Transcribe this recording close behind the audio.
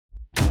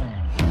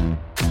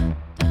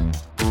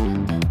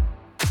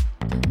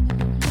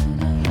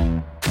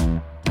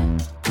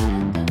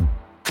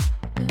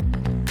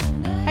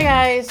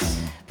guys,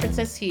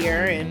 Princess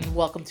here, and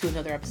welcome to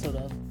another episode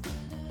of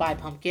Buy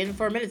Pumpkin.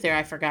 For a minute there,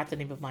 I forgot the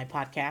name of my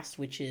podcast,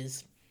 which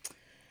is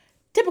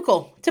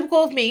typical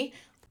of me.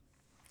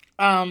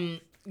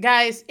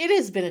 Guys, it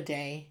has been a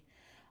day.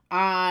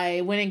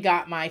 I went and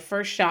got my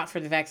first shot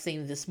for the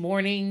vaccine this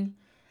morning.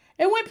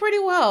 It went pretty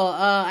well.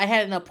 I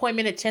had an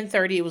appointment at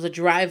 10:30. It was a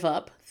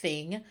drive-up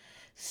thing,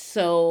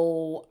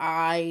 so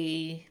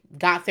I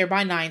got there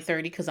by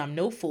 9:30 because I'm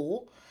no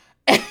fool.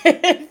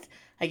 I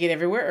get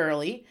everywhere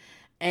early.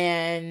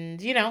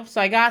 And, so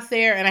I got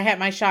there and I had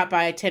my shot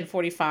by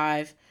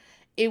 10:45.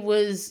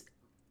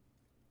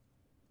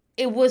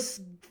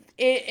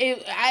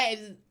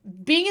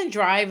 Being in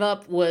drive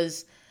up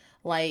was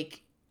a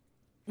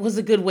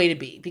good way to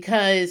be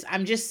because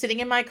I'm just sitting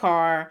in my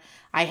car.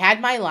 I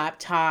had my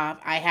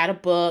laptop. I had a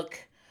book.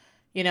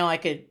 I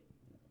could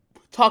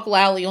talk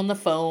loudly on the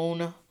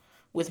phone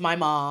with my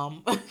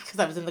mom because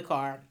I was in the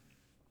car.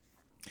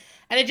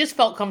 And it just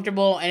felt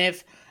comfortable.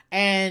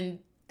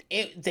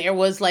 There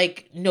was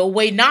no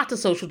way not to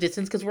social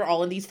distance because we're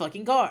all in these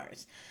fucking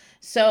cars.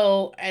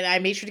 So, and I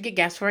made sure to get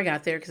gas before I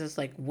got there because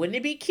it's wouldn't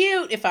it be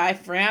cute if I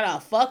ran out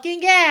of fucking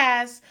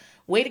gas?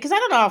 Waited, because I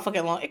don't know how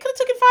fucking long. It could have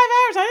taken 5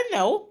 hours. I didn't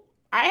know.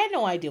 I had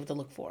no idea what to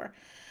look for.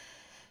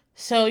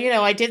 So,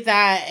 I did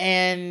that.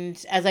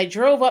 And as I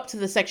drove up to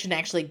the section to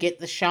actually get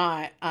the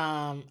shot,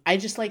 I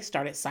just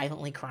started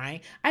silently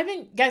crying. I've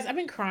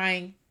been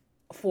crying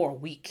for a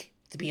week,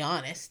 to be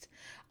honest,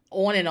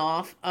 on and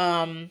off.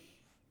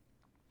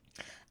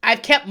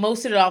 I've kept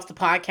most of it off the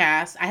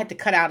podcast. I had to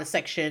cut out a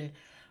section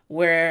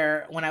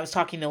when I was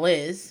talking to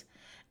Liz,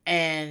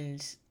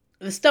 and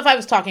the stuff I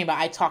was talking about,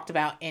 I talked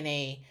about in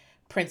a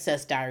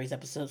Princess Diaries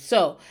episode.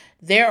 So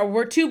there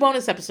were 2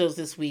 bonus episodes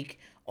this week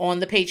on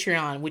the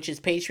Patreon, which is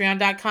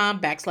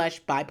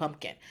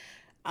patreon.com/buypumpkin.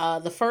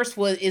 The first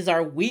is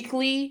our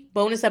weekly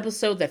bonus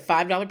episode that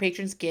 $5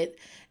 patrons get.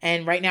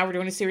 And right now we're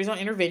doing a series on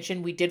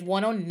intervention. We did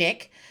one on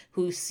Nick,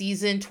 who's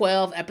season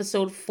 12,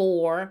 episode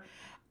 4.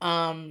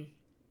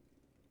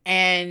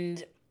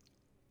 And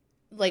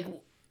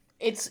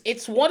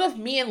it's one of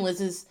me and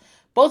Liz's,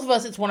 both of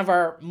us, it's one of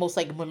our most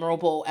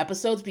memorable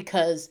episodes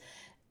because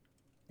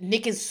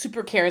Nick is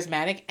super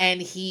charismatic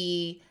and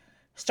he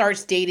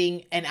starts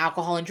dating an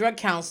alcohol and drug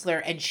counselor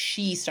and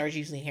she starts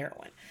using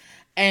heroin.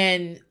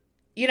 And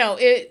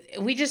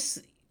we just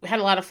had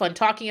a lot of fun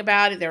talking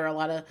about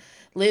it.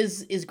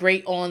 Liz is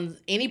great on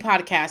any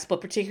podcast,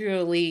 but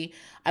particularly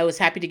I was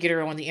happy to get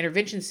her on the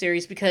intervention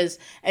series because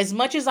as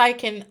much as I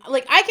can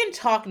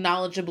talk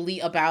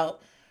knowledgeably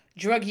about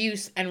drug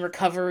use and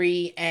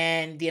recovery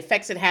and the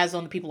effects it has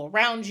on the people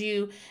around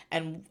you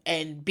and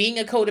being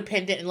a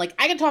codependent, and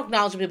I can talk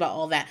knowledgeably about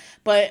all that,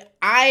 but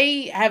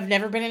I have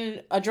never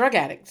been a drug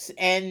addict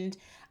and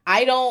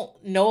I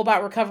don't know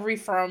about recovery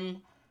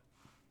from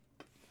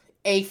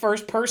a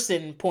first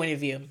person point of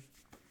view.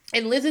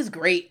 And Liz is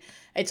great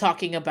at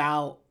talking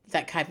about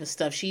that kind of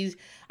stuff.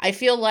 I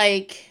feel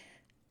like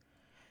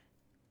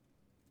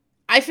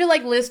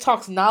Liz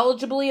talks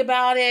knowledgeably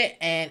about it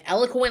and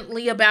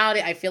eloquently about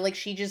it. I feel like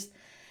she just,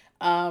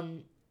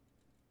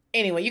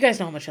 anyway, you guys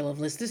know how much I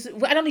love Liz.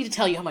 I don't need to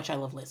tell you how much I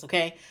love Liz,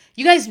 okay?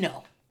 You guys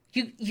know.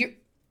 You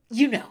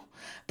know.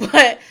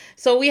 But,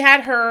 so we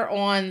had her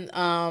on,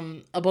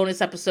 a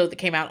bonus episode that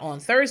came out on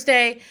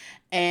Thursday.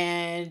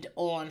 And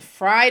on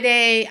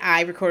Friday,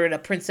 I recorded a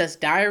Princess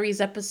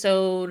Diaries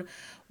episode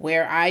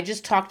where I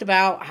just talked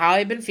about how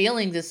I've been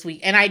feeling this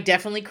week. And I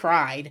definitely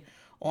cried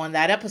on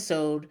that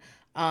episode.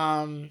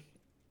 So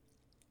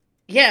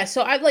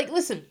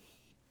listen,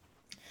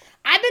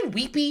 I've been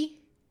weepy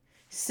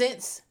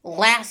since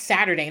last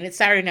Saturday, and it's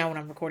Saturday now when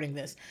I'm recording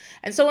this.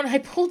 And so when I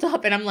pulled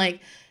up and I'm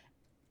I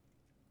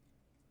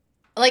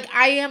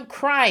am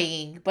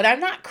crying, but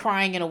I'm not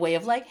crying in a way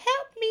of help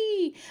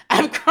me.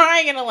 I'm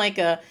crying in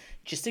a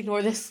just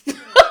ignore this.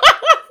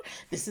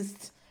 This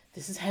is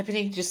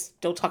happening.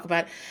 Just don't talk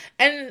about it.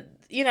 And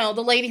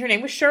the lady, her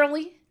name was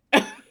Shirley.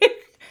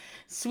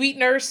 Sweet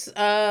nurse.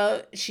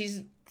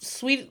 She's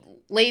sweet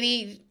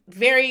lady,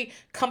 very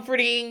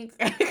comforting.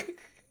 And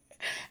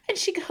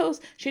she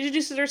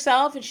introduces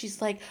herself and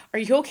she's like, "Are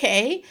you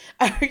okay?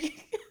 Are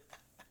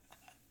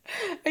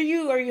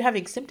you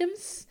having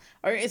symptoms?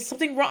 Or is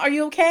something wrong? Are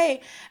you okay?"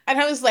 And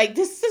I was like,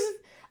 "This is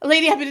a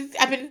lady. I've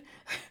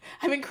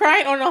been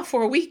crying on and off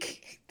for a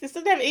week. This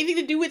doesn't have anything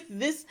to do with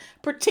this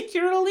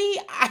particularly.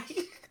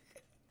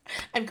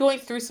 I'm going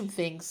through some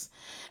things."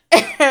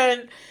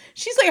 And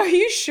she's like, "Are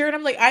you sure?" And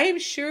I'm like, "I am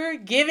sure.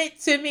 Give it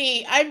to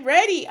me. I'm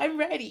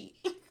ready.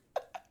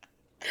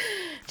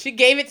 She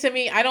gave it to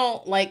me. I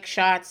don't like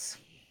shots.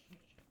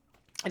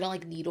 I don't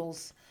like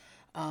needles.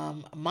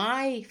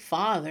 My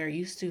father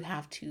used to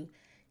have to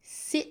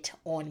sit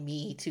on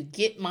me to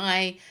get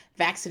my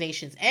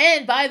vaccinations.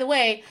 And by the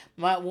way,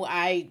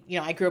 I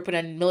grew up in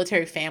a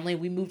military family.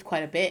 We moved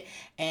quite a bit,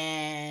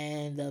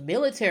 and the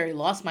military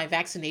lost my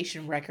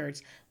vaccination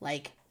records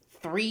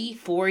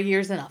 3-4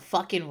 years in a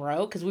fucking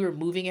row because we were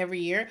moving every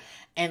year,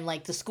 and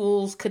the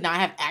schools could not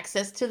have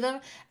access to them,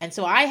 and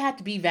so I had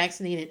to be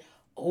vaccinated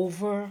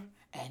over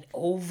and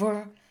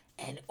over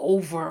and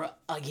over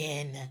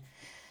again.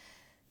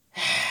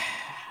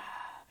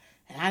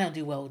 And I don't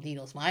do well with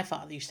needles. My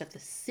father used to have to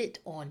sit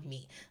on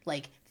me,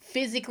 like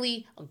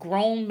physically, a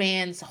grown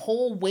man's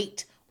whole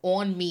weight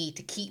on me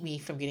to keep me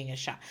from getting a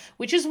shot.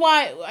 Which is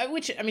why,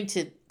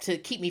 to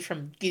keep me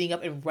from getting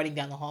up and running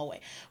down the hallway.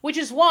 Which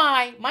is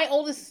why my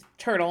oldest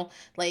turtle,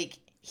 like,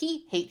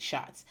 he hates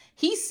shots.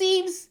 He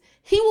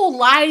will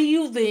lie to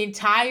you the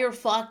entire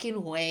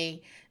fucking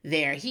way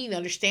there. He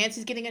understands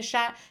he's getting a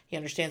shot. He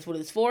understands what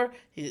it's for.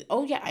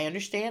 Oh yeah, I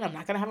understand. I'm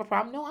not gonna have a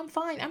problem. No, I'm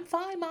fine. I'm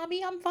fine,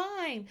 mommy. I'm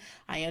fine.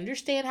 I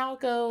understand how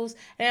it goes.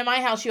 And in my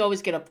house, you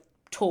always get a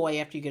toy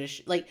after you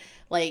get like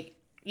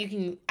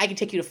I can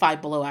take you to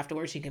Five Below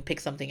afterwards. So you can pick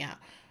something out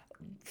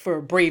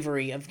for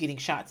bravery of getting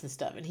shots and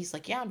stuff. And he's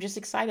like, yeah, I'm just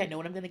excited. I know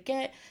what I'm gonna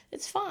get.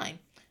 It's fine.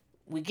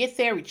 We get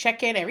there. We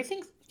check in.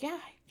 Everything's yeah,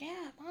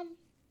 mom.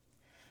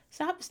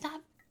 Stop.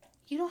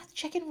 You don't have to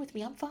check in with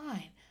me. I'm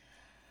fine.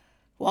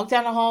 Walk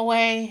down the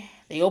hallway.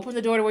 They open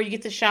the door to where you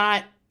get the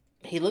shot.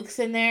 He looks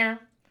in there,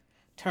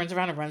 turns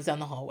around and runs down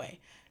the hallway.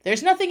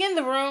 There's nothing in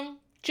the room,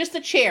 just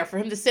a chair for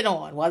him to sit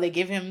on while they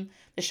give him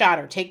the shot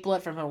or take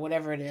blood from him or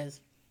whatever it is.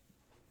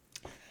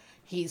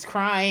 He's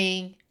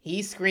crying.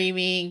 He's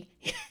screaming.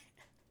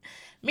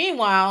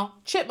 Meanwhile,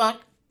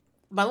 Chipmunk,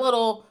 my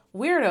little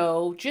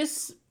weirdo,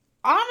 just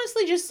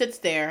honestly just sits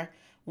there,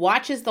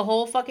 watches the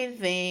whole fucking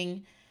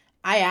thing.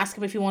 I ask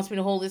him if he wants me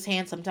to hold his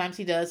hand. Sometimes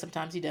he does,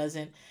 sometimes he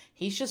doesn't.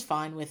 He's just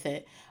fine with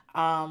it.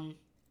 And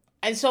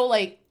so,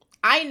 like,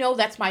 I know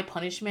that's my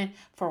punishment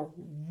for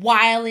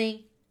wiling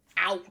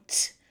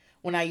out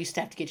when I used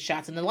to have to get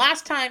shots. And the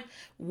last time,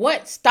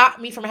 what stopped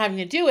me from having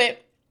to do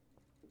it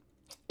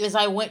is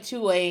I went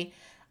to a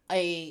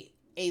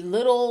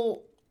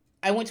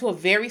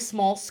very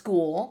small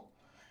school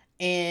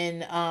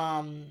in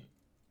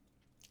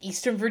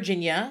Eastern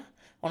Virginia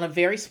on a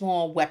very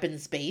small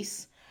weapons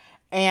base.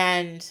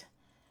 And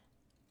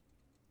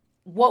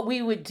what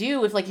we would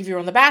do is, like, if you're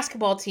on the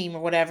basketball team or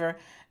whatever,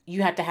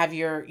 you had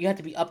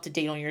to be up to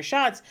date on your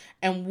shots.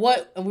 And we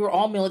were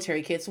all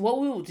military kids. So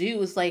what we would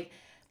do is, like,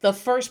 the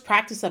first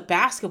practice of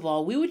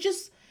basketball, we would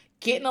just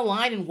get in a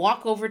line and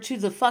walk over to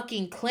the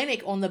fucking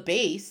clinic on the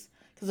base,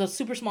 because it's a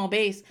super small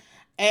base,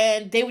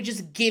 and they would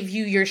just give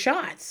you your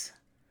shots.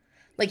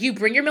 Like, you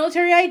bring your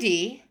military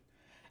ID,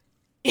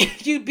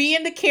 you'd be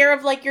in the care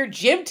of, like, your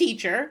gym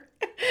teacher,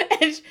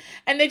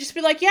 and they just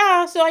be like,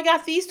 yeah, so I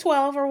got these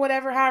 12 or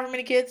whatever, however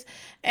many kids,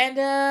 and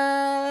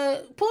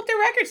pull up their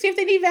records, see if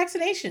they need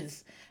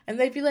vaccinations. And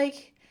they'd be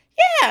like,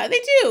 yeah,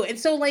 they do. And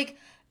so, like,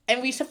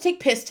 and we used to have to take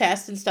piss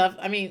tests and stuff.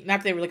 I mean, not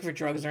that they were looking for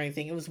drugs or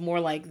anything. It was more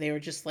like they were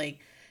just like,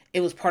 it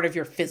was part of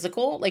your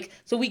physical. Like,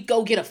 so we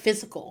go get a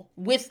physical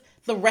with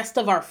the rest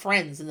of our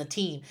friends in the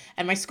team.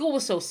 And my school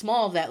was so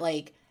small that,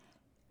 like,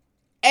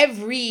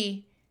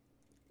 every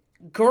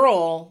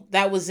girl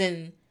that was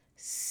in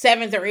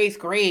 7th or 8th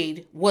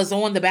grade was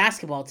on the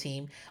basketball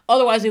team.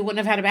 Otherwise, we wouldn't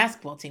have had a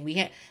basketball team. We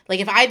had,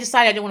 like, if I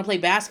decided I didn't want to play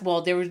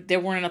basketball, there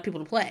weren't enough people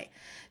to play.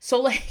 So,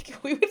 like,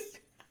 we'd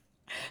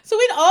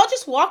all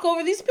just walk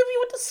over. These people you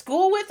went to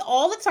school with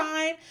all the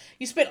time.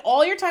 You spent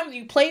all your time,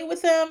 you played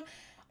with them.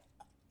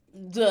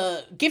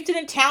 The gifted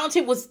and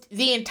talented was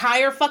the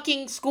entire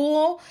fucking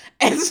school.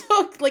 And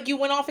so, like, you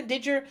went off and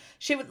did your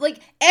shit with, like,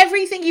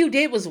 everything you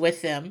did was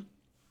with them.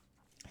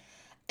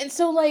 And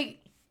so, like,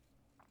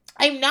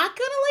 I'm not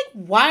gonna,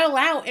 like, while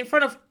out in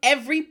front of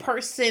every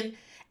person,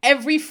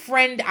 every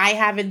friend I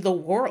have in the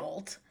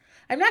world.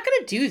 I'm not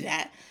gonna do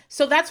that.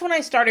 So that's when I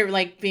started,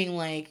 like, being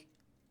like,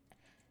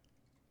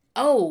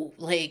 oh,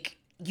 like,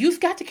 you've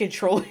got to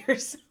control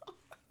yourself.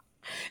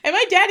 And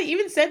my dad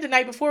even said the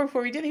night before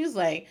we did, he was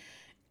like,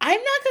 I'm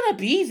not gonna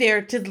be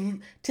there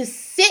to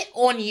sit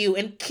on you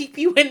and keep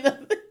you in the...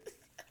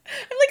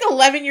 I'm like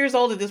 11 years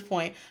old at this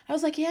point. I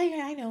was like, yeah,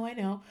 I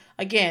know.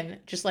 Again,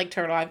 just like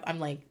Turtle, I'm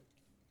like,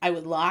 I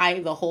would lie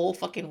the whole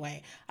fucking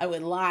way. I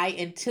would lie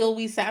until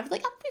we sat. I'd be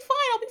like, I'll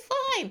be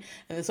fine.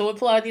 And then someone would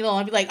pull out a needle and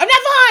I'd be like, I'm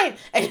not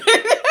fine!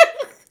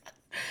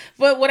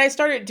 But what I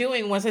started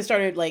doing once I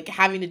started, like,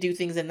 having to do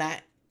things in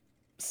that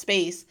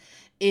space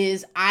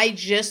is I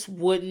just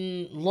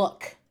wouldn't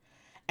look.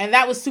 And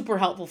that was super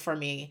helpful for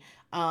me.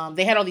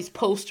 They had all these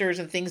posters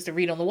and things to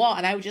read on the wall,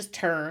 and I would just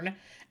turn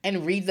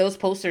and read those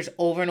posters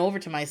over and over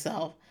to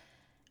myself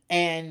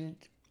and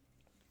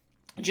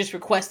just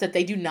request that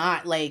they do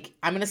not, like,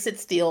 I'm going to sit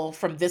still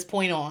from this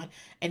point on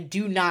and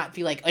do not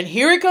be like, and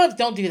here it comes.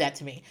 Don't do that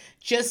to me.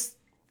 Just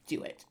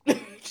do it.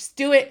 Just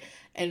do it.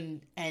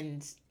 And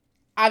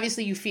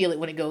obviously you feel it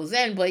when it goes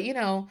in, but, you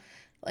know,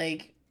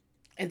 like,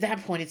 at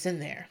that point it's in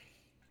there.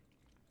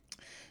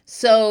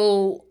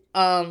 So,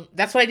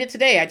 that's what I did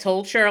today. I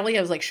told Shirley,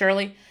 I was like,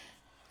 Shirley,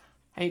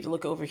 I need to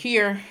look over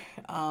here.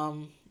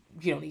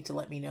 You don't need to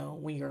let me know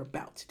when you're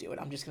about to do it.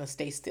 I'm just going to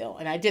stay still.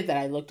 And I did that.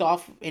 I looked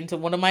off into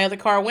one of my other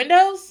car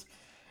windows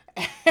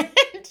and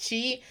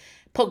she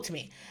poked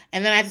me.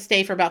 And then I had to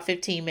stay for about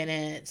 15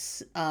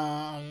 minutes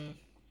while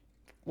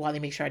they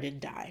make sure I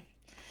didn't die.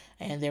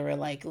 And they were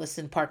like,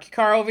 listen, park your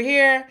car over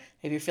here.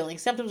 If you're feeling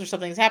symptoms or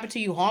something's happened to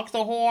you, honk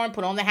the horn,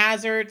 put on the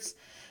hazards.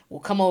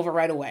 We'll come over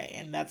right away.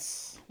 And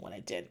that's what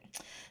I did.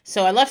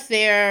 So I left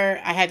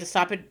there. I had to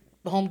stop at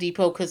the Home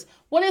Depot, because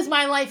what is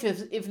my life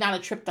if not a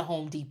trip to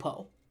Home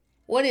Depot?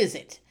 What is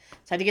it? So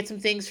I had to get some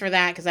things for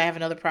that because I have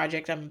another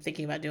project I'm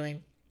thinking about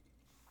doing.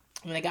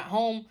 When I got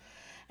home,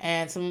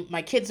 and some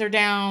my kids are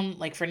down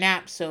like for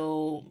naps,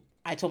 so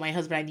I told my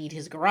husband I need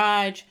his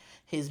garage,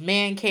 his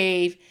man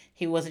cave.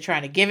 He wasn't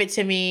trying to give it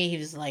to me. He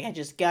was like, I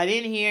just got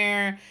in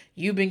here.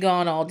 You've been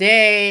gone all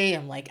day.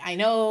 I'm like, I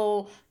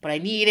know, but I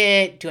need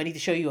it. Do I need to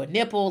show you a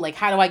nipple? Like,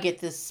 how do I get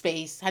this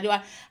space? How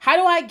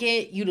do I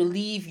get you to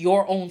leave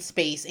your own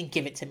space and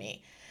give it to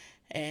me?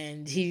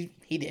 And he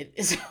did.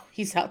 So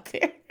he's out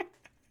there.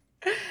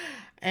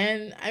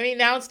 And I mean,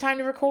 now it's time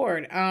to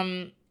record.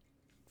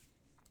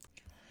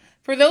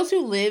 For those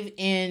who live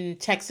in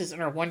Texas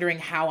and are wondering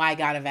how I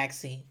got a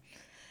vaccine,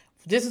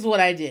 this is what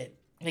I did.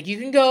 Like, you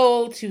can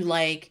go to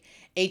like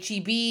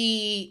HEB,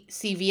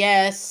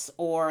 CVS,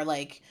 or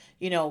like,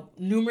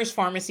 numerous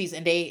pharmacies,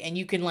 and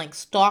you can like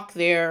stalk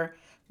their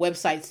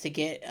websites to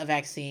get a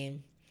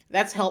vaccine.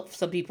 That's helped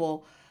some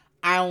people.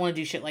 I don't want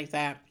to do shit like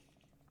that.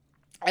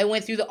 I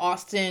went through the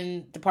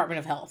Austin Department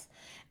of Health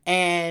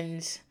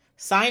and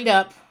signed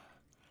up.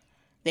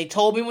 They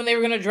told me when they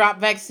were going to drop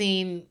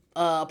vaccine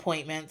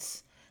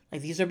appointments.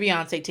 Like, these are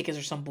Beyonce tickets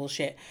or some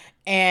bullshit.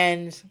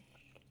 And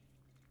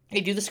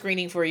they do the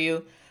screening for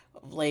you,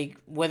 like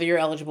whether you're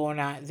eligible or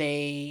not. And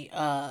they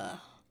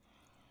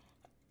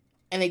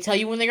tell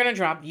you when they're going to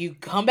drop. You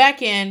come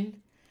back in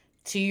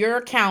to your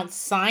account,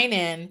 sign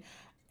in,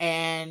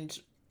 and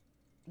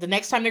the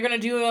next time they're going to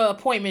do an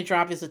appointment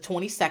drop is the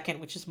 22nd,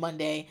 which is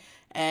Monday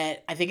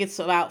at, I think it's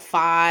about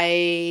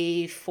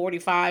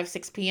 5:45,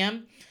 6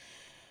 p.m.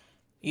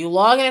 You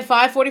log in at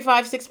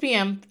 5:45, 6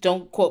 p.m.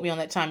 Don't quote me on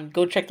that time.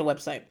 Go check the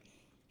website.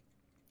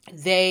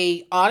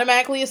 They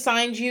automatically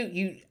assigned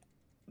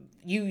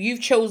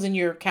you've chosen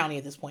your county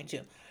at this point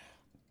too.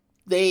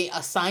 They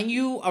assign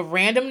you a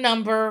random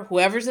number.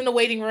 Whoever's in the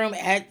waiting room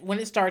when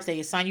it starts, they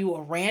assign you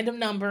a random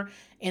number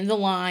in the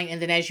line,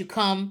 and then as you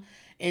come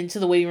into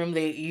the waiting room,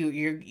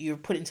 you're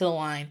put into the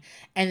line,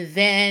 and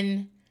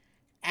then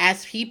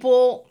as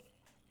people,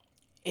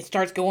 it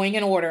starts going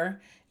in order.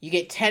 You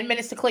get 10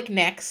 minutes to click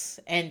next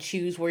and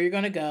choose where you're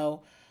going to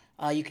go.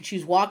 You can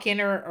choose walk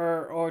in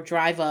or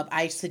drive up.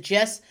 I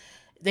suggest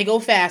they go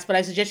fast, but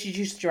I suggest you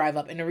choose to drive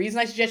up. And the reason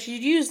I suggest you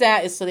use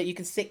that is so that you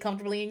can sit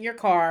comfortably in your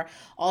car.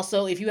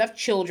 Also, if you have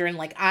children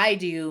like I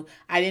do,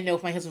 I didn't know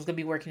if my husband was going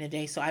to be working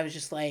today. So I was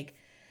just like,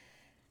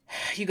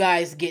 you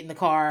guys get in the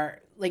car.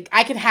 Like,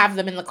 I could have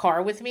them in the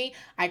car with me.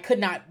 I could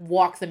not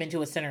walk them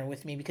into a center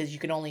with me because you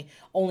can only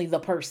the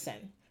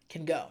person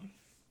can go.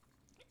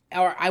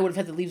 Or I would have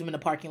had to leave them in the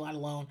parking lot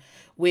alone,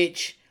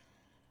 which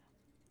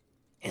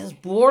is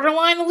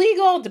borderline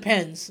illegal.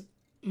 Depends.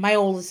 My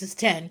oldest is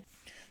 10,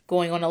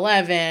 going on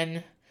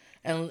 11,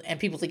 and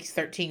people think he's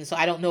 13. So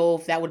I don't know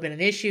if that would have been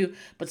an issue,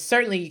 but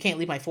certainly you can't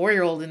leave my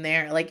 4-year-old in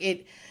there. Like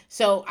it.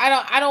 So I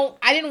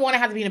didn't want to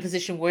have to be in a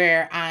position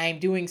where I'm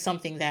doing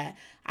something that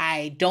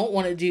I don't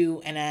want to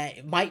do, and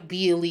it might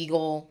be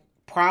illegal,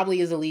 probably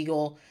is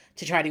illegal,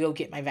 to try to go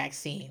get my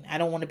vaccine. I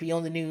don't want to be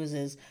on the news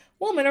as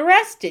woman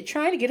arrested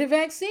trying to get a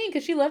vaccine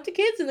because she left the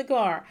kids in the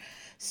car.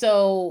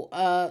 So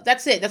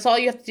that's it. That's all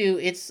you have to do.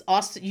 It's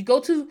Austin. You go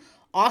to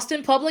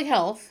Austin Public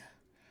Health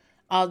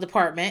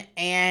Department,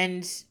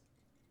 and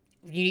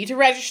you need to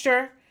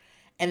register,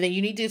 and then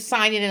you need to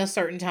sign in a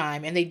certain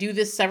time. And they do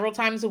this several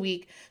times a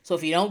week. So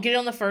if you don't get it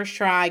on the first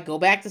try, go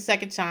back the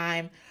second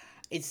time.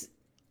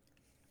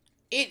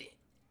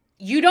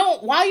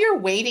 While you're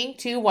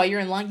waiting while you're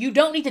in line, you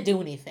don't need to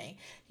do anything.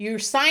 You're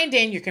signed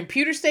in, your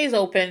computer stays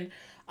open.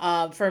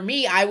 For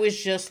me, I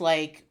was just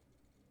like,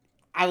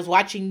 I was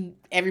watching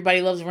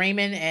Everybody Loves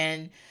Raymond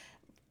and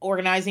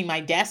organizing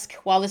my desk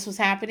while this was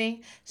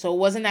happening. So it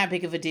wasn't that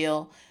big of a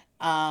deal.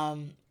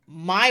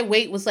 My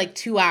wait was like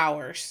 2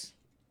 hours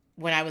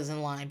when I was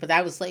in line, but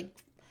that was like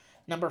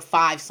number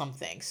 5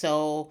 something.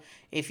 So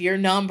if you're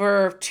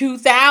number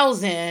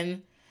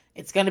 2000,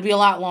 it's going to be a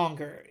lot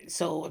longer.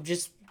 So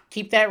just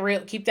keep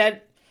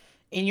that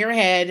in your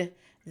head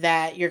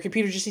that your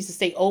computer just needs to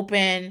stay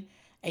open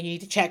and you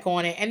need to check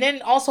on it. And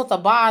then also at the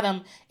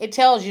bottom, it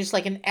tells you it's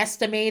like an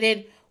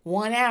estimated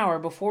 1 hour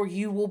before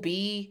you will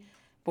be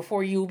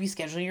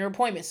scheduling your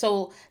appointment.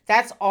 So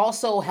that's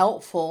also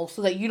helpful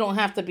so that you don't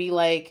have to be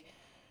like,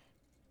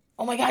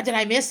 oh my God, did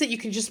I miss it? You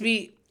can just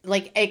be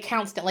like, it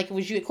counts down. Like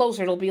if you get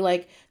closer, it'll be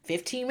like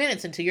 15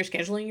 minutes until you're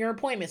scheduling your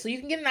appointment. So you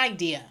can get an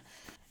idea.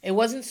 It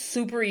wasn't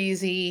super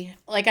easy.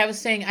 Like I was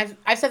saying,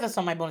 I've said this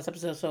on my bonus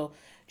episode, so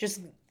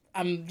just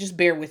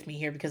bear with me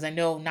here because I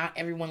know not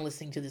everyone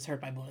listening to this heard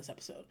my bonus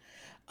episode.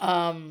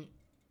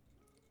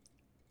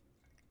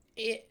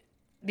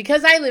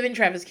 Because I live in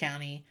Travis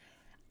County,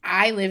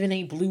 I live in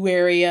a blue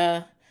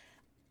area.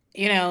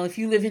 If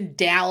you live in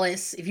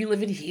Dallas, if you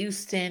live in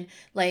Houston,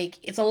 like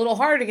it's a little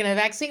harder to get a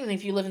vaccine than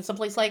if you live in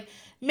someplace like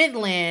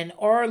Midland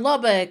or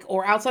Lubbock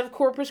or outside of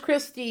Corpus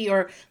Christi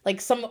or like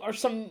some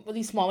of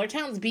these smaller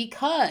towns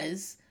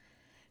because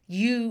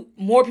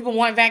more people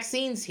want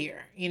vaccines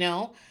here.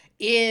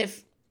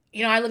 If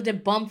I lived in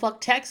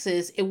bumfuck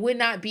Texas, it would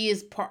not be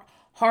as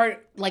hard,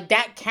 like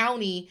that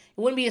county, it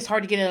wouldn't be as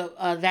hard to get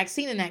a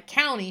vaccine in that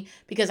county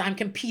because I'm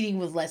competing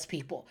with less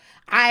people.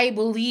 I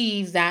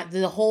believe that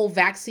the whole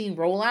vaccine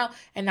rollout,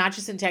 and not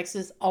just in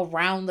Texas,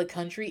 around the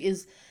country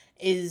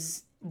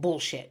is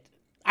bullshit.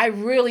 I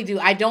really do.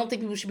 I don't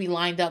think people should be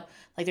lined up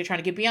like they're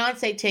trying to get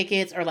Beyonce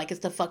tickets or like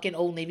it's the fucking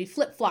Old Navy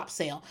flip-flop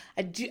sale.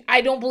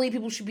 I don't believe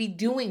people should be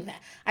doing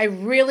that. I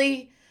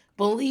really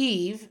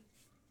believe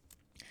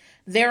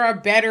there are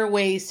better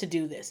ways to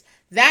do this.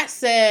 That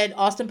said,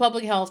 Austin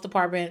Public Health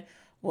Department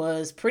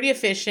was pretty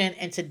efficient.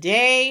 And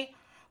today,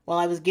 while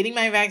I was getting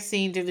my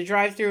vaccine through the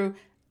drive-thru,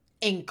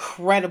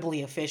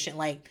 incredibly efficient.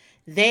 Like,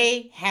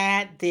 they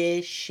had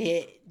this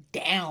shit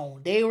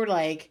down. They were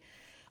like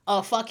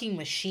a fucking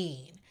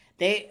machine.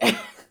 They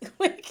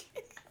like,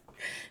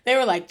 they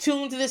were like,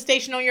 tune to this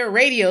station on your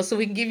radio so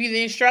we can give you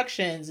the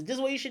instructions. This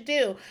is what you should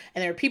do.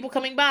 And there are people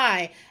coming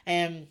by,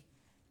 and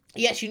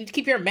yes, you need to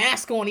keep your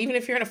mask on even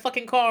if you're in a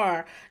fucking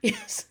car.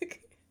 Yes.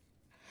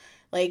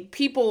 Like,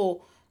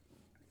 people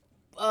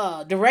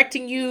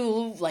directing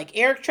you, like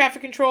air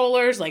traffic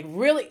controllers, like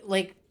really,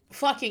 like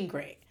fucking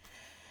great.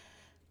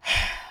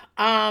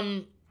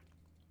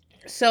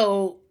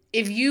 So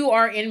if you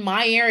are in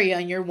my area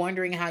and you're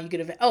wondering how you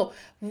get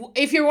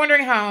if you're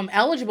wondering how I'm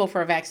eligible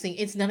for a vaccine,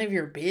 it's none of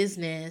your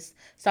business.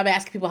 Stop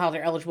asking people how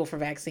they're eligible for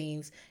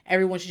vaccines.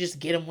 Everyone should just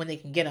get them when they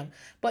can get them.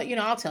 But,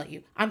 I'll tell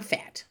you, I'm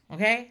fat,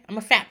 okay? I'm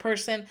a fat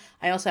person.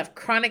 I also have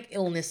chronic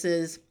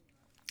illnesses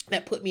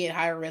that put me at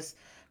higher risk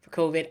for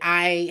COVID.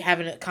 I have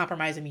a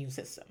compromised immune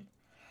system.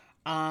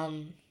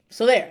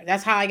 So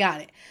that's how I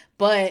got it.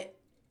 But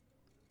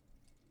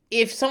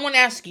if someone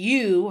asks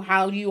you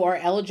how you are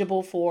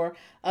eligible for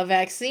a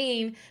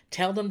vaccine,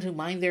 tell them to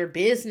mind their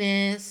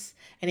business.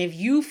 And if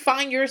you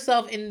find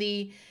yourself in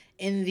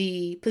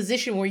the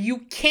position where you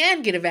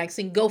can get a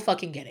vaccine, go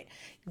fucking get it.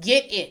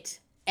 Get it.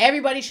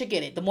 Everybody should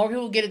get it. The more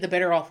people get it, the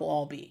better off we'll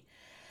all be.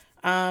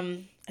 I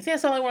think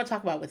that's all I want to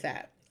talk about with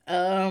that.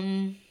 Let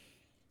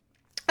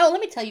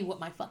me tell you what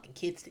my fucking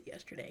kids did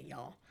yesterday,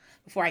 y'all.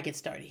 Before I get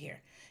started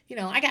here.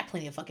 I got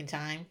plenty of fucking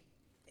time.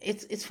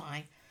 It's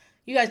fine.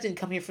 You guys didn't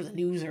come here for the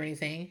news or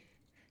anything.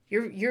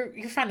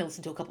 You're fine to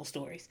listen to a couple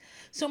stories.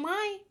 So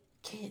my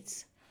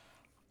kids,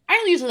 I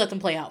don't usually let them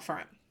play out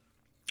front.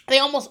 They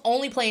almost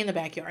only play in the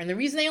backyard. And the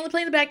reason they only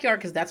play in the backyard,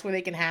 because that's where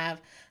they can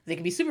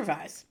be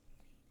supervised.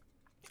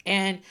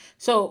 And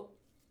so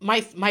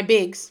my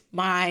bigs,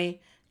 my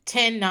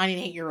 10, 9, and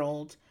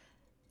 8-year-old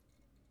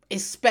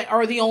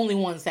are the only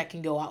ones that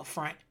can go out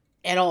front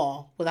at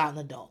all without an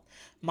adult.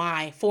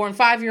 My 4 and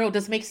 5-year-old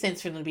doesn't make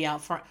sense for them to be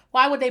out front.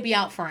 Why would they be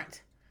out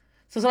front?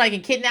 So somebody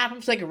can kidnap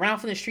them so they can run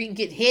from the street and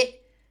get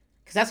hit?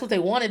 Because that's what they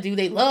want to do.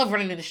 They love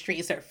running in the street.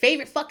 It's their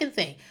favorite fucking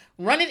thing.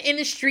 Running in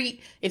the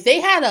street. If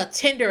they had a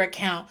Tinder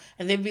account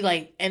and they'd be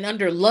like, and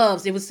under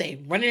loves, it would say,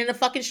 running in the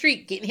fucking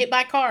street, getting hit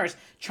by cars,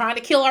 trying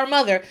to kill our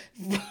mother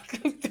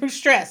through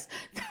stress.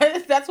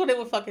 That's what it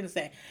would fucking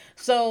say.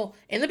 So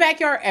in the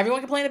backyard,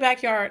 everyone can play in the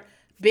backyard.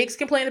 Bigs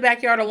can play in the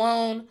backyard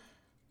alone.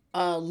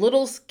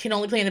 Littles can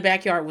only play in the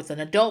backyard with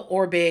an adult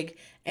or big.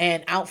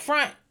 And out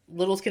front,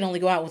 littles can only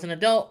go out with an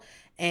adult.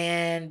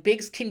 And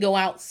bigs can go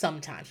out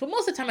sometimes. But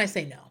most of the time I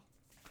say no.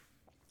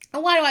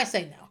 And why do I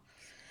say no?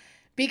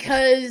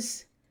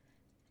 Because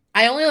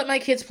I only let my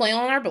kids play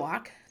on our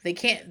block. They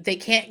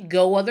can't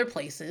go other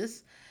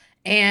places.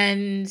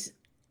 And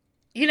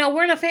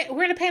we're in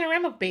a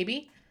panorama,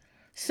 baby.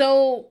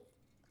 So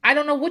I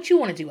don't know what you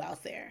want to do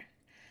out there.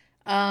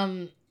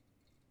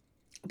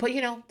 But,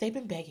 they've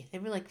been begging.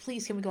 They've been like,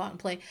 please, can we go out and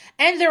play?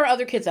 And there are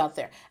other kids out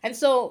there. And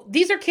so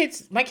these are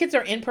kids. My kids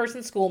are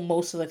in-person school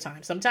most of the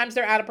time. Sometimes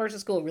they're out-of-person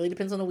school. It really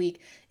depends on the week.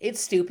 It's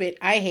stupid.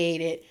 I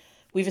hate it.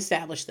 We've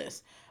established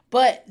this.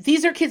 But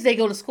these are kids they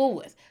go to school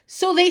with.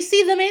 So they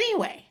see them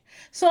anyway.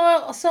 So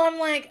I'm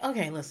like,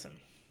 okay, listen.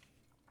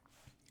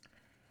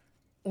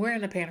 We're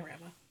in a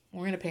panorama.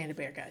 We're in a Panda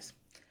Bear, guys.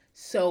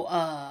 So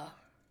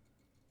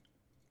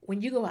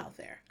when you go out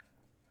there,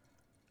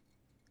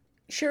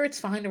 sure, it's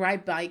fine to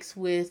ride bikes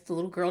with the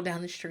little girl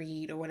down the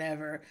street or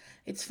whatever.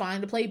 It's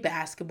fine to play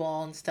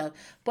basketball and stuff.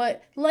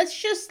 But let's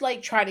just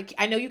try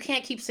to... I know you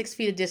can't keep 6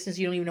 feet of distance.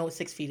 You don't even know what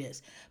 6 feet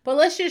is. But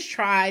let's just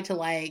try to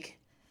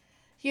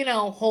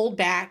hold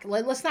back.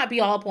 Let's not be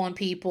all up on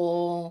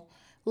people.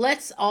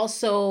 Let's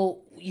also...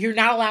 You're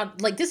not allowed...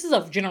 this is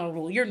a general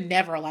rule. You're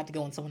never allowed to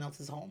go in someone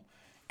else's home.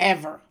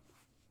 Ever.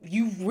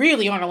 You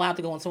really aren't allowed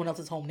to go in someone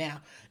else's home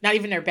now. Not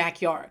even their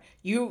backyard.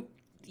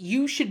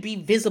 You should be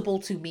visible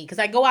to me because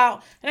I go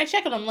out and I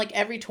check on them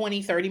every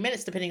 20, 30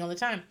 minutes, depending on the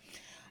time.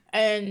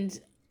 And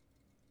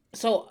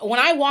so when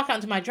I walk out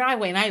into my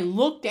driveway and I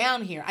look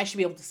down here, I should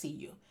be able to see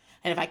you.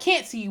 And if I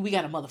can't see you, we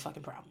got a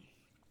motherfucking problem.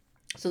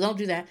 So don't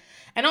do that.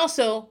 And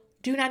also,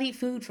 do not eat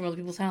food from other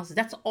people's houses.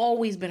 That's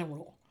always been a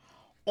rule.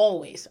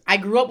 Always. I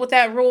grew up with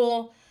that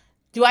rule.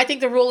 Do I think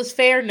the rule is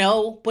fair?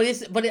 No, but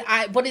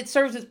it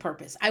serves its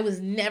purpose. I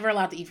was never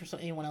allowed to eat from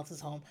anyone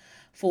else's home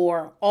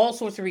for all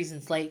sorts of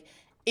reasons.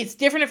 It's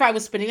different if I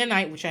was spending a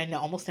night, which I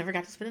almost never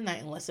got to spend a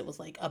night unless it was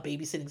a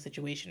babysitting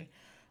situation.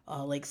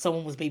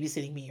 Someone was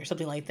babysitting me or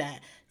something like that.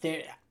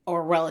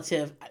 or a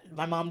relative.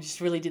 My mom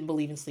just really didn't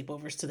believe in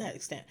sleepovers to that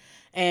extent.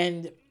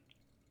 And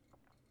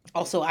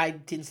also, I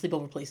didn't sleep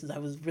over places. I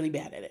was really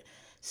bad at it.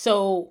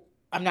 So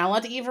I'm not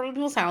allowed to eat from other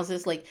people's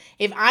houses. Like,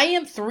 if I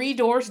am 3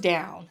 doors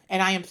down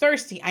and I am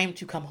thirsty, I am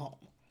to come home.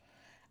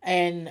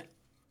 And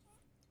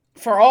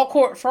for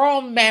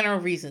all manner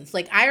of reasons.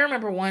 Like, I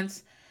remember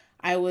once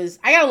I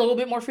got a little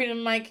bit more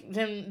freedom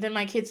than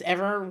my kids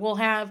ever will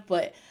have,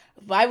 but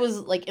I was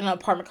like in an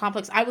apartment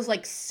complex. I was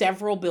like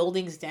several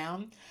buildings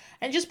down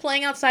and just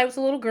playing outside with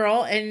a little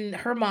girl, and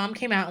her mom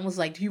came out and was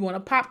like, "Do you want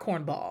a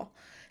popcorn ball?"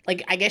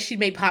 Like, I guess she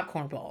made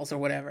popcorn balls or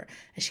whatever.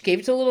 And she gave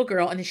it to a little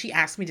girl, and then she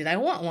asked me, "Did I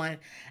want one?"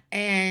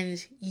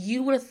 And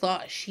you would have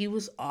thought she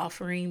was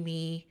offering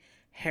me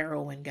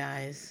heroin,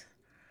 guys.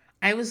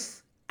 I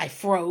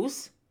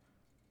froze.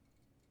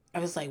 I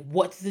was like,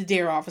 "What did the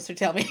dare officer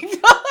tell me?"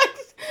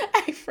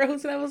 I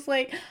froze and I was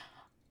like,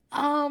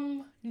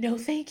 no,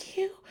 thank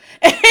you.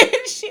 And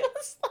she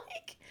was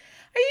like,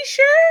 "Are you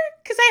sure?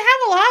 Because I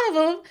have a lot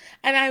of them."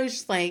 And I was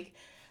just like,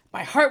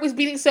 my heart was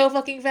beating so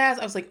fucking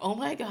fast. I was like, oh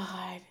my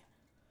God.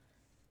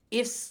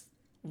 If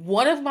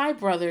one of my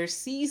brothers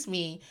sees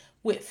me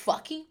with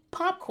fucking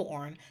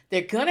popcorn,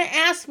 they're gonna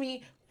ask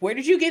me, "Where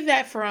did you get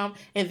that from?"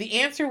 And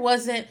the answer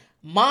wasn't,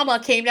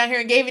 "Mama came down here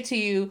and gave it to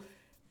you."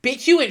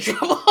 Bitch, you in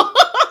trouble.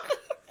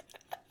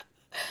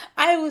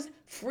 I was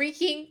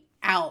freaking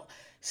out.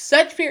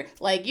 Such fear.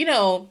 Like,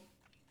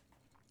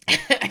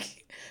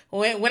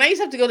 when I used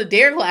to have to go to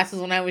dare classes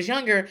when I was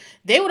younger,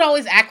 they would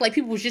always act like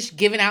people was just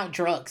giving out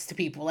drugs to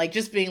people. Like,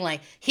 just being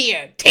like,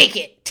 "Here, take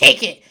it,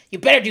 take it. You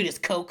better do this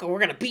coke or we're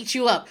going to beat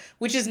you up,"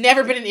 which has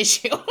never been an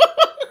issue.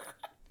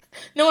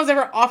 No one's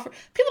ever offered.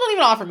 People don't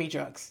even offer me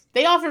drugs.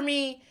 They offer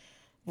me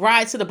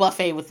rides to the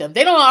buffet with them.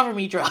 They don't offer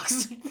me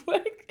drugs.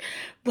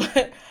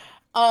 But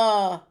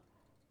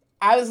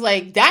I was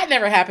like, that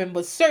never happened,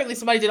 but certainly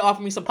somebody did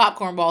offer me some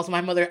popcorn balls.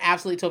 My mother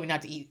absolutely told me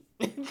not to eat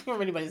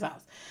from anybody's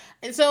house.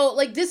 And so,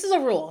 like, this is a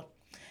rule.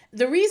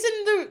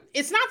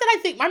 It's not that I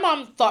think my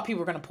mom thought people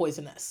were going to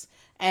poison us,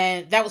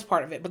 and that was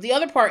part of it. But the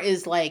other part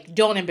is, like,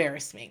 don't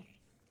embarrass me.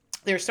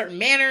 There are certain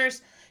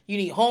manners, you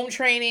need home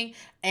training,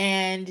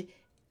 and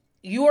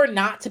you are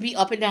not to be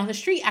up and down the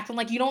street acting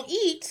like you don't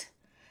eat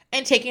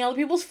and taking other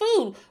people's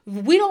food.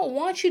 We don't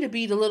want you to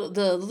be the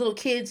little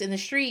kids in the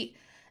street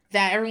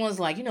that everyone's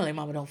like, their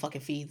mama don't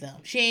fucking feed them.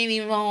 She ain't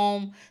even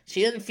home.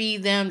 She doesn't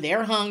feed them.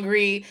 They're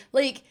hungry.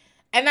 Like,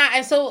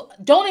 and so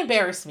don't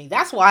embarrass me.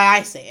 That's why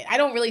I say it. I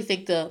don't really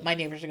think my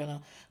neighbors are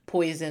gonna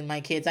poison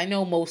my kids. I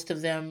know most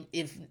of them,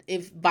 if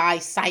by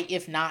sight,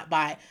 if not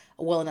by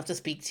well enough to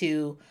speak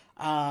to,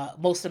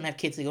 most of them have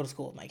kids that go to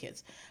school with my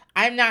kids.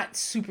 I'm not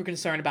super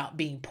concerned about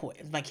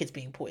my kids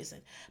being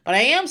poisoned, but I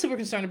am super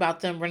concerned about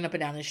them running up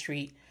and down the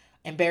street,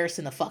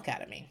 embarrassing the fuck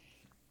out of me.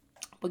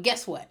 But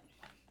guess what?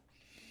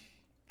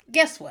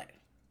 Guess what?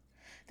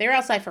 They were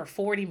outside for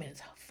 40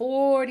 minutes.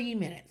 40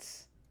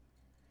 minutes.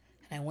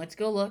 And I went to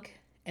go look,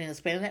 and in the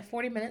span of that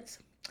 40 minutes,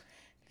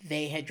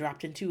 they had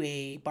dropped into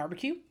a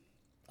barbecue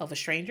of a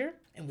stranger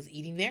and was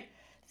eating there.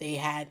 They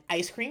had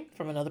ice cream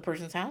from another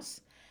person's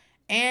house.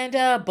 And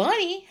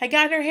Bunny had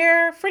gotten her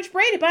hair French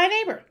braided by a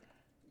neighbor.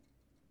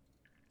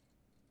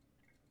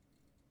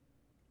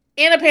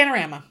 And a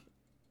panorama.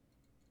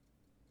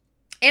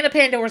 And a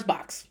Pandora's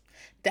box.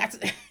 That's...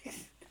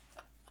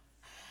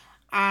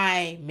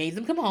 I made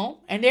them come home,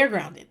 and they're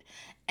grounded.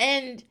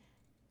 And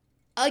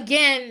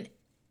again,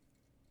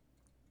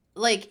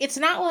 like, it's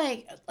not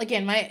like,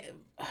 again, I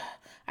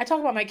talk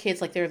about my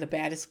kids like they're the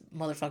baddest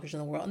motherfuckers in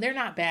the world, and they're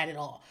not bad at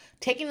all.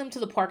 Taking them to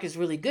the park is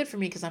really good for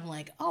me because I'm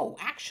like, oh,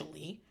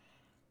 actually,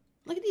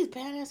 look at these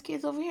badass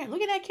kids over here.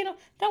 Look at that kid.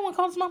 That one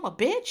calls his mom a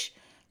bitch.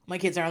 My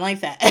kids aren't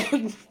like that.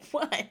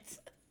 What?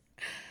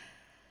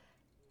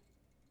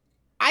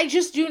 I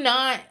just do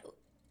not,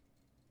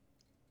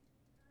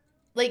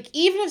 like,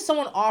 even if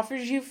someone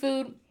offers you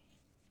food,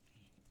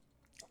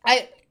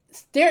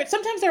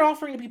 sometimes they're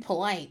offering to be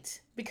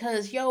polite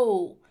because,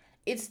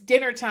 it's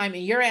dinner time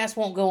and your ass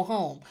won't go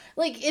home.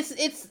 Like,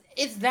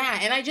 it's that.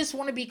 And I just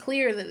want to be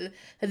clear that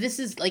this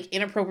is, like,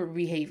 inappropriate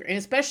behavior. And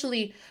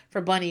especially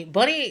for Bunny.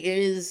 Bunny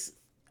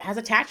has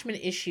attachment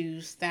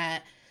issues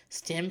that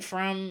stem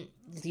from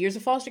years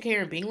of foster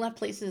care and being left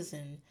places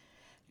and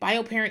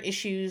bio parent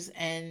issues.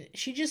 And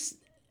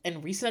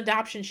recent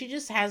adoption, she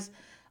just has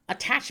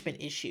attachment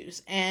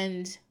issues.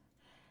 And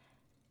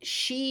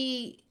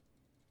she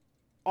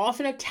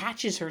often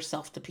attaches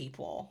herself to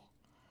people.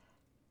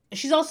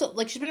 She's also,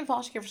 like, she's been in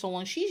foster care for so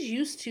long. She's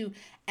used to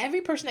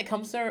every person that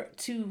comes there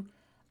to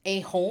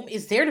a home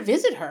is there to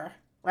visit her,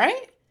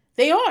 right?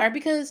 They are,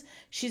 because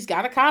she's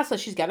got a CASA,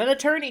 she's got an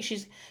attorney,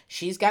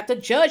 she's got the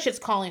judge that's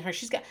calling her,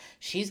 she's got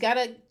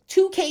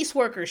 2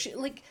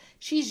 caseworkers.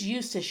 She's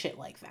used to shit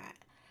like that.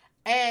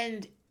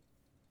 And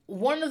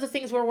one of the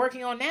things we're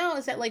working on now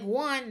is that, like,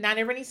 one, not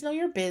everyone needs to know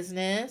your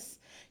business.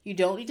 You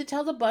don't need to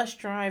tell the bus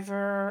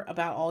driver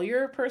about all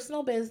your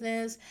personal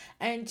business.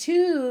 And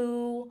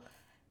 2,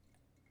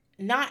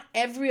 not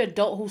every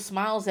adult who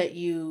smiles at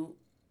you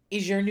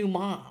is your new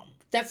mom.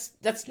 That's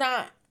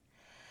not...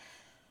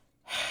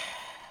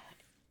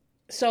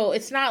 So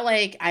it's not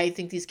like I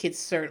think these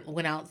kids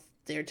went out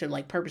there to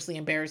like purposely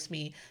embarrass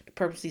me, to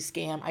purposely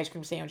scam ice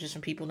cream sandwiches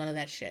from people, none of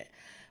that shit.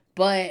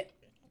 But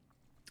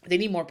they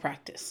need more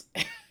practice.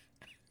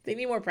 They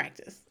need more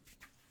practice.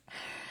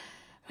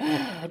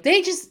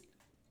 They just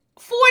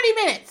 40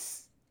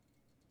 minutes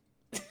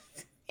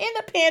in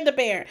the Panda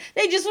Bear.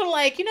 They just were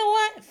like, you know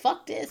what?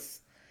 Fuck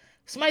this.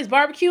 Somebody's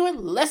barbecuing.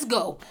 Let's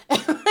go.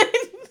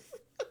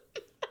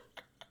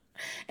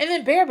 And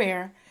then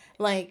Bear,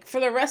 like for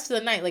the rest of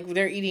the night, like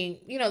they're eating,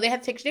 they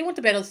had to they went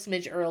to bed a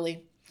smidge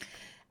early.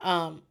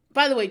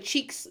 By the way,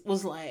 Cheeks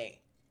was like,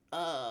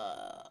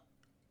 I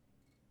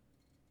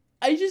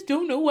just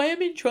don't know why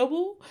I'm in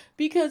trouble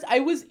because I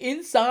was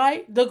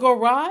inside the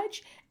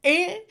garage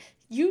and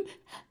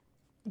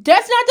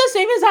that's not the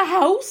same as a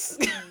house.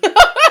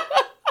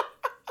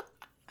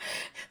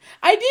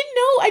 I didn't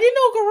know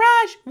a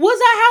garage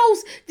was a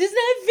house. This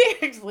not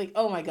fair. It's like,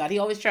 oh my God. He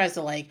always tries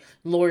to like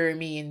lawyer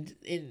me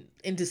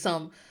into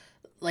some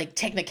like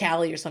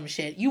technicality or some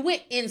shit. You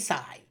went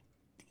inside.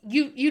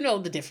 You know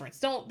the difference.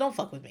 Don't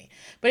fuck with me.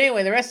 But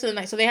anyway, the rest of the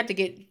night, so they had to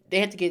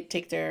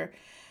take their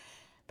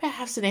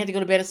baths and they had to go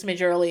to bed a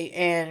smidge early.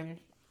 And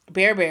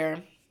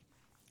Bear,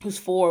 who's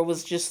 4,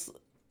 was just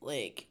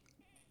like,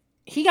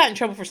 he got in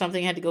trouble for something.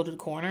 He had to go to the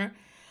corner,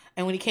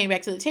 and when he came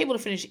back to the table to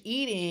finish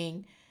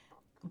eating,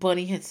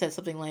 Bunny had said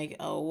something like,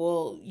 "Oh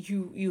well,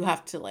 you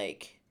have to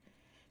like."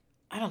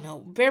 I don't know.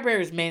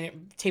 Bear's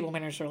table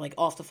manners are like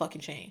off the fucking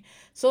chain.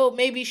 So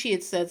maybe she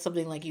had said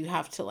something like you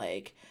have to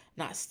like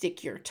not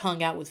stick your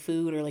tongue out with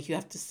food, or like you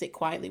have to sit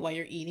quietly while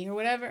you're eating or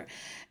whatever.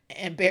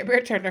 And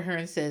Bear turned to her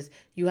and says,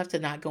 "You have to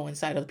not go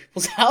inside other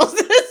people's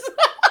houses."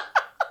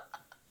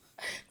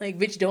 Like,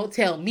 bitch, don't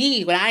tell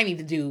me what I need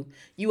to do.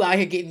 You out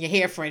here getting your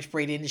hair French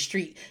braided in the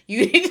street.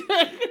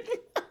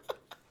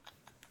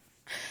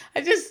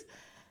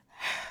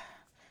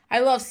 I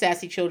love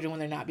sassy children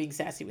when they're not being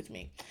sassy with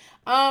me.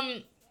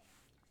 So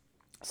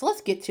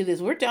let's get to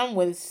this. We're done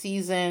with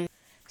season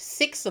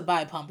 6 of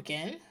Buy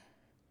Pumpkin.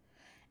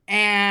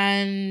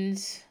 And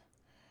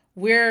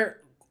we're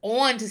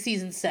on to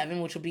season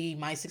 7, which will be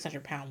My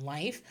 600-Pound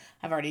Life.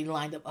 I've already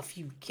lined up a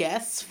few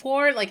guests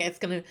for it. Like, it's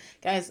gonna,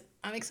 guys,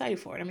 I'm excited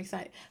for it. I'm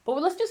excited. But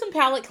let's do some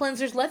palate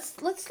cleansers. Let's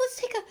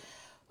take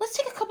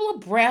a couple of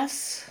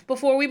breaths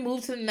before we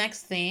move to the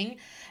next thing.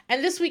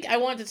 And this week I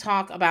wanted to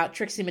talk about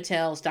Trixie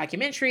Mattel's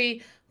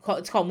documentary.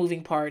 It's called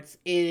Moving Parts.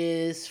 It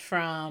is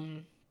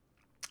from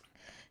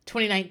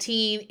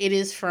 2019. It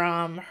is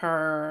from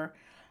her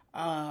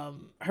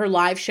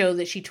live show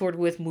that she toured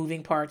with,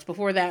 Moving Parts.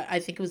 Before that, I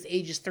think it was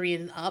ages 3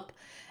 and up.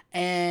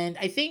 And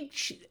I think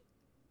she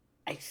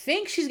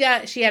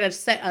had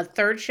a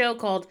third show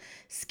called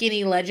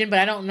Skinny Legend, but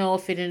I don't know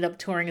if it ended up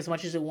touring as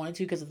much as it wanted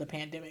to because of the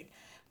pandemic.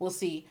 We'll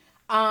see.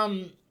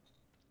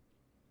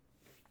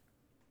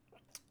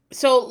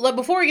 So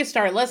before we get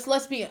started,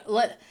 Trixie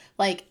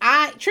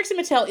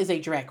Mattel is a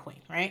drag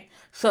queen, right?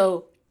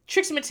 So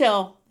Trixie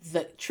Mattel,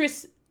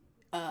 Trixie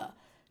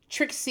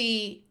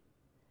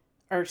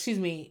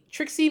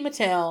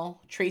Mattel,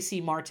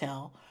 Tracy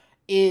Martel,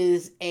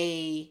 is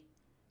a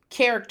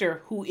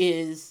character who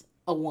is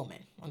a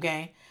woman,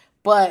 okay?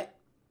 But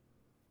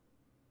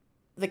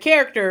the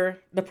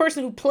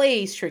person who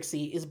plays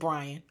Trixie is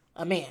Brian,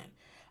 a man.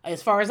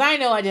 As far as I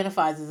know,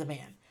 identifies as a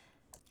man.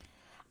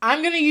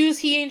 I'm going to use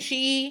he and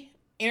she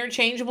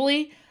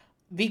interchangeably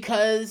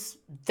because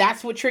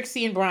that's what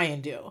Trixie and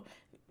Brian do.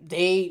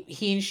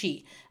 He and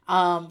she.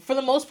 For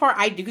the most part,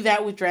 I do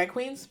that with drag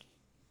queens.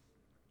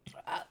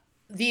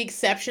 The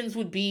exceptions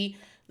would be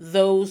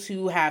those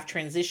who have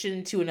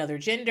transitioned to another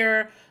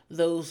gender,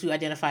 those who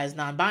identify as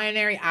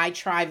non-binary. I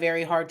try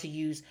very hard to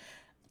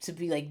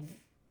be like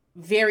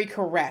very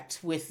correct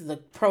with the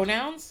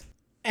pronouns.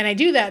 And I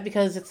do that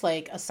because it's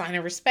like a sign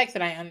of respect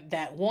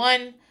that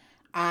one,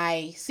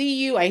 I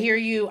see you, I hear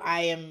you,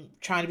 I am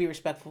trying to be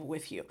respectful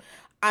with you.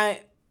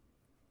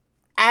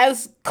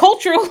 As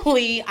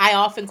culturally, I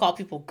often call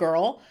people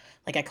girl.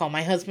 Like I call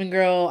my husband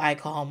girl, I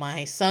call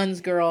my son's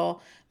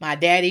girl, my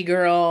daddy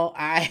girl,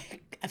 I've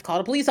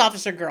called a police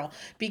officer girl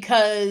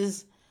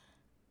because,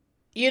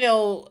 it's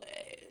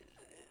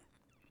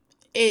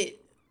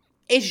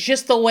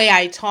just the way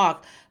I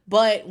talk.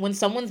 But when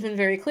someone's been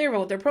very clear about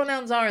what their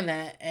pronouns are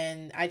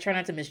and I try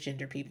not to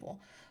misgender people.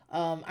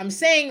 I'm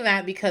saying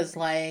that because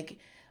I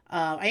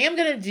am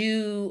going to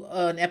do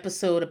an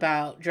episode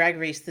about Drag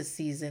Race this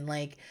season.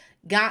 Like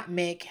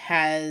Gottmik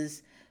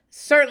has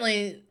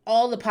certainly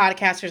all the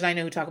podcasters I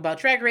know who talk about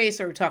Drag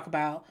Race or who talk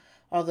about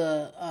all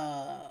the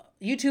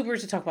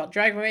YouTubers who talk about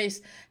Drag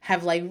Race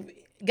have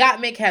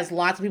Gottmik has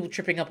lots of people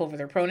tripping up over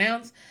their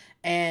pronouns.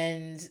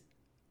 And,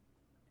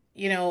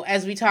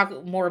 as we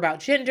talk more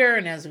about gender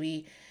and as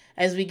we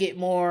get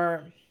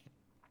more,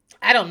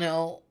 I don't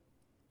know,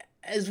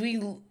 as we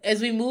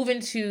move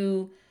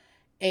into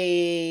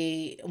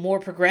a more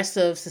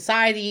progressive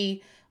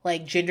society,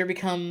 like gender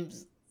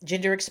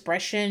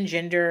expression,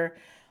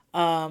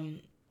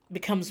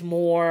 becomes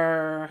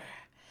more,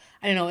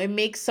 I don't know, it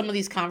makes some of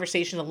these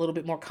conversations a little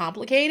bit more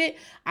complicated.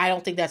 I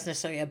don't think that's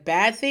necessarily a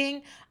bad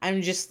thing.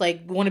 I'm just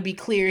like want to be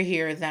clear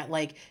here that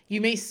like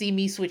you may see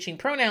me switching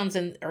pronouns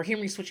and or hear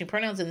me switching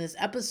pronouns in this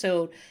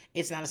episode.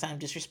 It's not a sign of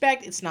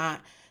disrespect. It's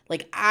not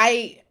like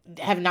I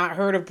have not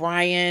heard of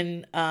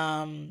Brian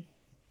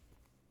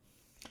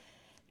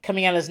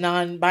coming out as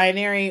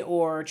non-binary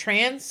or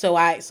trans. So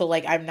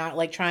like I'm not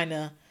like trying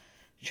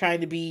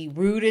to be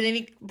rude at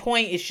any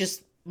point. It's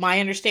just my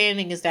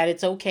understanding is that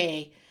it's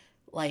okay.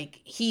 Like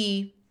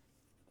he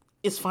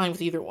is fine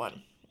with either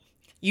one.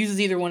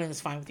 Uses either one and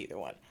is fine with either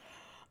one.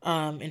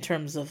 In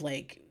terms of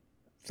like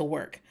the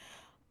work.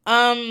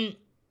 Um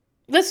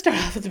let's start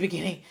off at the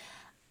beginning.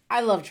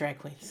 I love drag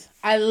queens.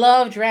 I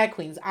love drag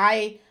queens.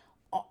 I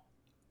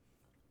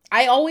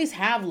always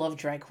have loved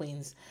drag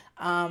queens.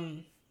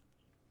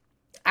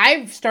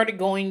 I've started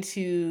going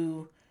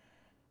to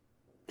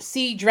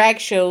see drag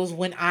shows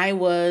when I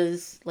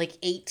was like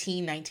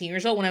 18, 19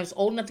 years old, when I was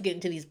old enough to get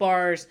into these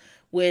bars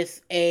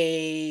with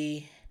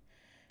a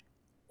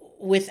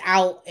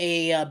without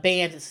a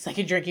band as a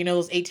second drink, you know,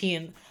 those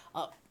 18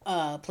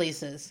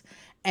 places.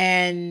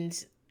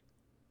 And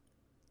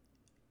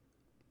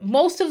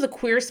most of the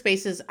queer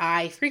spaces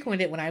I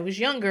frequented when I was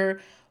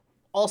younger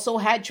also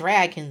had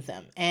drag in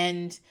them.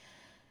 And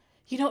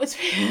you know, it's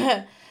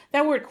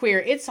that word queer,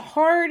 it's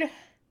hard.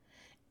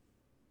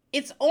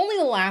 It's only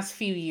the last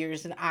few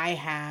years that I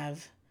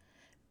have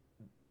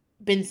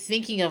been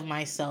thinking of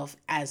myself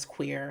as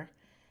queer.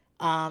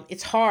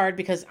 It's hard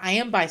because I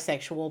am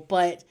bisexual,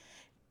 but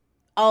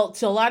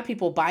to a lot of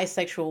people,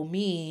 bisexual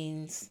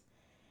means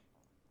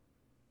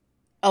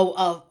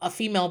a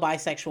female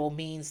bisexual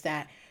means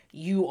that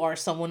you are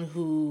someone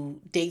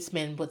who dates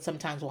men, but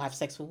sometimes will have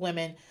sex with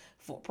women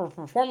for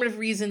performative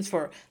reasons,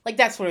 for like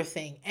that sort of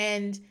thing.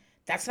 And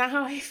that's not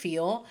how I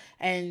feel.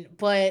 And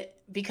but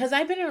because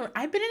I've been in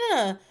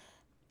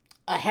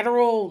a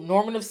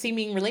heteronormative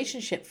seeming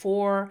relationship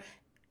for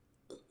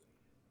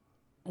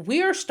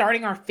we are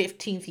starting our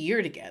 15th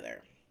year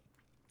together.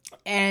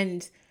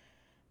 And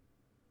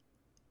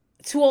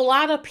to a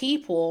lot of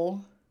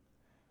people,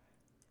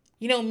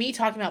 you know, me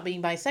talking about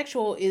being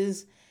bisexual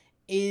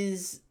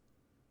is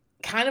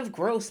kind of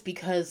gross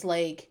because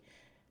like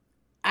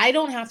I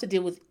don't have to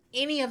deal with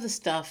any of the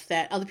stuff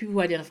that other people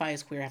who identify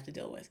as queer have to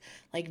deal with.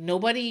 Like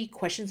nobody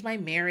questions my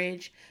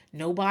marriage,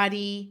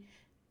 nobody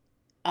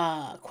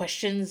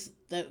questions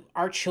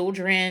our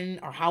children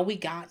or how we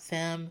got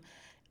them.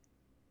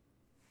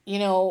 You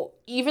know,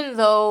 even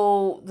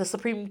though the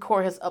Supreme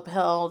Court has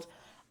upheld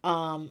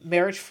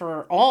marriage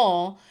for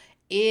all,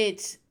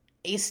 it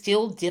is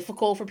still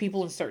difficult for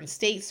people in certain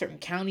states, certain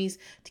counties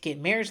to get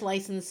marriage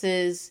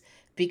licenses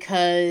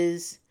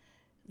because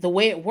the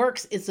way it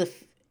works is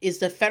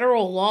the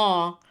federal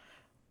law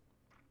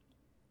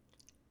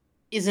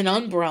is an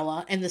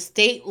umbrella, and the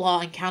state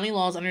law and county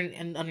laws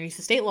underneath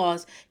the state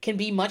laws can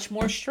be much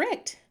more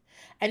strict,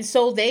 and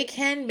so they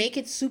can make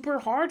it super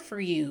hard for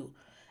you.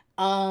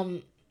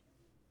 Um,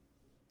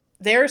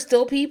 there are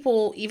still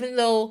people, even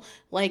though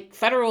like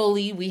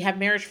federally we have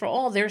marriage for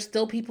all, there are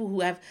still people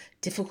who have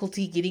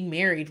difficulty getting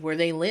married where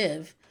they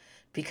live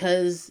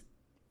because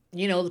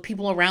you know the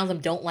people around them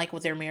don't like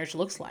what their marriage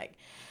looks like.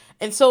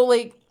 And so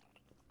like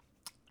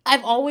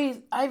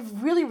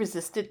I've really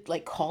resisted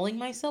like calling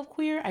myself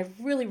queer. I've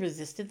really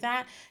resisted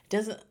that. It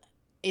doesn't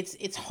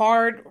it's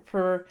hard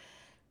for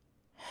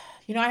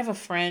you know, I have a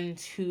friend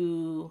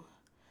who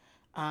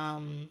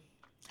um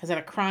has had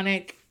a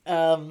chronic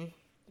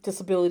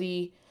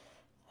disability.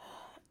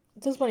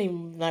 This might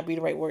not be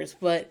the right words,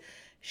 but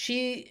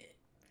she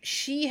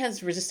she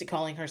has resisted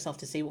calling herself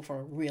disabled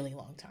for a really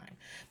long time.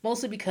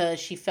 Mostly because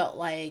she felt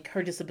like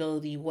her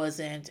disability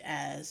wasn't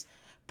as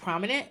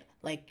prominent.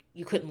 Like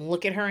you couldn't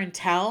look at her and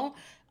tell.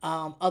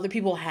 Other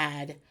people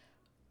had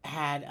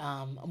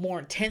more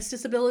intense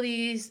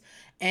disabilities,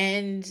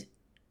 and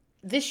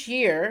this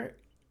year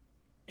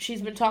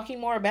she's been talking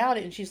more about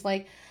it, and she's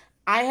like,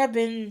 I have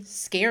been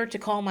scared to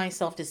call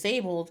myself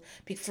disabled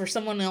for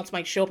someone else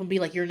might show up and be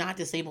like, you're not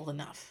disabled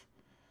enough.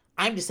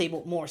 I'm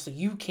disabled more, so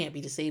you can't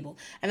be disabled.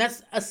 And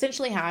that's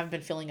essentially how I've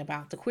been feeling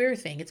about the queer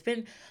thing. It's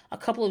been a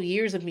couple of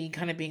years of me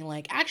kind of being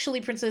like,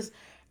 actually, Princess,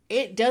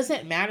 it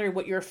doesn't matter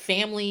what your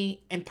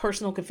family and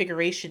personal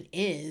configuration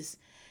is.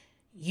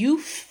 You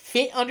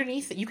fit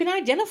underneath it. You can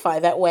identify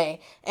that way.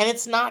 And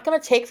it's not going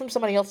to take from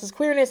somebody else's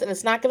queerness, and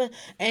it's not going to,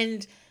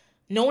 and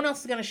no one else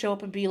is going to show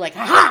up and be like,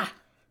 ha,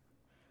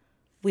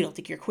 we don't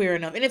think you're queer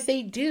enough. And if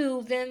they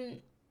do,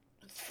 then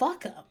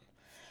fuck them.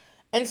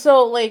 And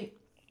so, like,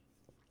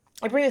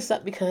 I bring this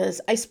up because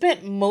I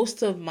spent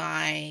most of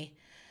my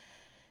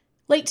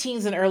late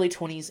teens and early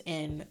 20s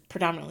in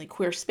predominantly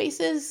queer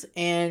spaces,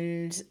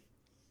 and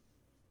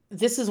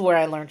this is where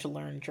I learned to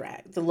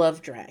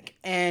love drag.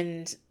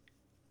 And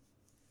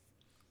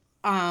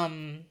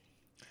um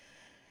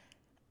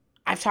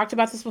I've talked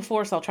about this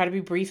before, so I'll try to be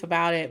brief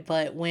about it,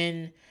 but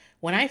when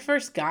I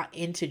first got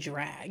into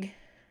drag,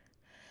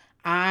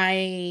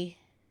 I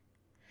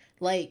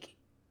like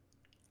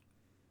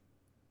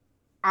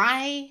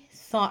I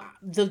thought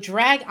the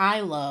drag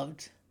I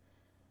loved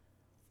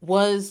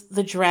was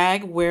the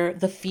drag where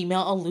the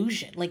female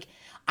illusion. Like,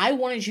 I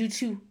wanted you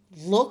to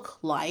look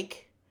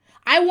like,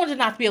 I wanted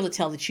not to be able to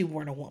tell that you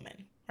weren't a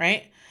woman,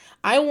 right?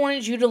 I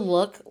wanted you to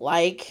look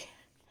like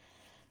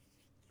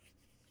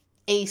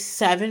a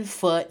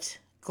 7-foot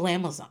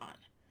glamazon.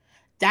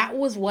 That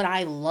was what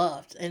I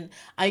loved. And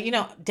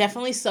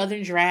definitely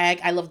Southern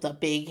drag. I loved the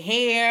big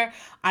hair.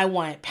 I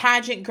wanted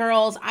pageant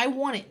girls. I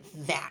wanted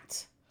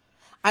that.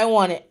 I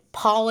wanted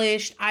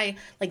polished. I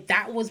like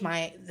that was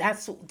my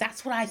that's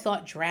what I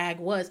thought drag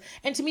was.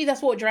 And to me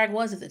that's what drag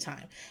was at the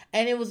time.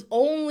 And it was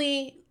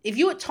only if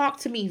you had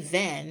talked to me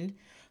then,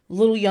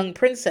 little young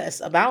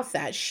princess, about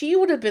that, she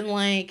would have been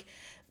like,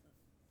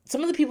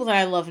 some of the people that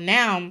I love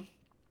now,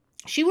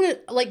 she would have,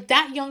 like,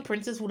 that young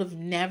princess would have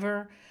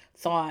never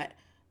thought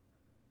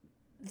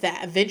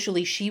that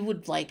eventually she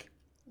would like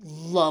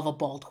love a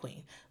bald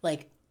queen.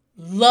 Like,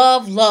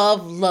 love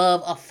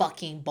a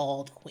fucking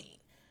bald queen.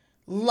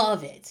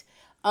 Love it.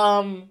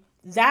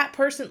 That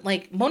person,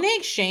 like, Monet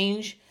X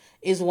Change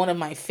is one of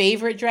my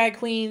favorite drag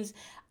queens.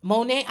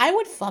 Monet, I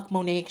would fuck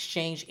Monet X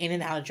Change in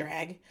and out of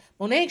drag.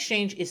 Monet X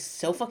Change is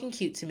so fucking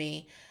cute to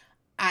me.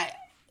 I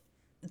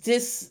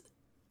guess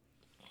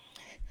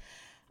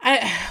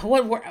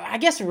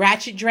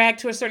ratchet drag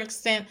to a certain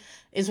extent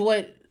is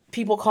what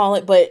people call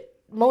it, but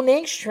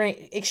Monet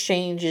X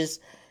Change's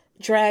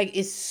drag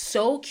is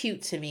so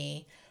cute to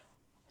me,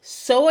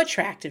 so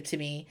attractive to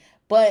me,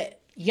 but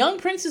young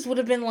princess would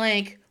have been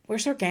like,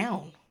 where's her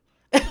gown?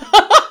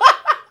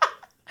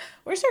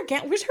 Where's her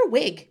gown? Where's her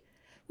wig?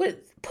 What,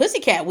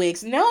 pussycat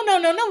wigs? No.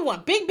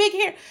 One big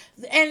hair.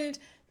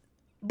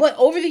 But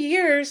over the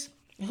years,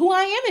 who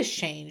I am has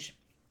changed.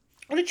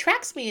 What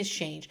attracts me has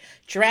changed.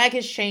 Drag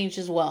has changed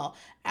as well.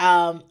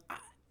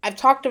 I've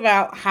talked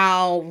about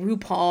how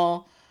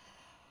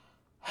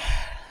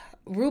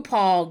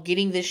RuPaul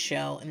getting this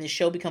show and this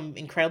show become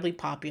incredibly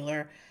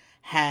popular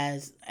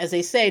has, as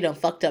they say, done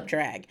fucked up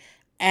drag.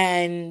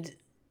 And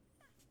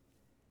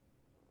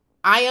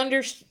I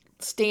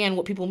understand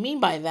what people mean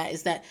by that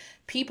is that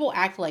people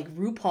act like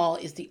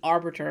RuPaul is the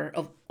arbiter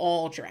of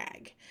all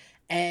drag,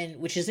 and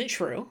which isn't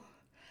true.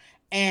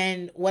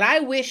 And what I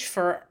wish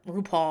for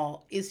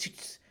RuPaul is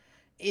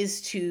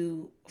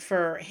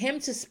for him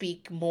to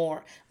speak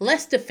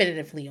less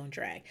definitively on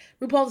drag.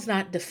 RuPaul does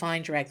not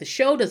define drag. The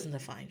show doesn't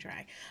define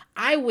drag.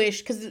 I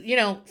wish, because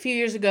a few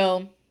years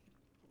ago,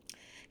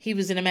 he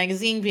was in a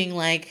magazine being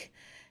like,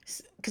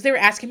 because they were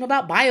asking him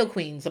about bio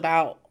queens,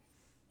 about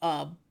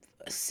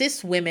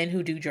cis women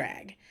who do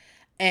drag,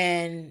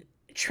 and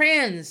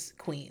trans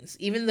queens,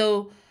 even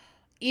though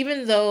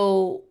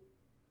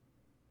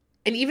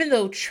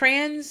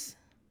trans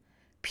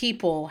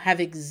people have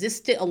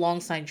existed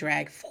alongside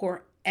drag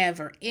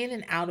forever, in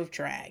and out of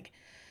drag,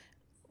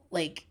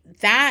 like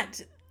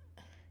that,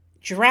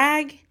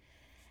 drag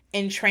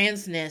and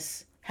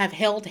transness have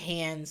held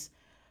hands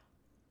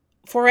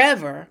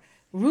forever.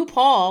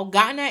 RuPaul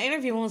got in that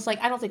interview and was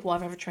like, I don't think we'll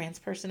ever have a trans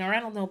person, or I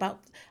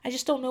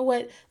just don't know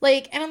what,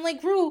 like, and I'm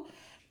like, Ru,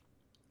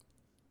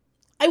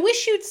 I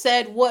wish you'd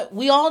said what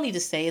we all need to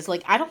say is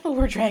like, I don't know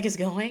where drag is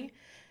going.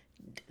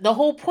 The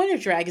whole point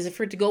of drag is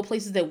for it to go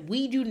places that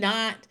we do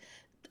not,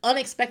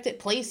 unexpected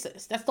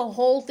places. That's the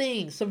whole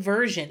thing.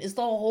 Subversion is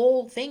the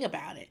whole thing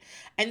about it.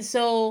 And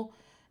so,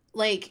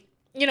 like,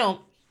 the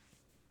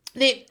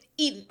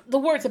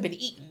words have been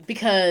eaten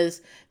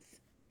because,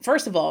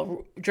 first of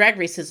all, Drag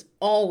Race has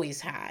always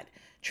had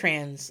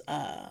trans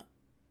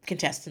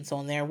contestants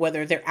on there,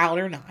 whether they're out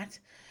or not.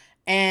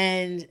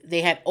 And they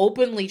had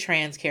openly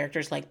trans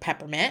characters like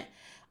Peppermint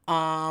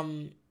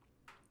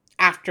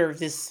after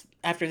this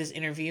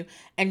interview.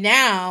 And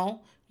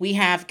now we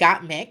have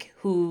Gottmik,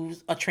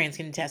 who's a trans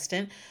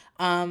contestant.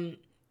 I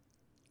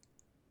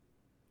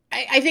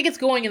think it's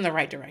going in the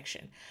right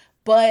direction.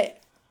 But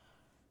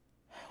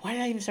why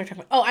did I even start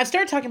talking about? Oh, I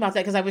started talking about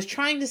that because I was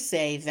trying to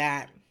say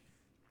that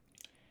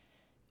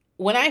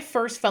when I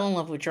first fell in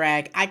love with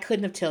drag, I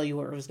couldn't have tell you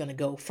where it was going to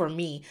go for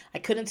me. I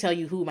couldn't tell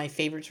you who my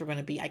favorites were going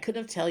to be. I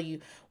couldn't tell you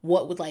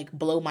what would, like,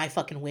 blow my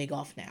fucking wig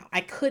off now.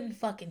 I couldn't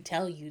fucking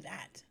tell you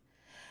that.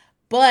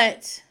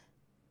 But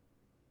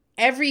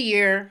every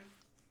year,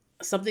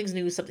 something's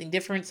new, something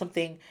different,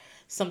 something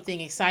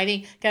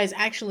exciting. Guys,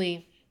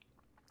 actually,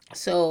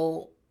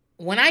 so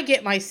when I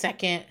get my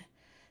second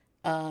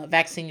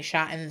vaccine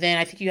shot, and then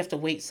I think you have to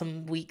wait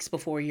some weeks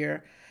before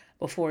you're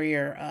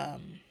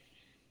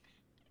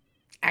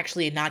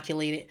actually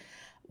inoculated.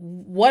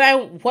 What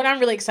I'm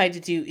really excited to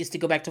do is to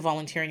go back to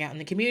volunteering out in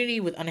the community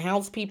with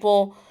unhoused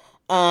people.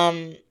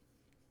 I'm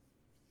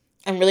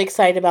really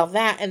excited about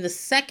that. And the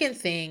second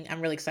thing I'm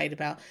really excited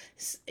about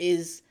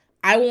is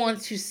I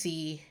want to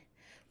see,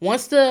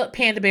 once the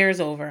Panda Bear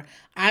is over,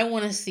 I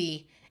want to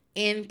see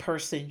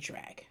in-person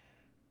drag.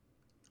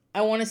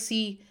 I want to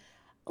see,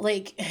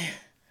 like,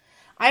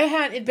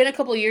 it'd been a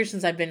couple of years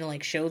since I've been to,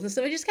 like, shows and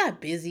stuff. I just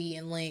got busy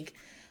and, like,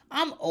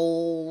 I'm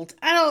old.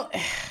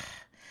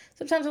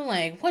 Sometimes I'm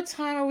like, what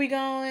time are we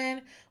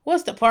going?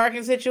 What's the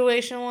parking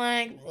situation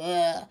like?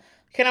 Ugh.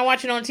 Can I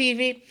watch it on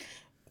TV?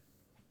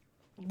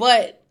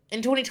 But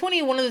in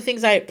 2020, one of the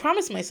things I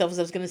promised myself is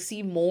I was going to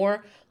see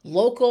more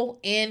local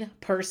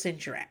in-person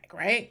drag,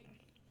 right?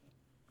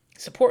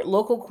 Support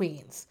local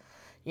queens,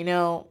 you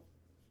know,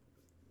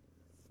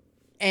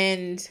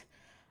 and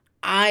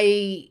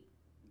I,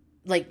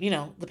 like, you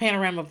know, the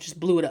panorama just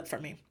blew it up for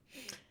me.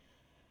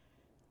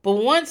 But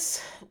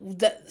once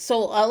so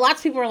lots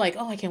of people are like,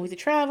 oh, I can't wait to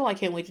travel. I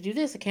can't wait to do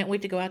this. I can't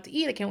wait to go out to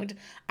eat. I don't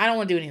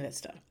want to do any of that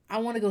stuff. I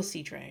want to go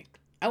see drag.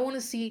 I want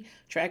to see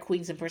drag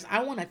queens in person.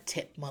 I want to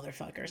tip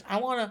motherfuckers. I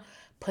want to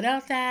put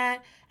out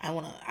that. I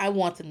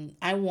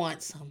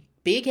want some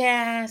big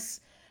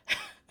ass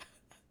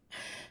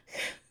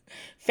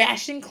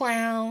fashion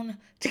clown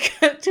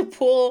to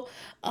pull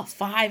a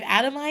 5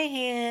 out of my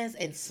hands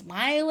and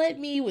smile at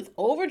me with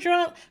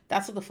overdrunk.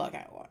 That's what the fuck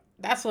I want.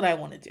 That's what I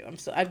want to do.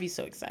 I'd be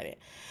so excited.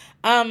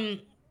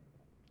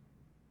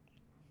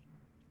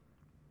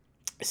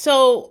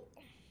 So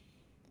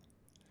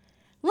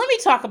let me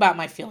talk about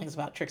my feelings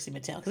about Trixie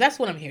Mattel, because that's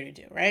what I'm here to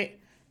do, right?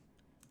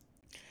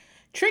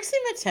 Trixie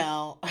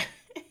Mattel,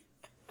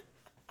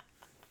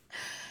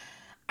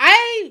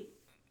 I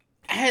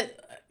had.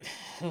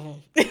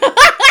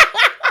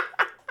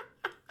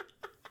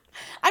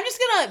 I'm just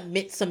gonna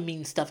admit some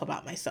mean stuff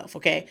about myself,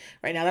 okay?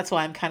 Right now, that's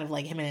why I'm kind of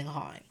like hemming and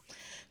hawing.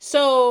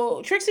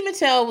 So Trixie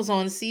Mattel was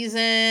on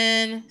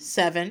season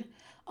 7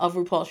 of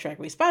RuPaul's Drag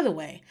Race. By the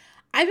way,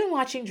 I've been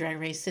watching Drag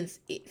Race since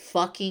it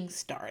fucking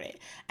started.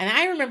 And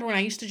I remember when I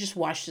used to just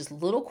watch this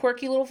little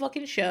quirky little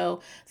fucking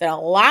show that a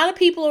lot of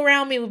people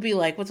around me would be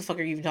like, what the fuck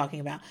are you even talking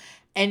about?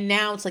 And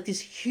now it's like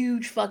this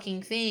huge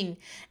fucking thing.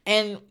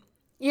 And,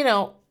 you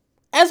know,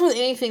 as with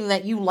anything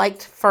that you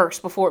liked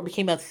first before it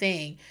became a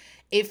thing,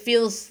 it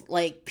feels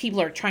like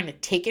people are trying to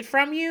take it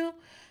from you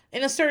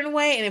in a certain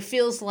way. And it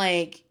feels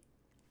like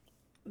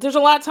there's a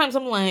lot of times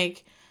I'm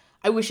like,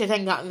 I wish it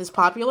hadn't gotten this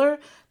popular.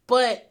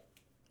 But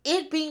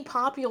it being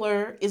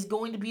popular is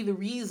going to be the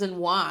reason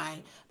why.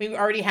 I mean, we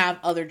already have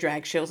other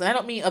drag shows. And I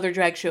don't mean other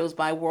drag shows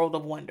by World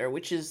of Wonder,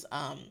 which is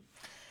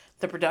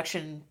the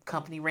production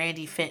company,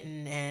 Randy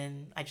Fenton,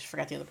 and I just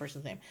forgot the other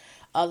person's name.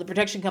 The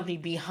production company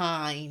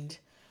behind...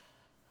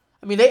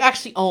 I mean, they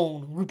actually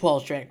own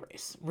RuPaul's Drag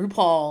Race.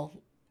 RuPaul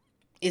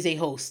is a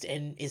host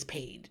and is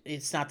paid.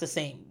 It's not the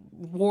same.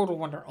 World of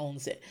Wonder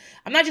owns it.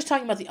 I'm not just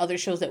talking about the other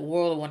shows that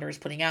World of Wonder is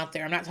putting out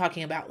there. I'm not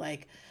talking about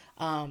like,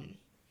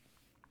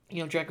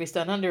 Drag Race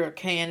Down Under or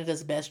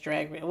Canada's Best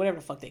Drag Race, or whatever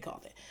the fuck they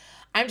called it.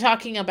 I'm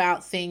talking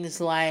about things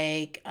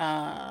like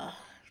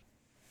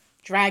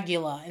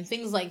Dragula and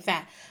things like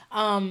that.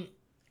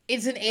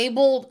 It's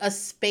enabled a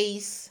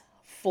space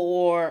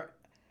for...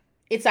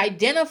 It's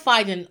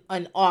identified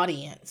an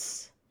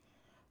audience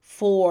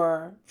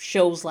for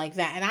shows like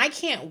that. And I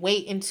can't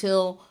wait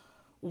until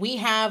we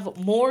have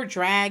more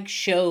drag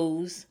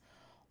shows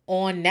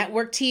on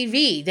network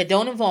TV that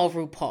don't involve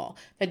RuPaul,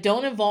 that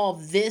don't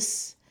involve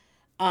this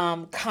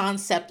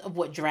concept of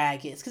what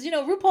drag is. Because,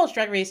 RuPaul's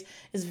Drag Race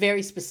is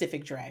very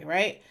specific drag,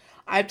 right?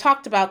 I've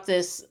talked about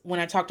this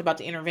when I talked about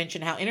the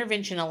intervention, how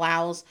intervention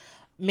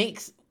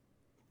makes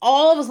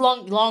all of us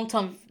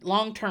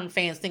long-term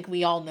fans think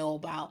we all know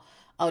about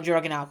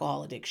drug and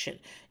alcohol addiction.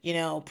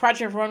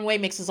 Project Runway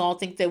makes us all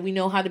think that we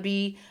know how to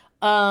be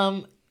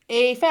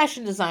a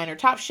fashion designer.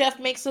 Top Chef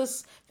makes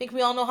us think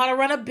we all know how to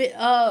run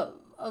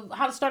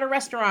how to start a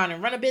restaurant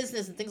and run a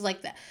business and things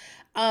like that.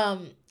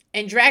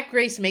 And Drag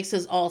Race makes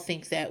us all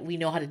think that we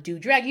know how to do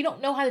drag. You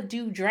don't know how to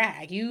do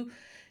drag. If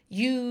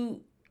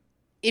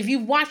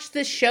you've watched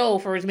this show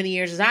for as many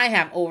years as I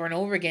have over and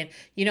over again,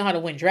 you know how to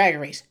win Drag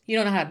Race. You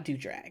don't know how to do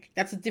drag.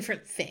 That's a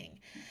different thing.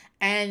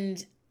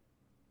 And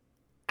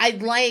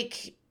I'd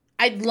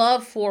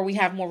love for we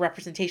have more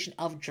representation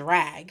of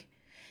drag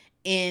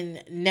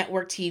in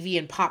network TV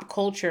and pop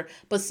culture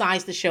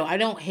besides the show. I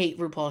don't hate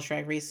RuPaul's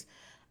Drag Race.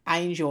 I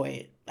enjoy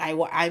it.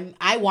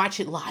 I watch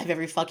it live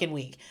every fucking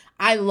week.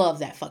 I love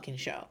that fucking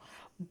show.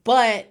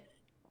 But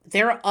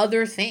there are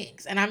other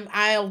things. And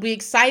I'll be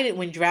excited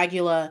when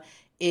Dragula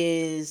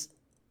is...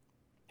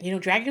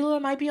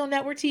 Dragula might be on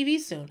network TV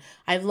soon.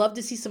 I'd love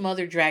to see some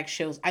other drag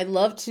shows.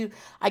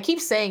 I keep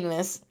saying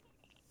this.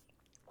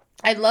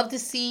 I'd love to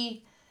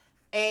see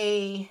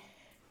a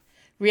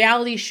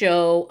reality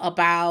show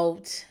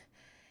about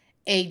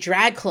a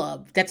drag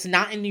club that's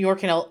not in New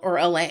York or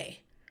LA,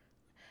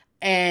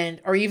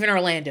 or even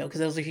Orlando,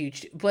 because those are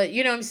huge. But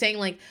you know what I'm saying?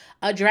 Like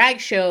a drag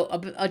show,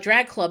 a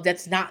drag club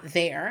that's not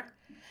there,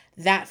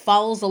 that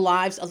follows the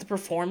lives of the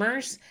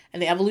performers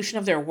and the evolution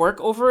of their work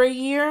over a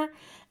year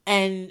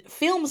and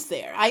films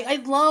there. I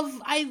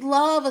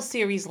love a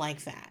series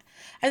like that.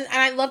 And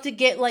I'd love to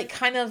get like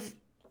kind of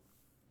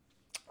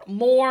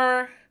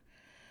more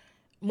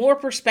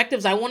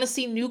perspectives. I want to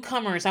see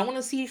newcomers. I want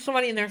to see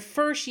somebody in their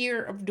first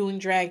year of doing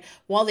drag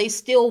while they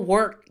still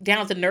work down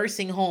at the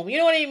nursing home. You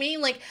know what I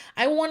mean? Like,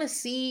 I want to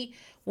see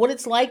what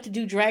it's like to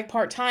do drag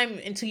part-time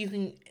until you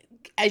can,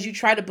 as you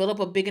try to build up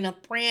a big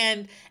enough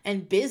brand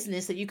and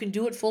business that you can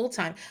do it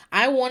full-time.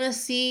 I want to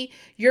see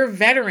your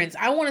veterans.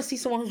 I want to see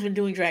someone who's been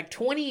doing drag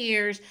 20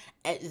 years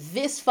at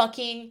this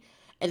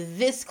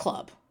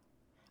club.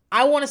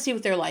 I want to see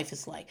what their life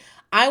is like.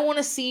 I want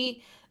to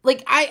see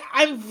Like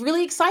I'm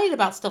really excited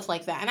about stuff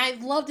like that, and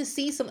I'd love to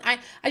see some. I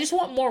just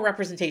want more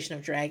representation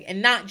of drag,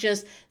 and not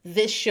just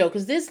this show,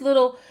 because this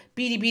little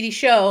beady beady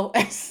show,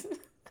 as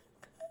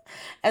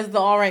the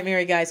All Right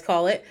Mary guys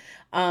call it,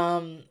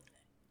 um,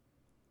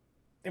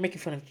 they're making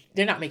fun of.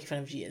 They're not making fun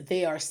of Gia.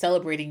 They are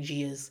celebrating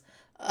Gia's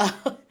uh,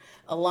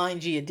 a line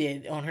Gia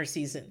did on her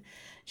season,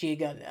 Gia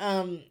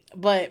Gunn.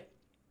 But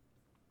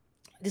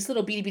this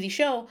little beady beady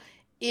show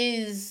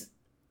is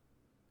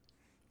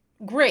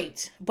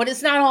great, but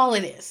it's not all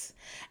it is.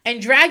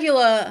 And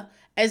Dragula,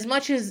 as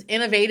much as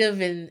innovative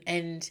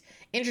and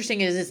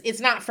interesting as it is, it's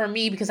not for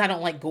me because I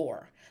don't like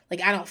gore.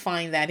 Like, I don't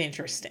find that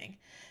interesting.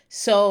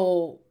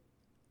 So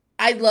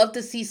I'd love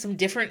to see some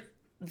different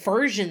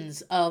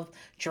versions of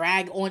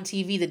drag on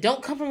TV that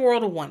don't come from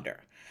World of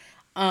Wonder.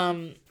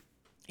 Um,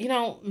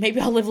 maybe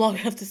I'll live long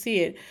enough to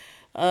see it.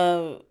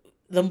 Uh,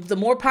 the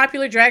more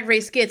popular Drag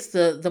Race gets,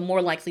 the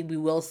more likely we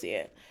will see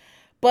it.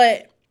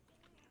 But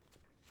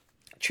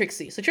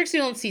Trixie. So Trixie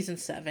on season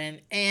 7,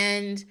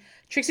 and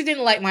Trixie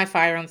didn't light my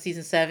fire on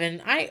season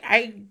 7.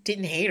 I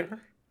didn't hate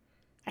her.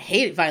 I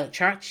hated Violet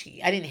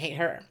Chachki. I didn't hate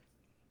her.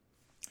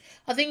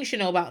 A thing you should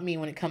know about me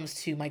when it comes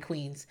to my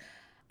queens,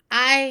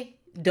 I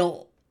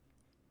don't.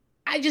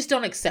 I just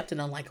don't accept an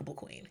unlikable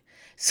queen.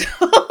 So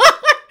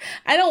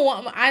I don't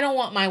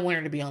want my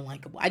winner to be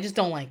unlikable. I just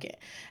don't like it.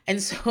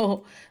 And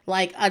so,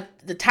 like,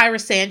 the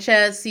Tyra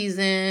Sanchez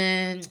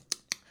season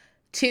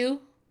 2,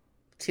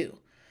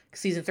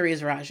 season 3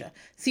 is Raja.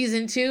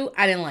 Season 2,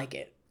 I didn't like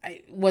it.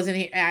 I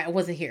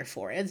wasn't here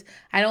for it.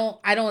 I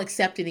don't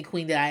accept any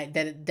queen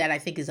that I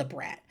think is a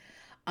brat.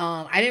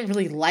 I didn't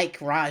really like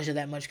Raja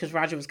that much because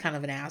Raja was kind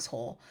of an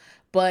asshole.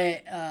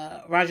 But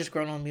Raja's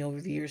grown on me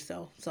over the years,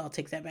 though, so I'll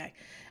take that back.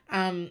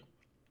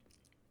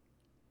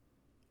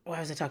 Why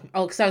was I talking?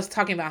 Oh, because I was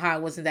talking about how I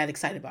wasn't that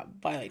excited about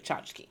Violet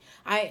Chachki.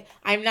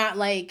 I'm not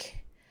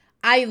like,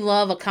 I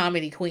love a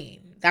comedy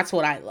queen. That's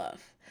what I love.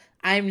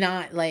 I'm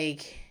not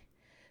like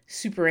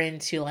super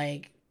into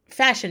like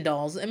fashion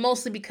dolls, and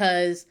mostly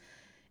because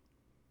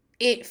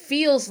it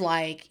feels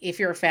like if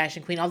you're a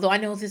fashion queen, although I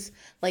know this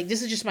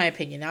is just my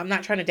opinion. I'm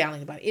not trying to down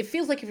anybody. It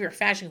feels like if you're a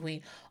fashion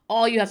queen,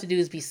 all you have to do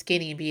is be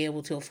skinny and be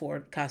able to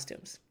afford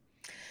costumes.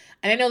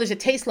 And I know there's a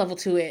taste level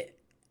to it,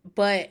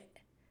 but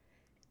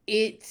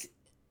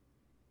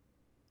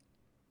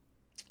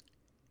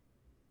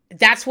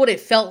that's what it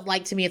felt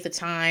like to me at the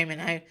time,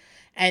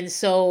 and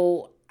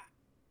so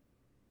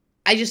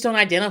I just don't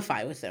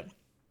identify with them.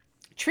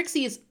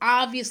 Trixie is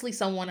obviously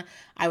someone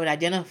I would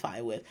identify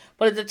with.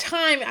 But at the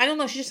time, I don't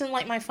know, she just didn't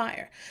light my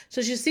fire.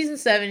 So she's season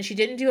 7, she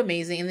didn't do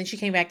amazing, and then she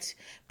came back,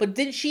 but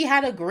then she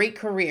had a great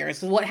career.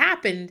 So what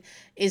happened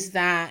is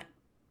that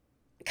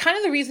kind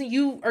of the reason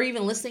you are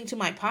even listening to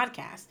my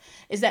podcast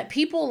is that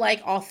people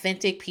like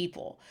authentic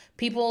people.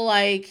 People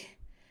like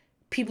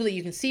people that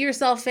you can see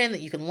yourself in,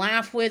 that you can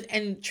laugh with,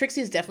 and Trixie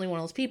is definitely one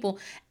of those people.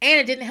 And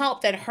it didn't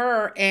help that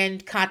her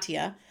and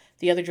Katya,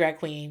 the other drag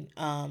queen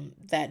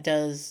that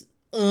does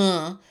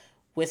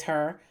with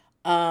her,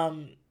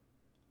 on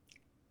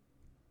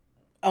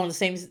the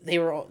same they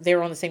were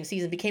on the same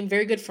season, became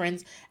very good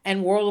friends,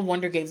 and World of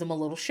Wonder gave them a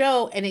little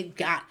show, and it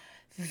got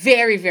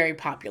very, very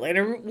popular.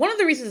 And one of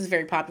the reasons it's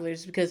very popular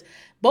is because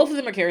both of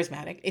them are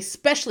charismatic,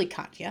 especially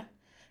Katya.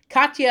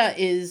 Katya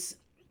is,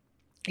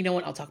 you know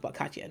what, I'll talk about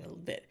Katya in a little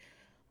bit,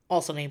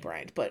 also named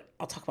Brian, but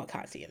I'll talk about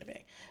Katya in a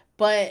bit.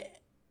 But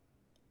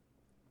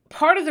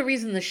part of the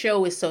reason the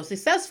show is so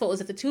successful is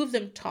that the two of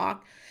them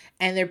talk,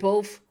 and they're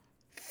both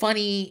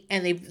funny,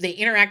 and they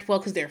interact well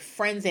because they're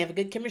friends. They have a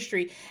good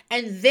chemistry.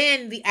 And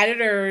then the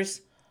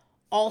editors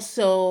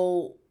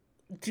also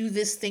do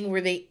this thing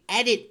where they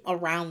edit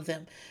around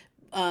them,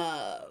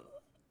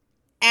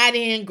 add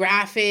in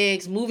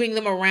graphics, moving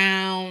them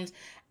around,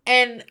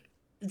 and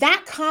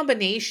that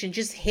combination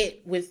just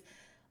hit with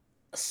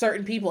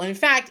certain people. And in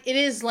fact, it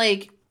is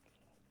like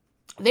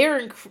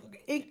they're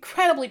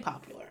incredibly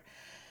popular.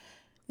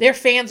 Their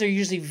fans are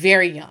usually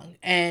very young,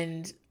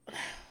 and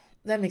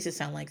that makes it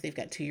sound like they've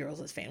got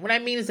 2-year-olds as fans. What I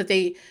mean is that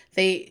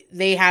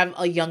they have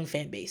a young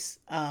fan base,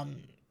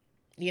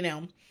 you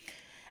know.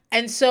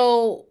 And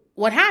so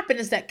what happened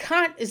is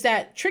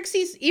that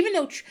Trixie's, even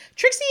though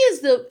Trixie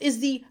is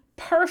the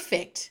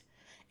perfect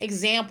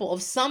example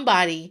of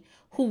somebody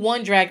who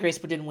won Drag Race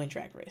but didn't win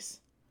Drag Race,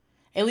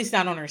 at least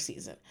not on her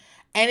season.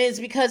 And it's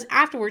because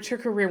afterwards her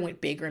career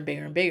went bigger and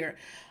bigger and bigger.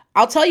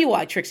 I'll tell you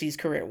why Trixie's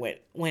career went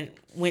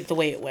the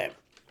way it went.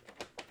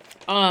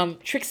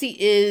 Trixie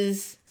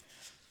is,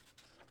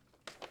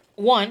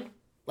 one,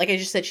 like I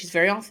just said, she's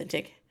very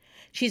authentic.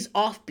 She's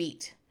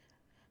offbeat.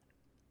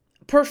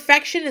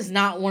 Perfection is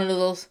not one of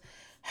those.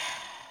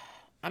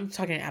 I'm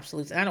talking in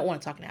absolutes, and I don't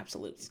want to talk in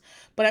absolutes.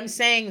 But I'm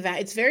saying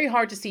that it's very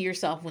hard to see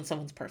yourself when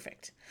someone's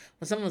perfect.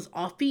 When someone's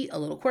offbeat, a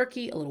little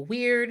quirky, a little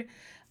weird,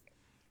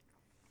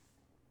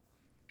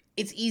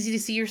 it's easy to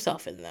see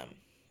yourself in them.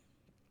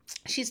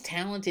 She's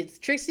talented.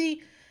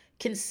 Trixie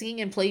can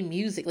sing and play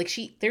music. Like,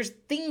 there's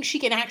things she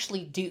can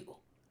actually do.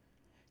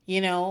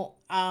 You know,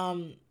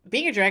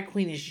 being a drag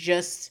queen is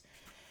just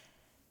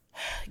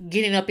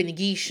getting up in the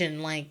geesh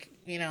and, like,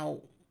 you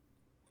know,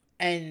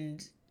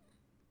 and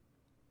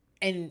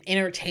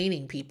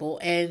entertaining people.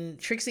 And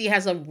Trixie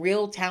has a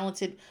real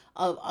talented,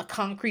 a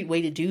concrete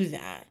way to do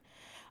that.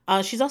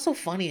 She's also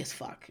funny as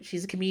fuck.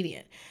 She's a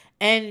comedian.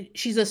 And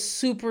she's a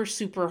super,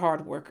 super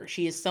hard worker.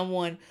 She is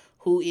someone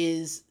who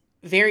is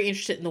very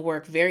interested in the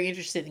work, very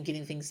interested in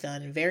getting things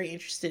done, and very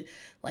interested,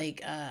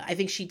 I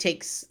think she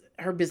takes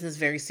her business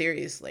very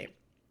seriously.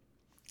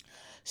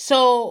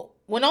 So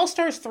when All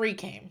Stars 3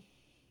 came,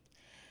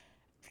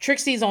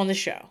 Trixie's on the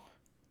show.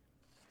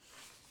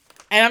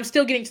 And I'm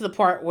still getting to the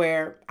part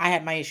where I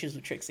had my issues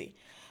with Trixie.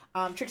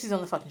 Trixie's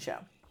on the fucking show.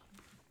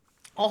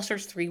 All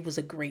Stars 3 was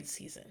a great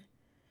season.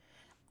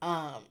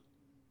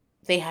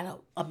 They had an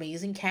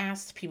amazing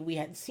cast, people we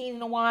hadn't seen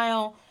in a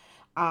while.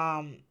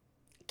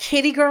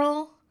 Kitty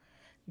Girl,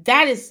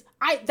 that's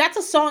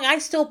a song I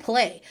still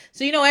play.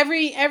 So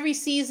every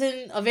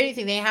season of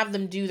anything, they have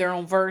them do their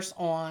own verse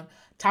on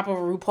top of a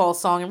RuPaul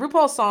song, and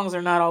RuPaul songs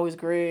are not always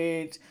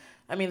great.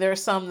 I mean, there are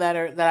some that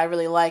I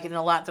really like, and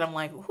a lot that I'm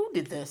like, who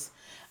did this?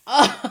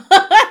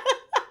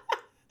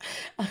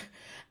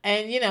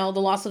 And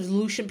the loss of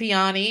Lucian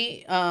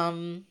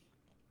Piani,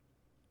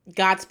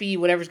 Godspeed,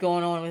 whatever's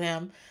going on with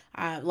him.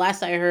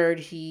 Last I heard,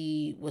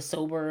 he was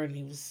sober and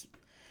he was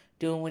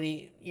doing what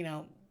he,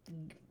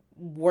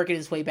 working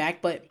his way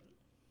back. But,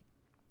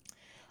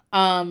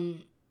 yeah,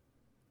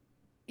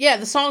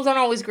 the songs aren't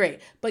always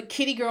great. But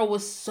Kitty Girl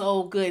was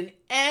so good.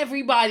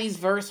 Everybody's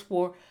verse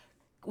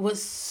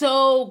was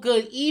so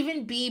good.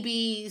 Even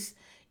BB's.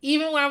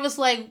 Even when I was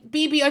like,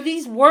 BB, are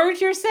these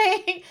words you're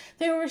saying?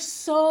 They were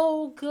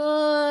so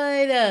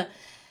good.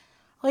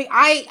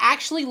 I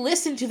actually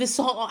listened to this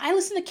song. I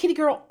listen to Kitty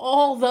Girl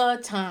all the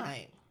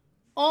time.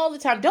 All the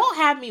time. Don't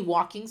have me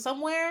walking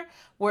somewhere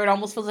where it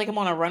almost feels like I'm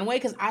on a runway,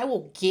 because I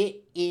will get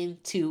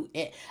into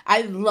it.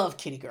 I love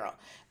Kitty Girl.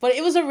 But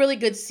it was a really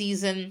good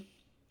season.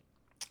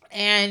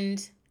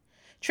 And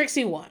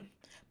Trixie won.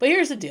 But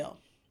here's the deal.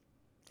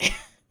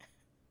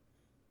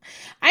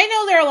 I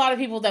know there are a lot of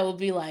people that will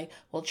be like,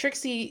 well,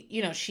 Trixie,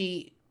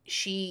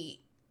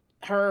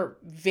 her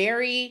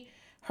very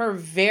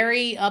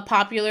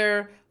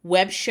popular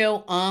web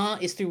show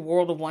is through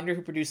World of Wonder,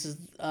 who produces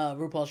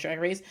RuPaul's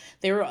Drag Race.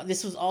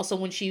 This was also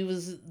when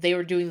they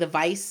were doing the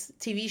Vice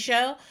TV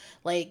show.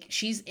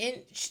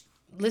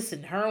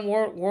 Listen, her and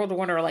World of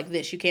Wonder are like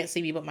this. You can't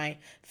see me, but my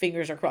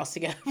fingers are crossed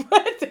together.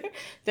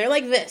 They're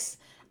like this.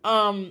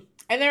 And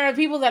there are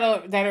people that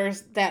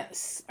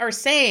are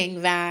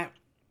saying that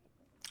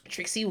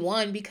Trixie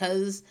won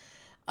because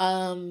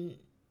of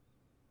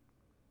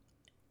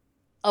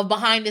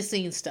behind the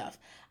scenes stuff.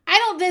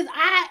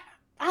 I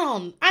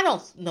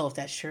don't know if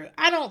that's true.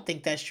 I don't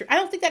think that's true. I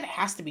don't think that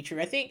has to be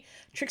true. I think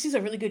Trixie's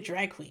a really good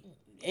drag queen.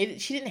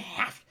 She didn't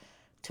have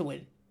to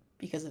win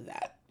because of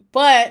that.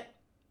 But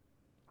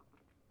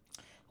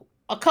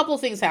a couple of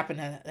things happened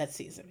that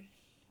season.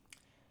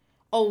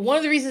 Oh, one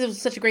of the reasons it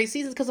was such a great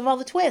season is because of all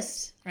the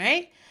twists,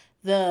 right?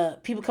 The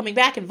people coming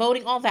back and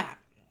voting, all that.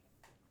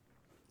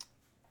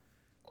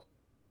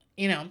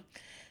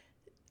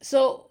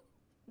 So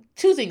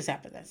 2 things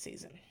happened that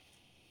season.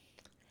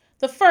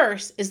 The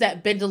first is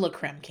that Ben de la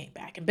Creme came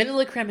back. And Ben de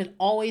la Creme had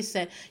always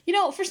said,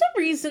 for some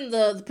reason,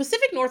 the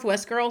Pacific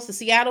Northwest girls, the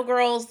Seattle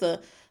girls,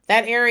 that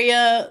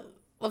area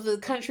of the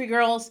country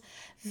girls,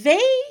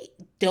 they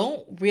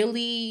don't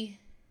really...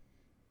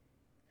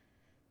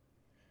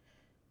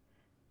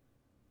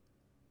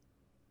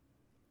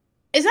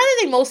 It's not that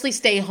they mostly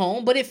stay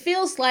home, but it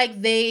feels like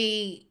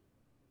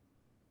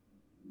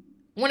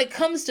when it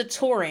comes to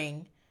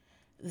touring,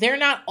 they're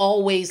not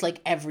always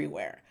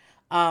everywhere.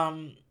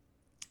 And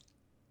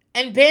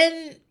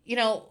Ben,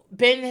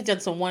 Ben had done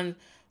some one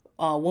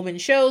woman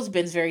shows.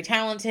 Ben's very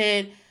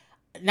talented.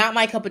 Not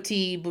my cup of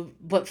tea,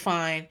 but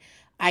fine.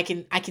 I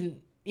can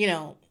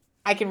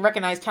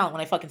recognize talent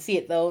when I fucking see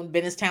it, though.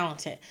 Ben is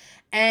talented.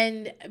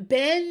 And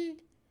Ben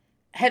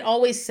had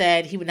always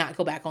said he would not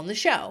go back on the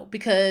show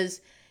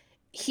because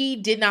he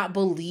did not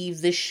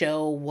believe the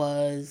show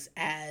was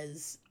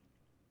as...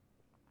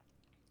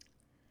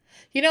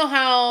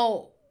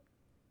 how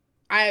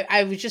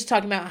I was just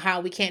talking about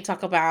how we can't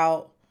talk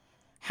about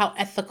how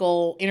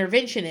ethical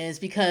intervention is,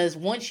 because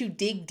once you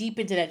dig deep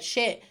into that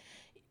shit,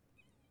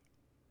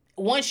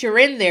 once you're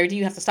in there, do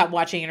you have to stop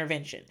watching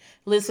intervention?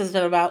 Liz says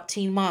that about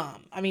Teen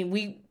Mom. I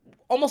mean,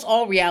 almost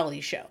all reality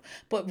show.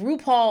 But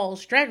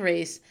RuPaul's Drag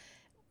Race,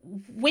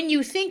 when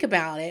you think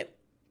about it,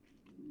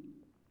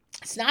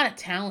 it's not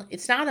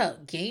a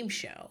game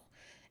show.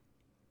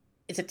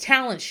 It's a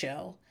talent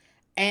show.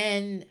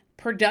 And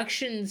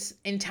production's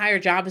entire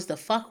job is to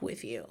fuck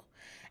with you.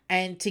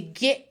 And to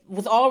get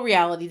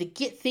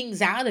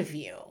things out of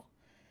you.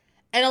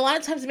 And a lot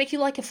of times make you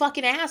like a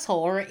fucking asshole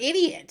or an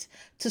idiot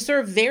to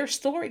serve their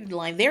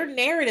storyline, their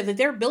narrative that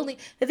they're building,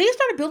 that they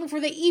started building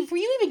before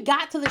you even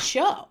got to the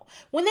show.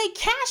 When they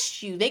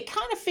cast you, they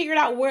kind of figured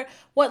out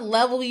what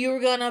level you were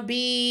gonna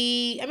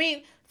be. I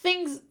mean,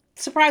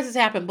 surprises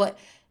happen, but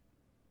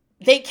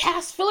they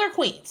cast filler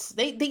queens.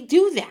 They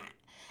do that.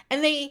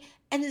 And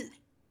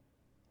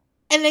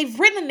they've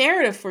written a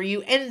narrative for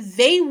you, and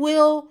they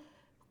will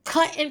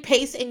cut and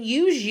paste and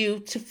use you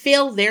to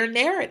fill their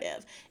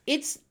narrative.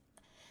 It's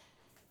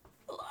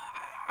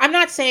I'm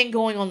not saying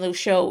going on the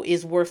show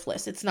is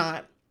worthless. It's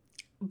not.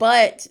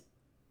 But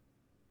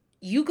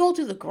you go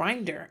to the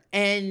grinder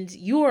and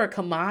you are a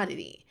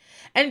commodity.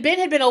 And Ben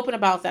had been open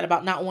about that,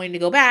 about not wanting to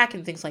go back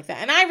and things like that.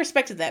 And I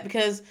respected that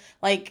because,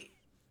 like,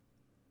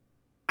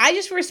 I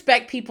just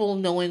respect people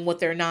knowing what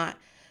they're not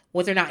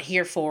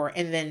here for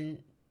and then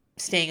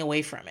staying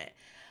away from it.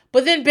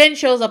 But then Ben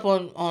shows up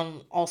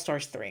on All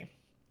Stars 3.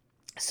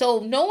 So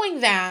knowing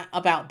that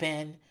about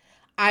Ben,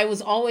 I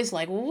was always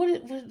like, well,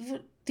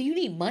 what do you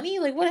need money?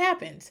 Like, what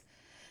happened?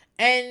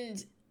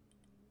 And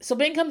so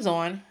Ben comes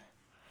on.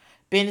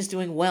 Ben is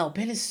doing well.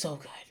 Ben is so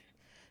good.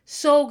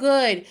 So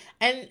good.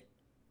 And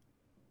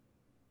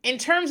in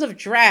terms of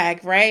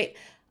drag, right?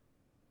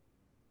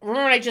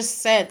 Remember what I just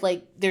said,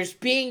 like, there's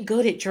being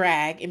good at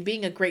drag and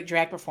being a great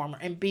drag performer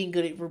and being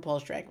good at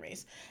RuPaul's Drag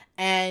Race.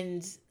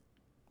 And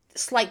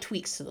slight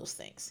tweaks to those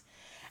things.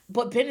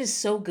 But Ben is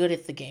so good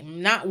at the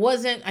game.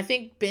 I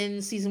think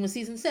Ben's season was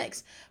season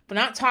 6. But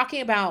not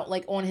talking about,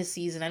 like, on his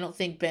season. I don't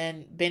think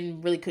Ben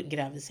really couldn't get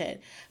out of his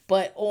head.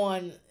 But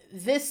on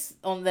this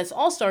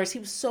All Stars, he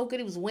was so good.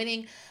 He was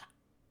winning.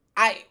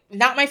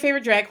 Not my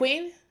favorite drag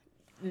queen.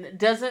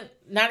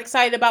 Not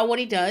excited about what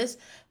he does.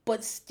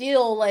 But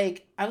still,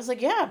 like, I was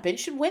like, yeah, Ben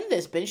should win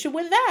this. Ben should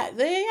win that.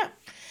 Yeah.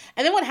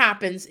 And then what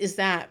happens is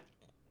that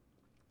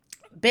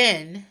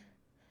Ben,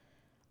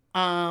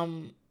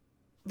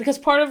 because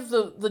part of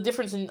the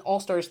difference in All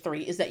Stars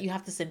 3 is that you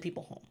have to send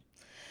people home.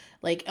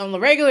 Like, on the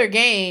regular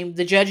game,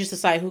 the judges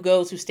decide who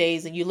goes, who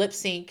stays, and you lip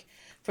sync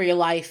for your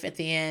life at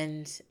the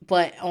end,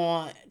 but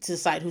to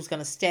decide who's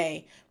going to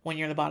stay when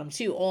you're in the bottom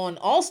 2. On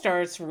All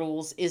Stars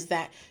rules is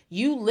that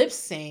you lip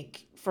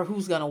sync for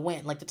who's going to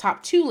win. Like, the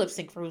top 2 lip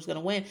sync for who's going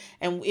to win.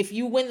 And if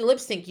you win the lip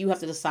sync, you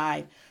have to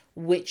decide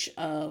which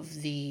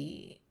of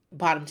the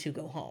bottom 2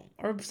 go home.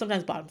 Or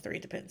sometimes bottom 3,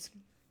 it depends.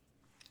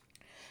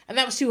 And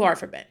that was too hard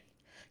for Ben.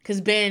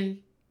 Because Ben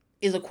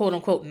is a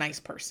quote-unquote nice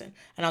person.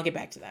 And I'll get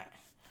back to that.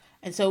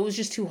 And so it was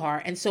just too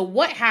hard. And so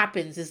what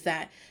happens is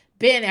that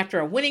Ben, after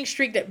a winning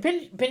streak, that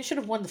Ben should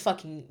have won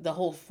the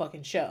whole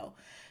fucking show.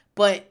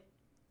 But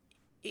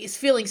is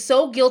feeling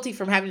so guilty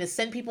from having to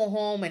send people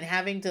home and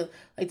having to,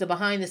 like, the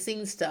behind the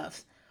scenes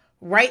stuff,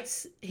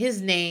 writes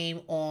his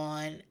name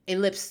on a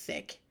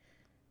lipstick.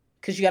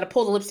 Because you got to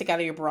pull the lipstick out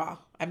of your bra.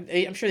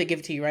 I'm sure they give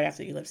it to you right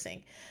after you lip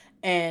sync.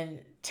 And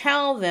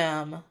tell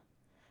them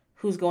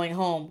who's going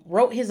home.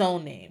 Wrote his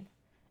own name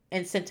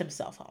and sent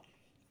himself home.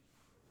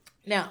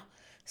 Now,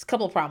 there's a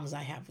couple of problems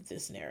I have with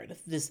this narrative.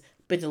 This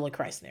Ben de la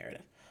Christ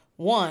narrative.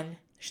 One,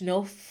 there's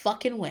no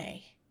fucking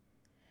way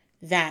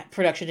that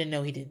production didn't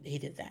know he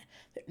did that.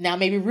 Now,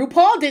 maybe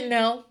RuPaul didn't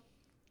know.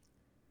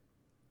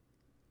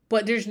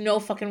 But there's no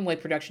fucking way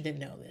production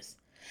didn't know this.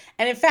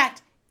 And in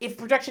fact, if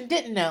production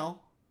didn't know,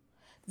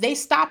 they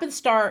stop and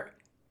start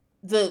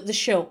the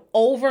show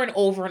over and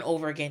over and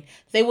over again.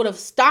 They would have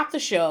stopped the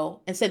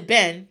show and said,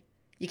 Ben,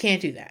 you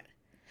can't do that.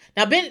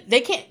 Now,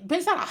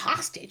 Ben's not a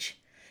hostage.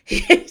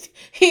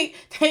 They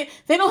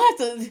don't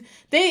have to,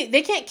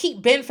 they can't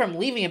keep Ben from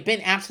leaving if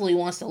Ben absolutely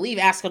wants to leave.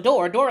 Ask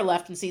Adore. Adore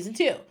left in season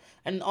 2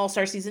 and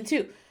All-Star season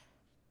 2.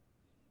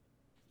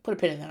 Put a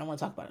pin in that. I want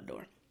to talk about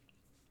Adore.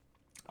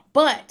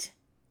 But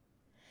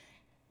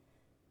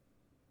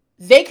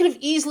they could have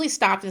easily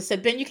stopped and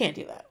said, Ben, you can't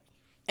do that.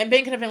 And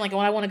Ben could have been like,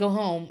 well, I want to go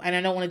home and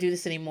I don't want to do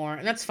this anymore.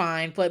 And that's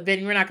fine. But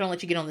Ben, we're not going to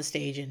let you get on the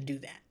stage and do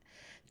that.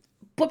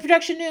 But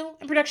production knew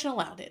and production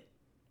allowed it.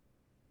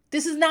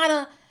 This is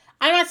not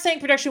I'm not saying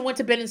production went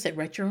to Ben and said,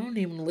 write your own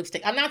name on the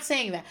lipstick. I'm not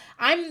saying that.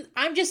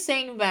 I'm just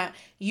saying that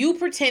you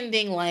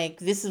pretending like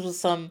this was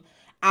some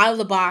out of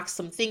the box,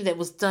 something that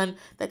was done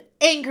that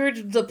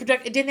angered the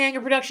production. It didn't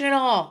anger production at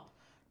all.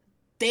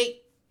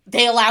 They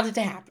allowed it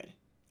to happen.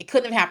 It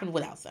couldn't have happened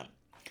without them.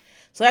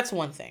 So that's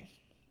one thing.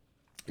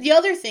 The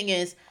other thing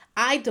is,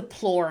 I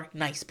deplore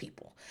nice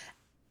people.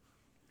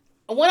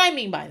 And what I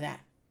mean by that,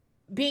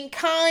 being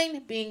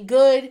kind, being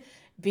good,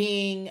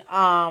 being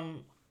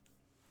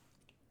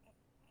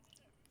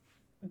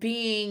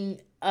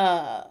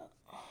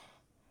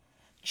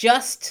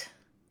just,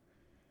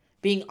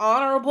 being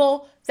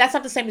honorable, that's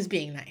not the same as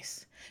being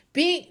nice.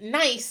 Being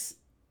nice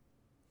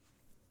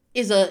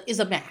is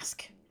a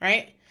mask,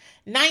 right?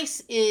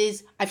 Nice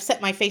is, I've set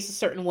my face a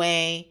certain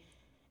way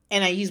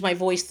and I use my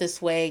voice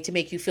this way to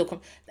make you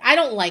feel I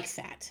don't like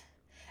that.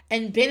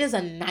 And Ben is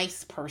a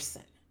nice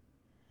person.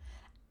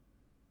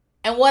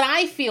 And what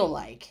I feel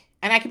like,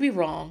 and I could be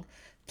wrong,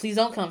 please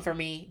don't come for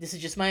me, this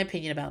is just my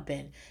opinion about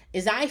Ben,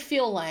 is I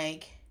feel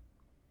like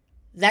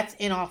that's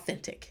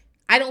inauthentic.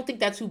 I don't think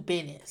that's who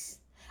Ben is.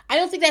 I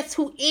don't think that's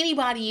who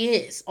anybody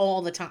is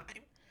all the time.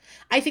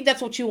 I think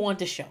that's what you want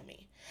to show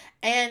me.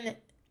 And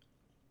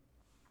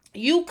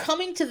you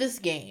coming to this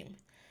game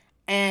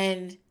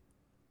and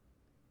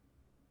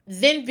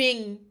then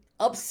being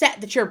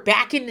upset that you're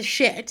back in the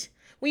shit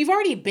when you've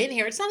already been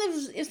here. It's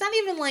not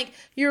even like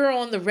you're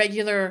on the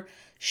regular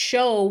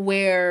show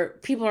where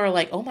people are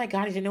like, oh my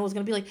God, I didn't know it was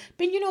going to be like.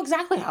 Ben, you know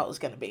exactly how it was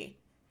going to be.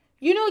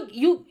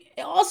 you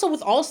also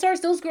with All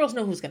Stars, those girls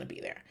know who's going to be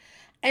there.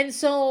 And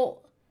so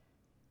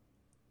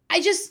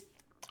I just,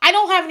 I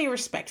don't have any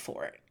respect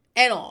for it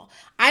at all.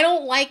 I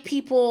don't like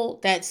people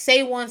that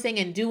say one thing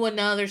and do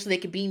another so they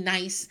can be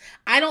nice.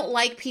 I don't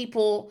like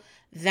people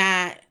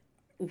that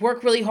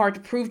work really hard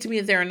to prove to me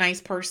that they're a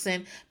nice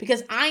person,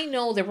 because I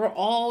know that we're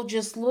all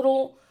just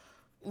little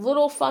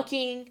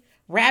fucking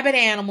rabid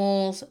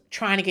animals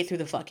trying to get through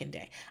the fucking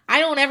day. I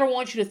don't ever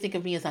want you to think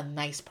of me as a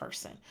nice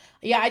person.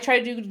 Yeah, I try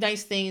to do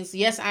nice things.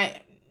 Yes,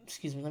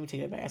 excuse me, let me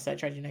take that back. I said I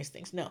try to do nice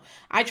things. No,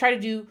 I try to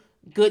do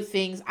good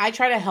things. I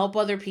try to help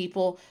other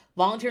people.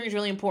 Volunteering is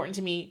really important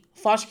to me.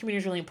 Foster community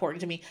is really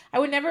important to me. I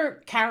would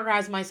never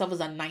categorize myself as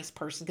a nice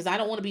person because I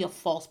don't want to be a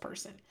false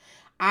person.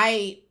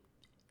 I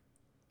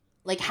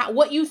like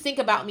what you think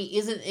about me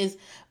is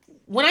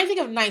when I think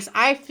of nice,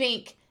 I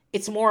think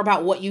it's more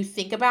about what you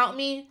think about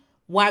me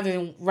rather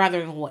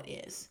than what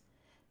is.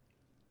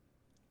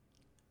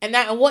 And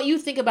what you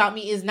think about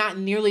me is not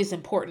nearly as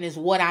important as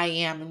what I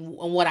am and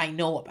what I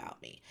know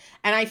about me.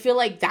 And I feel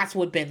like that's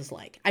what Ben's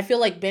like. I feel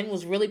like Ben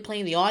was really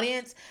playing the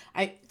audience.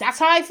 That's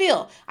how I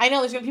feel. I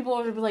know there's gonna be people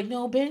who will be like,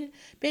 no, Ben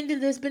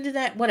did this, Ben did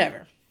that,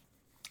 whatever.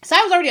 So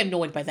I was already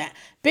annoyed by that.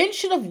 Ben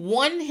should have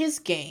won his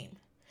game.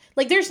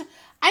 Like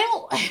I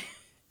don't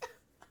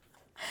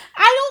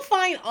I don't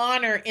find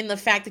honor in the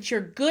fact that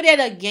you're good at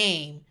a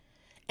game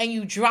and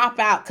you drop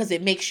out because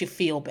it makes you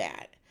feel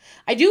bad.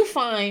 I do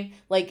find,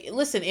 like,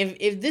 listen,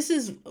 if this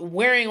is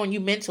wearing on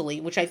you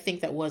mentally, which I think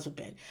that was with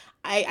Ben,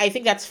 I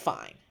think that's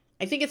fine.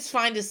 I think it's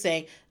fine to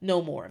say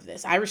no more of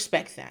this. I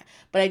respect that.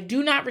 But I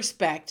do not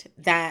respect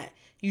that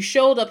you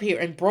showed up here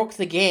and broke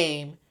the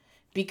game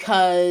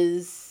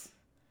because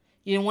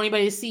you didn't want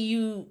anybody to see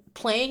you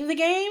playing the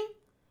game.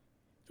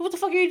 What the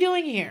fuck are you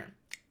doing here?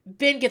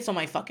 Ben gets on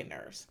my fucking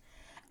nerves.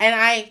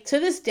 And to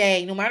this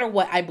day, no matter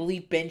what, I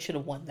believe Ben should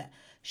have won that.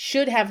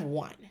 Should have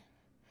won.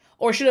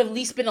 Or should have at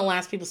least been the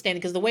last people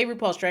standing. Because the way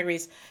RuPaul's Drag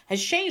Race has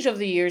changed over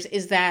the years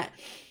is that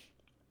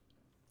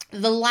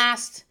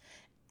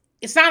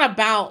it's not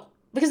about,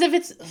 because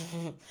if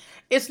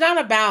it's not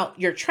about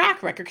your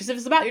track record. Because if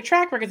it's about your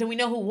track record, then we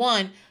know who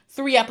won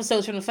 3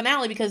 episodes from the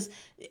finale, because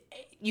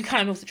you kind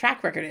of know what the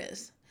track record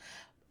is.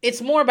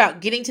 It's more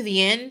about getting to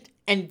the end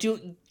and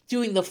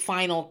doing the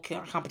final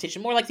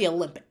competition. More like the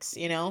Olympics,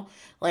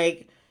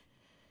 Like,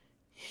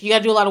 you got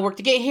to do a lot of work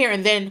to get here,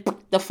 and then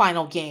the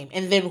final game.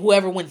 And then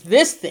whoever wins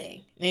this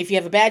thing. And if you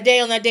have a bad day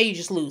on that day, you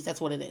just lose.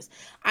 That's what it is.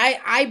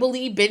 I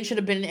believe Ben should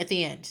have been at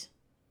the end.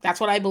 That's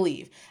what I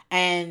believe.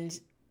 And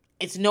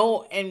Ben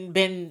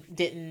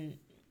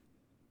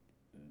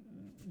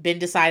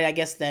decided, I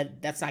guess,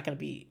 that that's not going to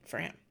be for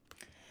him.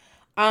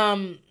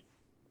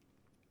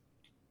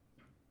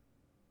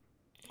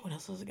 What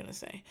else was I going to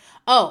say?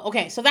 Oh,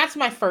 okay. So that's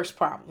my first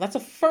problem. That's a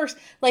first,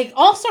 like,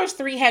 All Stars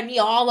 3 had me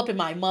all up in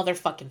my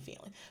motherfucking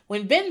feeling.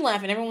 When Ben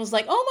left and everyone was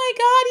like, oh my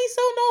God, he's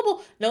so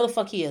noble. No, the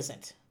fuck he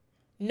isn't.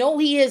 No,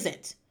 he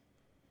isn't.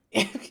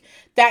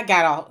 that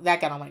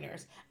got on my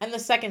nerves. And the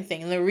second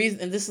thing, and the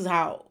reason, and this is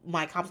how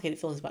my complicated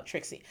feelings about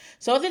Trixie.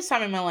 So at this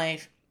time in my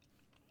life,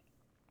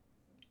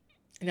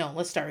 no,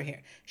 let's start right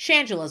here.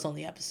 Shangela's on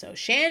the episode.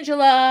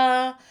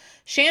 Shangela,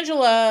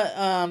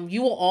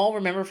 you will all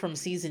remember from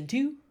season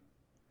 2.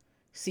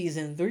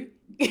 Season 3.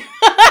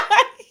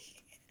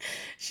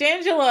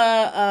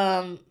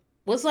 Shangela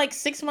was like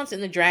 6 months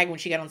in the drag when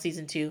she got on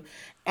season 2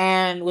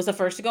 and was the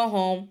first to go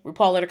home.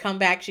 RuPaul let her come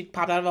back. She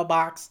popped out of a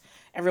box.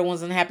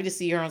 Everyone's unhappy to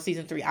see her on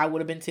season 3. I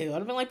would have been too. I'd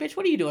have been like, bitch,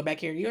 what are you doing back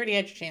here? You already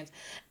had your chance.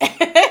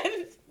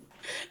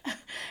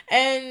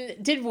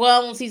 And did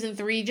well on season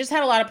 3. Just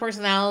had a lot of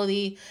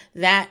personality.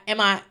 I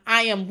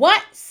am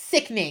what?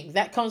 Sickening.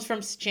 That comes from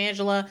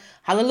Shangela.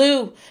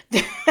 Hallelujah.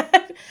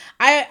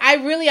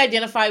 I really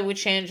identified with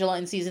Shangela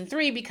in season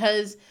 3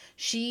 because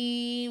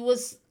she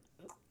was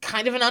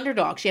kind of an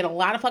underdog. She had a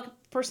lot of fucking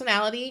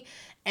personality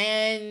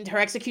and her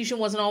execution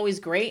wasn't always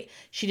great.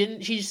 She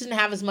just didn't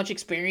have as much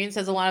experience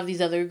as a lot of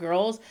these other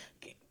girls.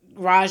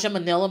 Raja,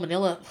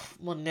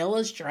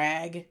 Manila's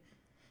drag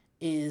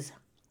is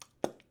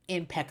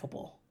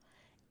impeccable.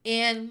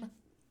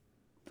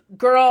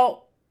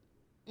 Girl,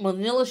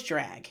 Manila's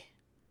drag.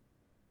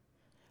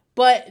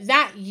 But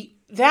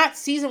that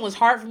season was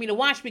hard for me to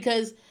watch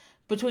because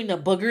between the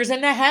boogers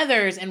and the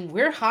Heathers, and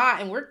we're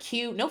hot and we're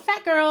cute, no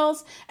fat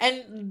girls,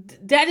 and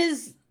that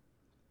is,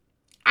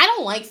 I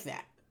don't like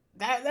that.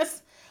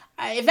 That's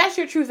if that's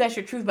your truth, that's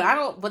your truth.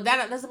 But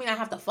that doesn't mean I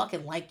have to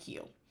fucking like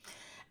you.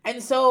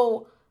 And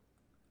so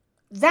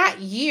that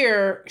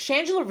year,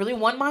 Shangela really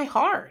won my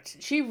heart.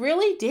 She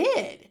really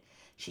did.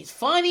 She's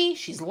funny.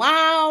 She's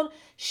loud.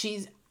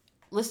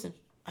 Listen,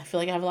 I feel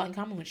like I have a lot in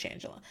common with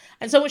Shangela.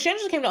 And so when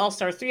Shangela came to All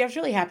Stars 3, I was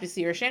really happy to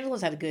see her.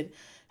 Shangela's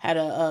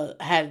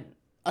had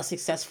a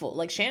successful,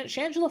 like,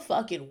 Shangela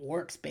fucking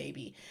works,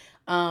 baby.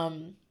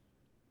 Shangela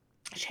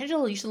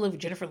used to live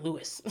with Jennifer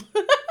Lewis.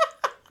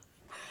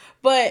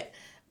 But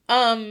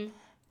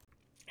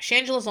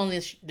Shangela's on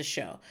the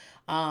show.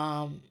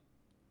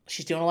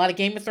 She's doing a lot of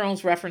Game of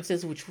Thrones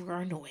references, which were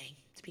annoying,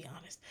 to be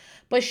honest.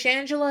 But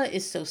Shangela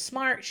is so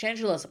smart.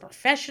 Shangela is a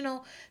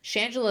professional.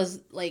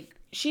 Shangela's like,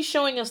 she's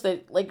showing us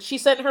that, like, she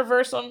said in her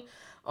verse on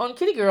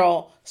Kitty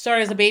Girl,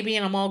 started as a baby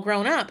and I'm all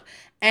grown up.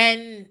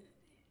 And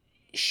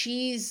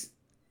she's,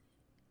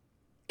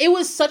 it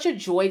was such a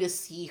joy to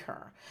see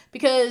her,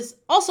 because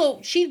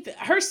also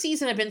her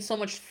season had been so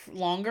much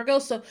longer ago,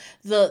 so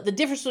the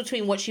difference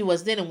between what she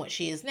was then and what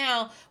she is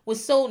now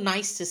was so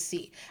nice to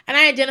see. And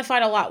I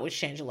identified a lot with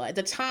Shangela at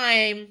the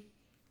time.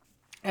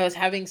 I was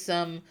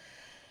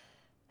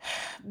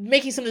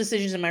making some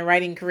decisions in my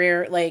writing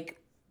career. Like,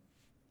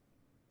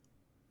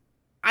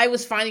 I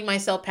was finding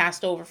myself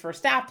passed over for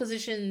staff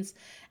positions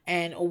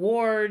and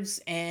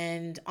awards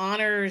and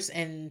honors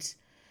and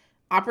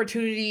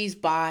opportunities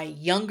by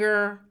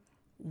younger,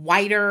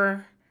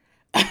 whiter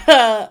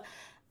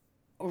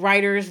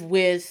writers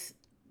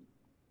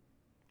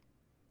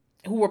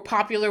who were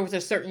popular with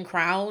a certain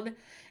crowd.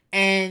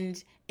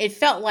 And it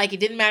felt like it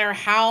didn't matter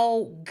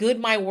how good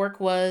my work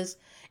was.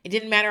 It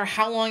didn't matter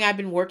how long I've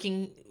been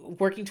working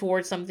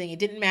towards something. It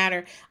didn't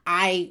matter.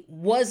 I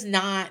wasn't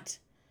going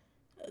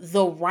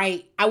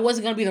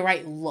to be the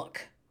right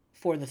look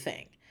for the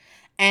thing.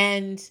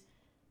 And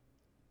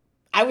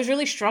I was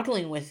really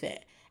struggling with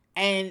it.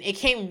 And it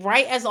came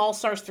right as All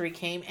Stars 3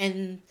 came.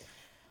 And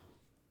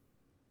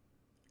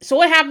so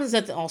what happens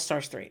at the All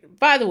Stars 3?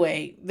 By the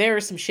way, there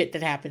was some shit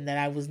that happened that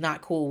I was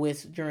not cool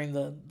with during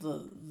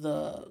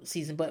the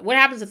season. But what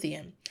happens at the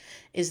end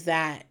is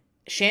that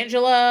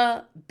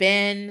Shangela,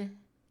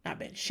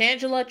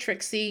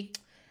 Trixie,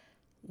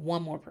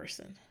 one more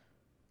person.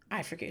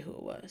 I forget who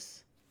it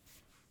was.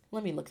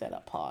 Let me look that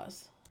up.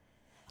 Pause.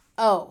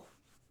 Oh.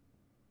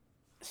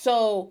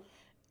 So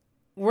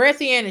we're at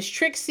the end. It's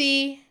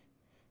Trixie,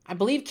 I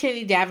believe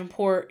Kennedy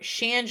Davenport,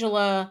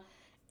 Shangela,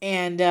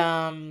 and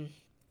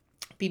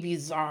BeBe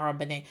Zahara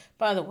Benet.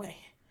 By the way,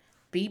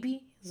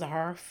 BeBe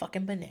Zahara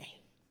fucking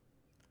Benet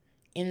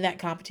in that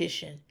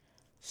competition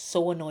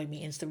so annoyed me.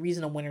 And it's the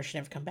reason a winner should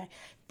never come back.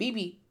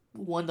 BeBe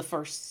won the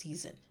first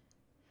season.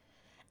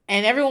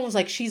 And everyone was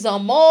like, she's a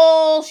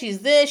mole, she's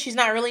this, she's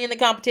not really in the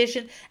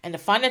competition. And to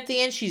find at the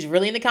end, she's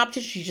really in the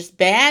competition, she's just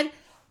bad.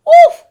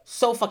 Oof!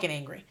 So fucking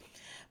angry.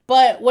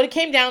 But what it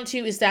came down to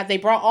is that they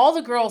brought all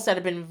the girls that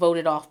have been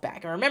voted off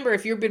back. And remember,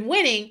 if you've been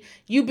winning,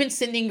 you've been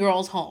sending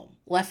girls home,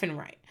 left and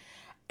right.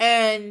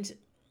 And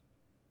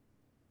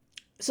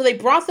so they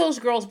brought those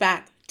girls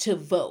back to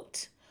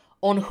vote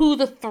on who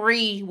the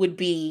 3 would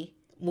be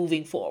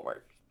moving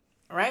forward.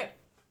 All right?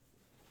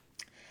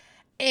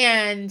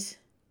 And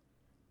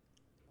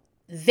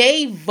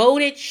they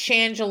voted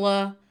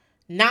Shangela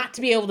not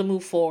to be able to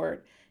move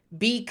forward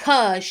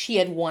because she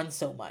had won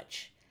so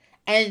much.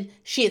 And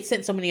she had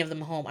sent so many of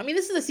them home. I mean,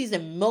 this is the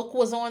season Milk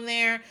was on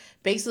there,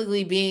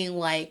 basically being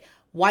like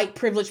white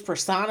privilege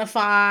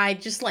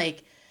personified, just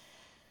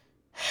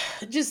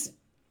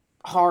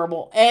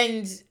horrible.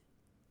 And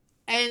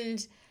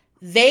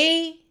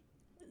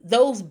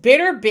those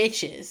bitter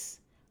bitches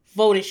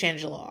voted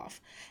Shangela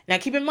off. Now,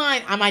 keep in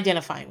mind, I'm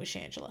identifying with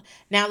Shangela.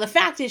 Now, the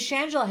fact is,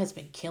 Shangela has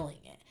been killing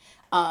it.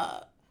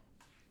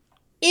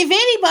 If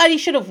anybody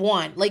should have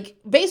won, like,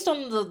 based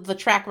on the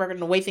track record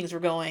and the way things were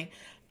going,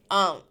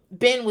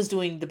 Ben was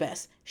doing the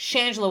best.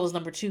 Shangela was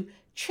number 2.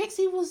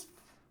 Trixie was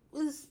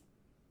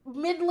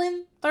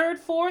middling, 3rd,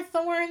 4th,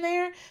 somewhere in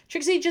there.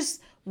 Trixie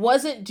just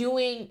wasn't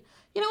doing,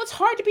 it's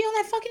hard to be on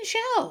that fucking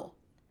show.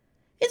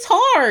 It's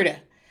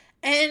hard.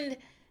 And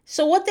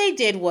so what they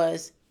did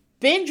was,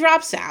 Ben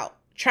drops out,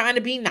 trying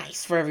to be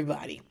nice for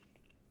everybody.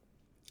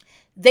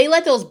 They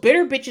let those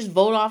bitter bitches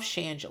vote off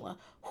Shangela,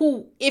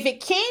 who, if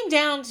it came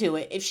down to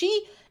it,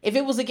 if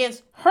it was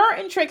against her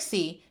and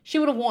Trixie, she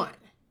would have won.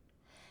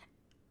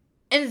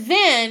 And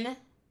then,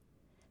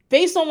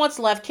 based on what's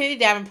left, Kennedy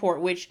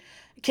Davenport, which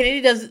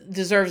Kennedy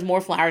deserves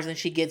more flowers than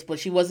she gets, but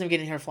she wasn't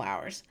getting her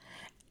flowers.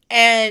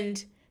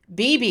 And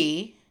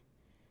BeBe,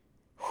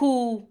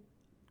 who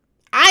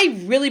I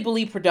really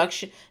believe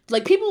production,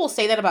 like, people will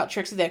say that about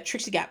Trixie, that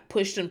Trixie got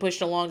pushed and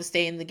pushed along to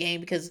stay in the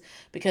game because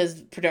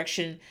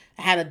production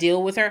had a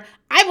deal with her.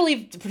 I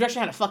believe the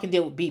production had a fucking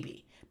deal with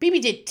BeBe. BeBe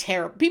did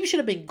terrible. BeBe should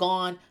have been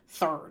gone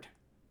 3rd.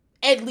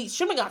 At least.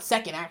 Should have been gone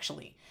 2nd,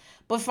 actually.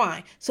 But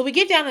fine. So we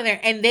get down in there,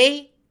 and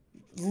they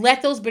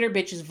let those bitter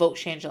bitches vote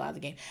Shangela out of the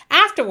game.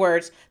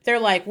 Afterwards, they're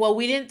like, well,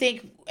 we didn't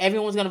think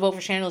everyone was going to vote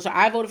for Shangela, so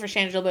I voted for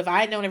Shangela, but if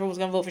I had known everyone was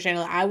going to vote for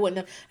Shangela, I wouldn't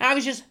have. And I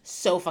was just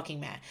so fucking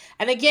mad.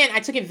 And again,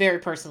 I took it very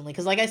personally,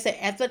 because like I said,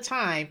 at the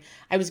time,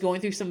 I was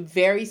going through some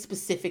very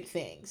specific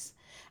things.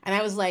 And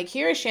I was like,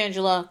 here is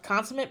Shangela,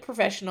 consummate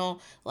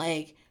professional,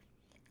 like,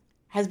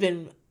 has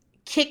been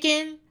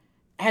kicking,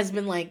 has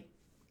been, like,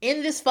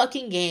 in this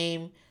fucking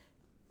game,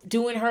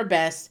 doing her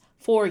best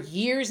for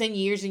years and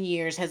years and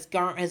years, has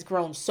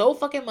grown so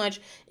fucking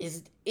much,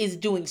 is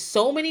doing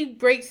so many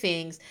great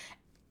things,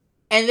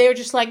 and they're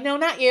just like, no,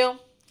 not you.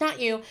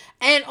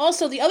 And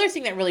also, the other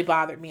thing that really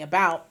bothered me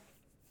about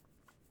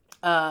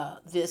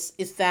this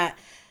is that,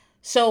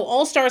 so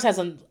All Stars has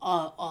an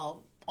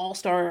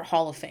All-Star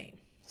Hall of Fame.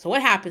 So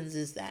what happens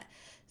is that,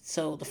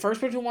 so the first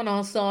person who won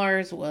All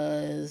Stars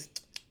was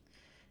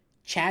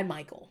Chad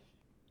Michaels.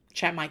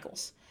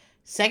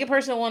 Second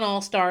person that won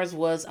All Stars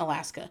was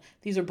Alaska.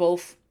 These are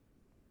both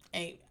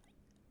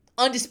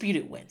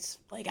undisputed wins.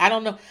 Like, I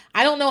don't know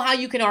how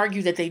you can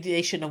argue that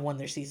they shouldn't have won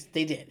their season.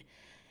 They did.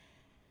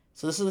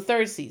 So this is the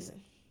third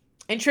season.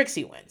 And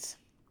Trixie wins.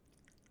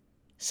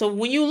 So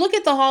when you look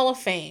at the Hall of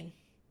Fame,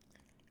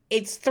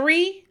 it's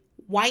 3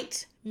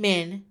 white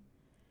men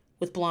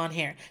with blonde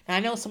hair. Now, I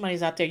know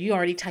somebody's out there, you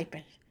already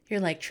typing. You're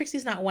like,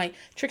 Trixie's not white.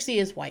 Trixie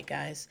is white,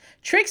 guys.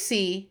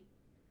 Trixie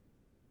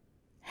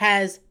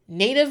has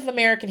Native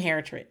American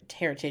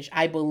heritage.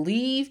 I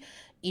believe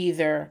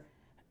either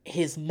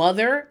his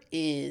mother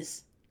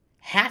is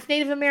half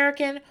Native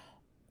American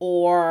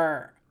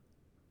or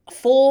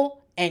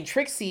full, and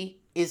Trixie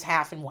is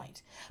half and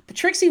white. But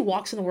Trixie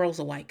walks in the world as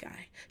a white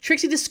guy.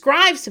 Trixie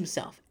describes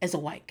himself as a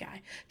white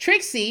guy.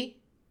 Trixie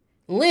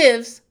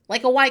lives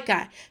like a white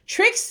guy.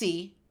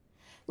 Trixie,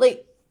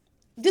 like,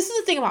 this is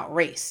the thing about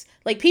race.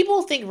 Like,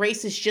 people think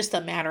race is just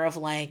a matter of,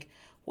 like,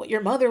 what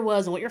your mother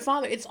was and what your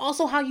father. It's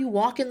also how you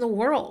walk in the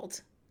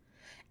world.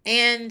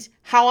 And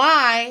how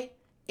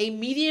a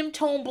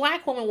medium-toned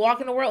black woman, walk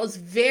in the world is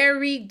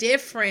very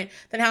different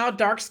than how a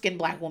dark-skinned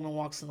black woman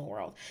walks in the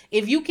world.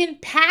 If you can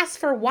pass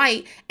for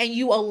white and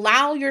you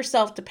allow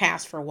yourself to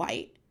pass for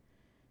white,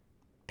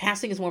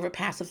 passing is more of a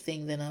passive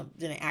thing than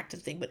an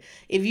active thing. But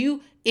if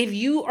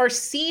you are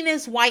seen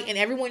as white and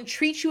everyone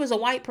treats you as a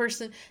white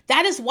person,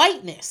 that is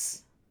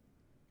whiteness.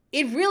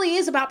 It really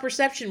is about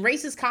perception.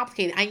 Race is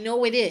complicated. I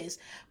know it is.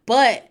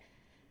 But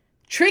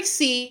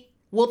Trixie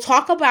will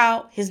talk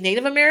about his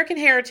Native American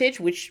heritage,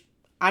 which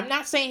I'm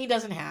not saying he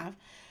doesn't have,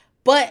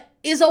 but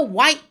is a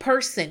white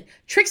person.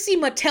 Trixie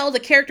Mattel, the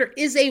character,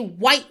 is a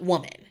white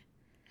woman.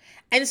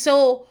 And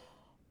so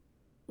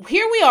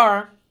here we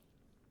are.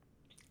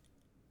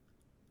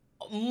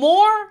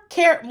 More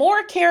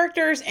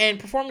characters and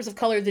performers of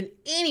color than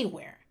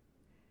anywhere.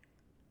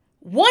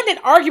 One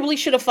that arguably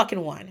should have fucking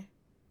won.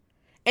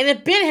 And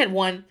if Ben had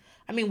won,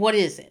 I mean, what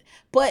is it?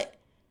 But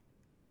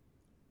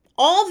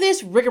all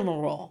this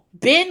rigmarole,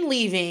 Ben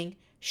leaving,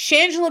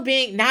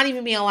 Shangela not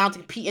even being allowed to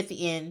compete at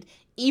the end,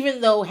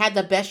 even though had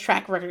the best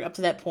track record up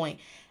to that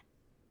point.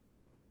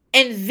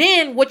 And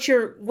then what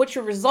your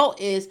result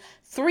is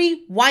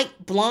 3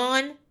 white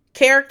blonde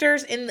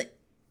characters in the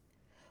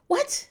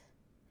what?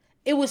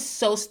 It was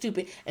so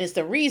stupid. And it's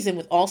the reason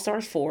with All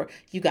Stars 4,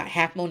 you got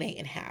half Monet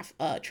and half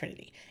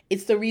Trinity.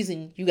 It's the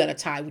reason you got a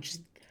tie, which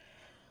is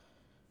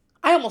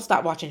I almost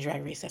stopped watching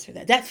Drag Race after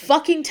that. That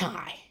fucking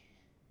tie.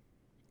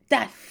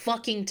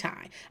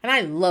 And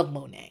I love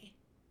Monet.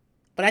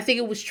 But I think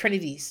it was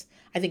Trinity's.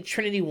 I think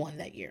Trinity won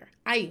that year.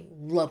 I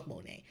love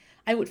Monet.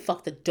 I would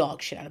fuck the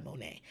dog shit out of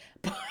Monet.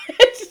 But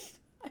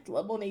I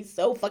love Monet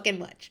so fucking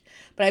much.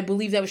 But I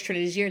believe that was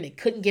Trinity's year and they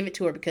couldn't give it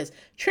to her because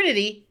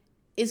Trinity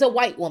is a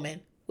white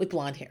woman with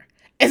blonde hair.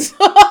 And so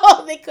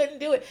they couldn't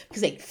do it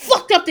because they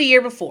fucked up the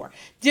year before.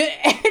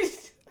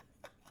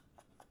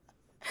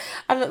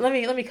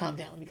 Let me calm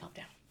down.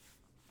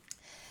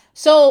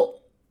 So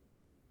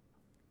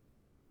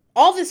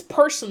all this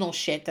personal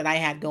shit that I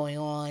had going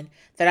on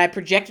that I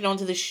projected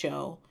onto the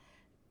show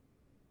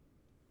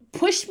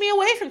pushed me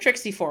away from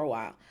Trixie for a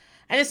while.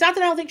 And it's not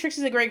that I don't think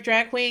Trixie's a great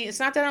drag queen. It's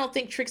not that I don't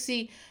think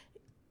Trixie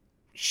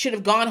should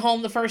have gone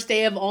home the first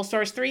day of All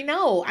Stars 3.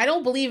 No, I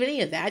don't believe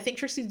any of that. I think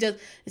Trixie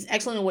is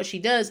excellent in what she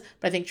does,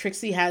 but I think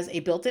Trixie has a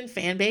built-in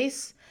fan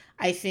base.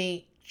 I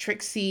think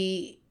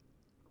Trixie,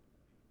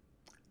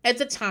 at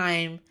the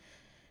time,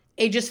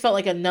 it just felt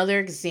like another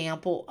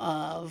example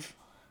of,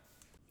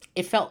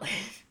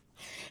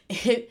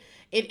 it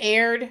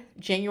aired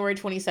January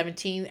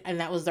 2017, and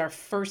that was our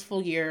first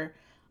full year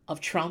of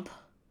Trump.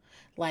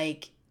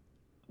 Like,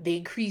 they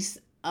increased,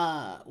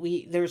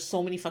 there was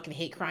so many fucking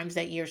hate crimes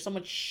that year, so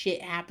much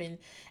shit happened,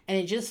 and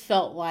it just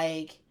felt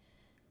like,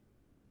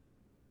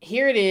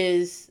 here it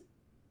is,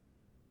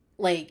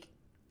 like,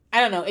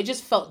 I don't know, it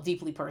just felt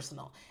deeply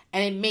personal,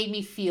 and it made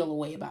me feel a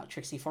way about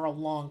Trixie for a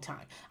long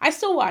time. I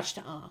still watched,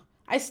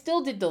 I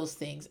still did those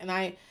things,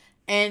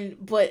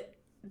 but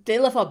they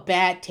left a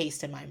bad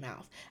taste in my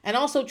mouth. And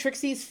also,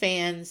 Trixie's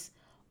fans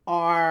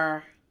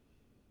are,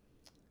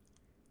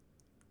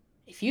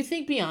 if you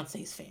think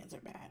Beyonce's fans are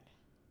bad,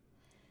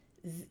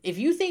 if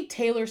you think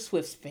Taylor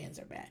Swift's fans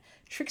are bad,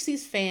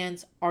 Trixie's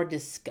fans are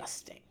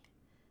disgusting.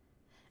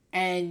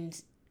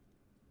 And,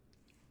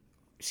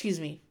 excuse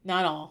me,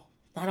 not all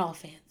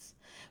fans,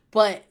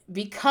 but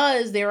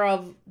because they're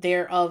on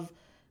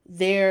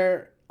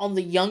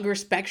the younger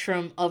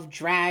spectrum of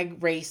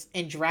drag race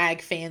and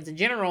drag fans in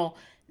general,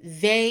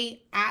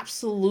 they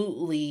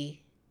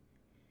absolutely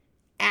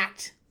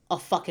act a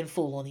fucking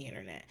fool on the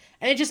internet.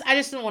 And I just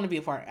didn't want to be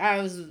a part.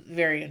 I was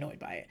very annoyed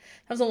by it.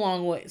 That was a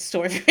long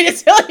story for me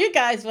to tell you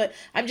guys, but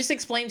I'm just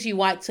explaining to you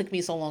why it took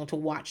me so long to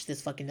watch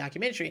this fucking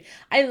documentary.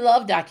 I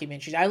love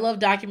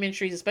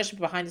documentaries, especially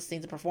behind the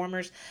scenes of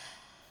performers.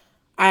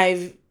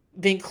 I've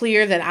been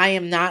clear that I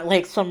am not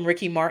like some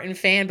Ricky Martin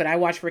fan, but I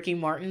watched Ricky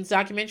Martin's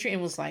documentary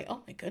and was like,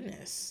 oh my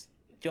goodness,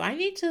 do I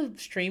need to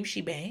stream She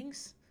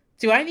Bangs?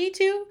 Do I need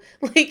to?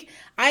 Like,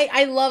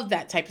 I love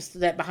that type of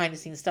that behind the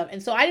scenes stuff.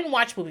 And so I didn't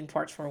watch Moving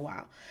Parts for a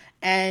while.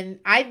 And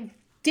I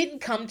didn't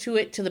come to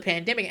the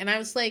pandemic. And I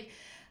was like,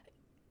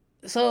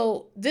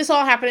 so this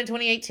all happened in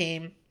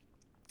 2018. It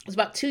was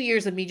about 2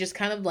 years of me just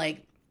kind of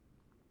like,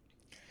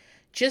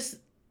 just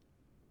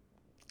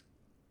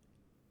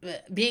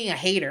being a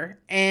hater.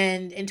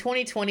 And in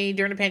 2020,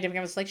 during the pandemic,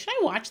 I was like, should I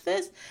watch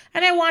this?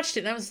 And I watched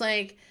it and I was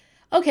like,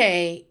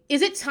 okay,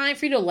 is it time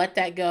for you to let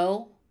that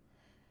go?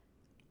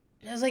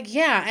 And I was like,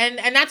 yeah.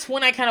 And that's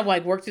when I kind of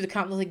like worked through the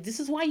comments, like, this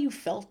is why you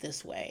felt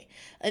this way.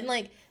 And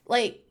like,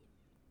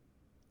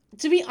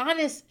 to be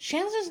honest,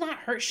 Shangela's not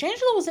hurt.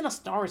 Shangela was in A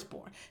Star Is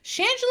Born.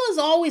 Shangela's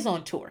always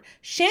on tour.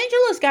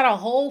 Shangela's got a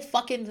whole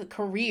fucking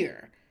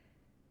career.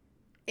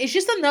 It's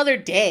just another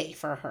day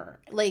for her.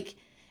 Like,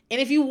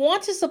 and if you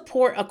want to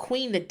support a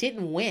queen that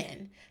didn't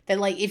win, that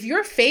like, if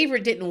your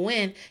favorite didn't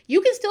win,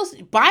 you can still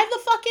buy the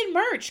fucking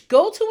merch.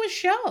 Go to a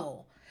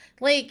show.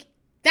 Like,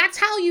 that's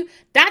how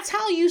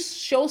you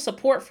show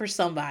support for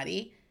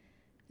somebody.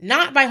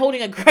 Not by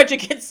holding a grudge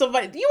against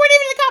somebody. You weren't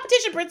even in the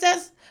competition,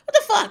 princess. What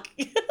the fuck?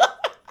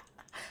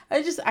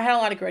 I had a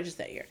lot of grudges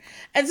that year.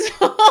 And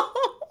so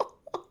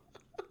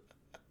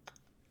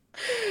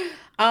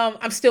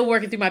I'm still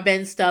working through my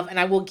Ben stuff and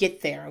I will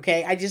get there,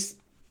 okay?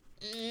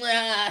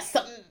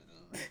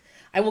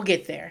 I will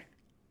get there.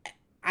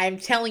 I'm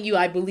telling you,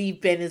 I believe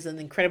Ben is an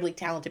incredibly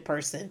talented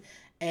person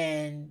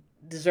and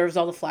deserves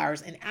all the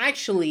flowers. And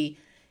actually,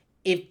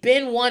 if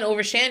Ben won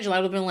over Shangela, I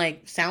would have been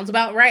like, sounds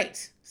about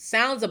right.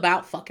 Sounds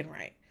about fucking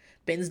right.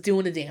 Ben's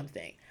doing the damn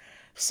thing.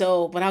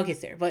 So, but I'll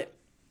get there. But,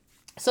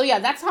 so yeah,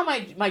 that's how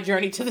my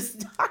journey to this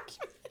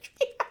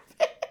documentary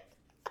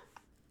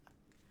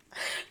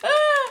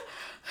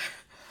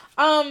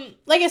happened.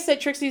 Like I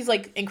said, Trixie's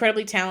like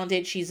incredibly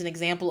talented. She's an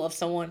example of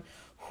someone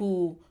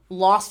who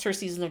lost her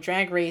season of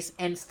Drag Race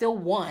and still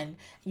won.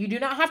 You do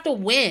not have to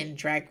win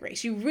Drag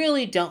Race. You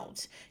really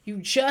don't. You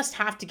just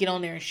have to get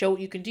on there and show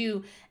what you can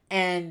do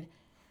and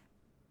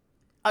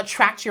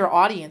attract your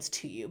audience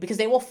to you because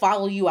they will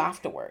follow you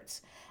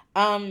afterwards.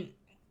 I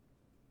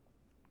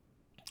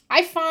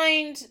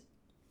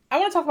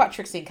want to talk about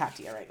Trixie and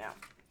Katya right now.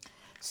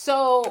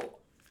 So,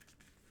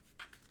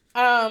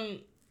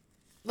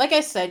 like I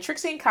said,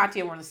 Trixie and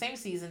Katya were in the same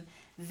season.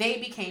 They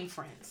became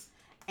friends.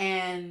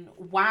 And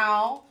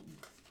WoW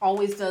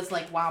always does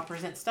like WoW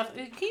present stuff.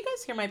 Can you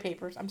guys hear my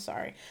papers? I'm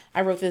sorry.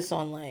 I wrote this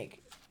on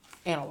like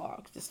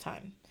analog this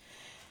time.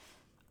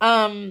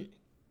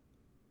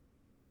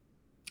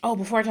 Oh,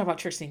 before I talk about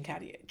Trixie and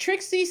Katya.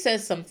 Trixie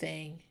says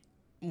something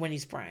when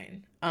he's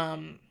Brian.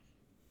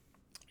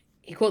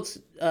 He quotes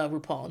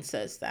RuPaul and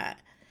says that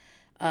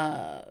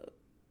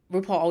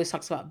RuPaul always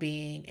talks about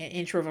being an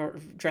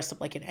introvert dressed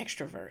up like an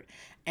extrovert.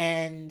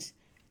 And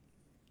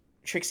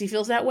Trixie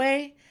feels that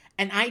way.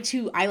 And I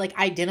too, I like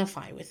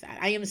identify with that.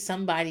 I am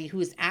somebody who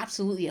is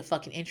absolutely a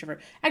fucking introvert.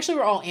 Actually,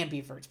 we're all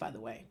ambiverts, by the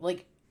way.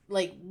 Like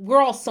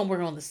we're all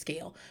somewhere on the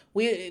scale.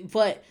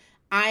 But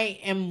I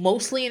am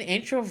mostly an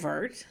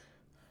introvert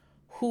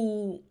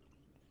who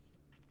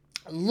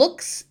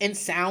looks and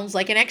sounds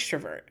like an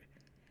extrovert.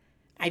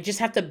 I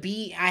have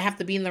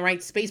to be in the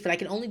right space, but I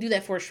can only do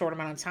that for a short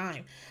amount of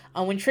time.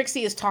 When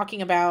Trixie is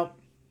talking about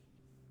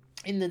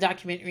in the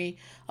documentary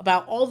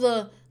about all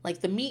the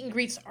meet and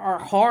greets are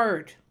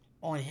hard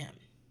on him.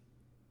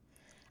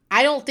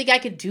 I don't think I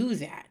could do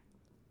that.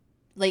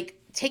 Like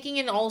taking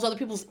in all those other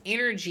people's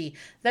energy,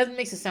 that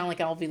makes it sound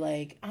like I'll be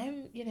like,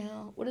 I'm,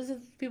 what is it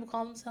people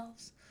call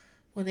themselves?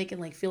 When they can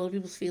like feel other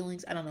people's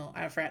feelings. I don't know.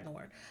 I forgot the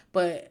word.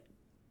 But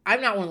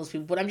I'm not one of those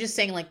people. But I'm just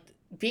saying like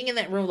being in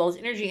that room with all this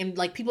energy and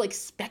like people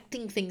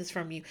expecting things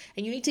from you.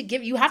 And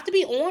you have to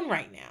be on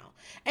right now.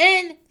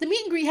 And the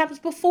meet and greet happens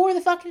before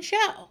the fucking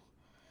show.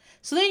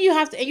 So then you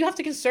have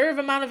to conserve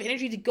amount of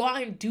energy to go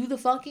out and do the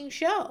fucking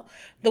show.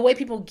 The way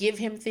people give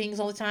him things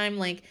all the time.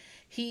 Like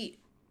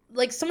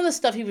some of the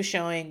stuff he was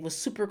showing was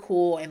super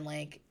cool. And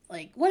like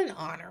what an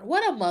honor.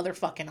 What a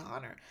motherfucking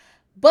honor.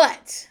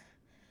 But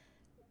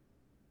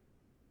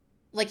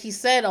like he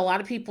said, a lot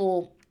of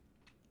people,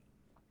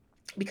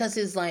 because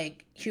his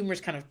like humor is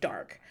kind of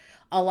dark,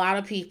 a lot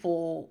of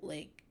people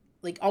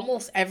like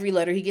almost every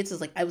letter he gets is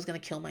like, I was gonna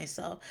kill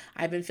myself.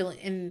 I've been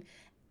feeling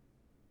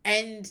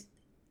and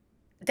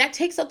that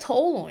takes a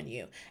toll on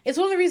you. It's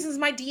one of the reasons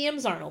my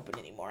DMs aren't open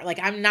anymore. Like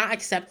I'm not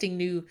accepting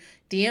new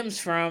DMs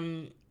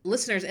from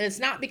listeners, and it's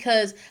not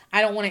because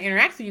I don't want to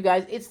interact with you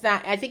guys. It's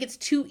that I think it's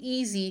too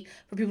easy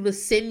for people to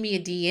send me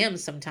a DM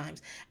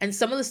sometimes, and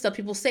some of the stuff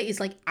people say is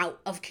like out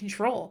of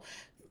control.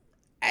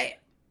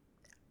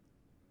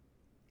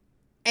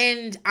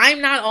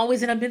 I'm not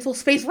always in a mental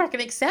space where I can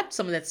accept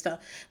some of that stuff.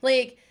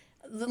 Like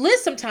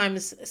Liz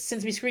sometimes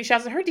sends me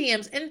screenshots of her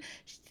DMs, and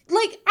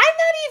like I'm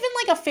not even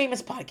like a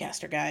famous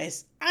podcaster,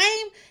 guys.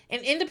 I'm an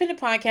independent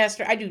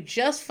podcaster. I do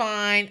just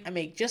fine. I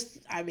make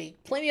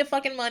plenty of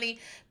fucking money,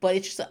 but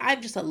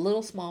I'm just a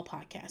little small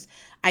podcast.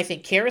 I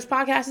think Kara's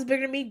podcast is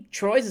bigger than me.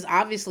 Troy's is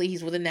obviously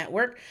he's with a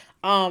network.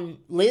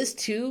 Liz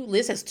too.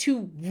 Liz has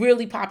 2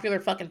 really popular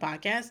fucking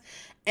podcasts,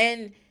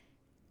 and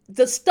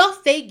the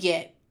stuff they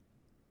get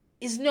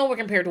is nowhere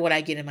compared to what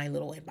I get in my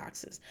little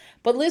inboxes.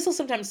 But Liz will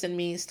sometimes send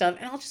me stuff,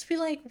 and I'll just be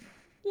like,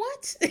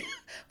 what? Why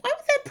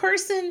would that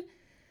person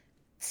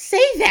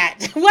say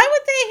that? Why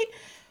would they?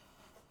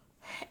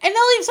 And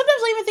sometimes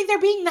they'll even think they're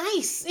being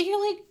nice. And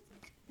you're like,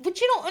 but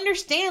you don't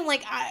understand.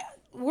 Like,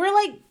 we're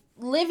like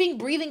living,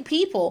 breathing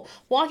people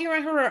walking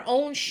around here with our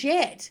own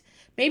shit.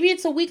 Maybe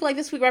it's a week like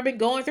this week where I've been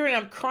going through it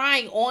and I'm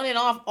crying on and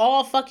off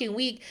all fucking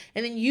week.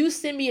 And then you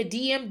send me a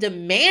DM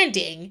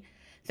demanding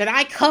that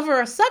I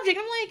cover a subject.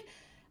 I'm like,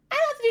 I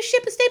don't have to do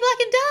shit but stay black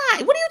and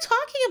die. What are you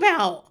talking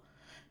about?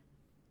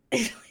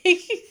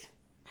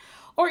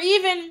 Or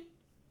even,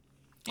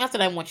 not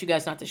that I want you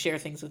guys not to share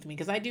things with me,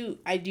 because I do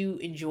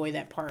enjoy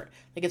that part.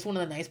 Like, it's one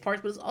of the nice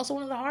parts, but it's also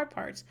one of the hard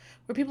parts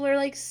where people are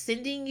like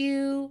sending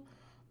you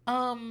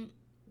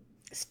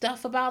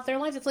stuff about their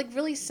life. It's like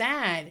really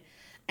sad.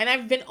 And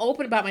I've been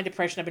open about my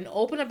depression. I've been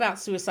open about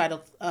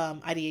suicidal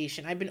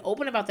ideation. I've been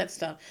open about that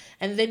stuff.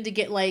 And then to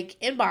get like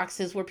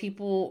inboxes where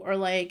people are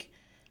like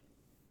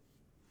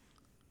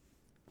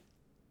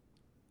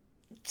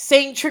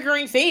saying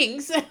triggering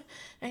things,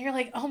 and you're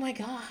like, oh my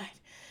God.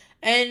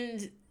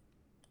 And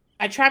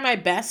I try my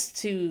best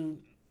to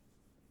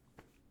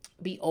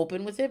be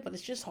open with it, but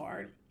it's just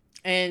hard.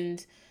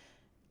 And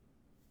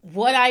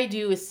what I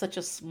do is such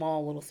a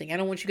small little thing. I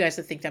don't want you guys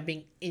to think that I'm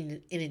being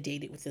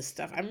inundated with this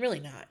stuff. I'm really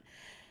not.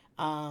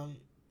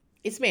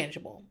 It's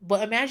manageable.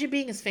 But imagine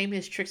being as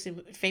famous as Trixie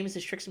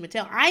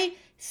Mattel. I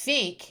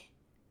think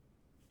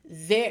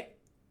that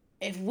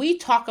if we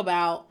talk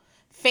about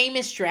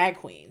famous drag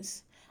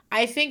queens,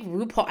 I think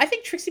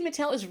Trixie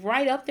Mattel is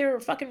right up there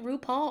with fucking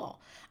RuPaul.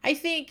 I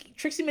think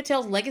Trixie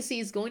Mattel's legacy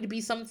is going to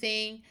be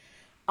something,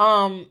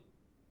 like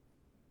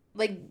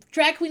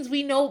drag queens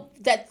we know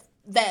that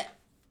Betty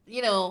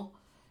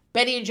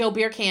and Joe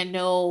Beercan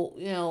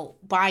know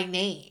by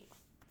name.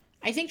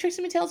 I think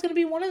Trixie Mattel is going to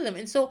be one of them.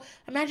 And so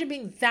imagine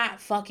being that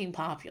fucking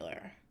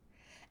popular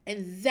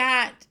and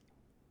that,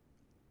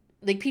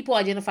 like, people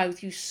identify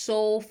with you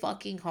so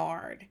fucking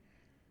hard.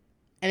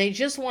 And they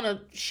just want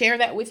to share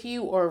that with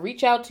you or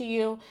reach out to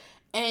you.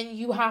 And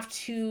you have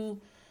to,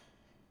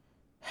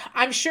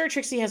 I'm sure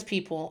Trixie has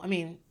people. I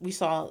mean, we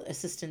saw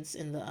assistants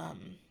in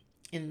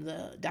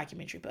the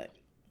documentary, but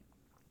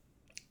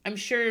I'm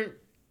sure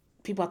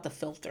people have to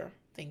filter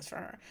things for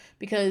her,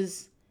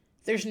 because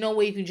there's no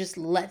way you can just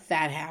let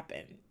that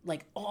happen.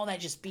 Like, all that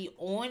just be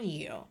on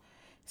you.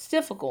 It's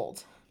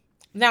difficult.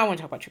 Now I want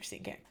to talk about Trixie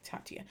and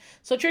Katya.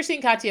 So Trixie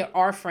and Katya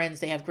are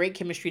friends. They have great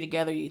chemistry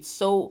together. It's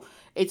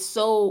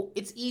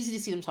easy to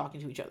see them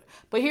talking to each other.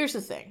 But here's the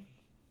thing.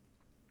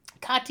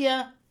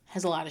 Katya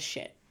has a lot of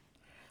shit.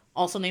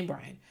 Also named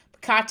Brian.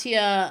 But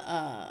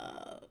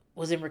Katya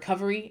was in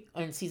recovery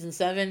in season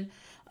 7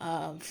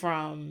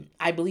 from,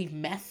 I believe,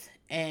 meth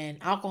and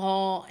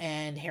alcohol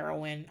and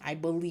heroin. I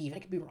believe. I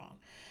could be wrong.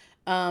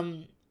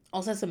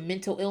 Also has some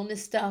mental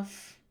illness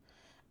stuff.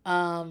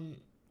 When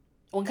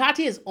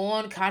Katya is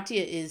on,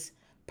 Katya is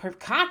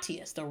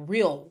the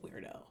real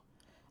weirdo.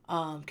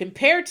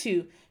 Compared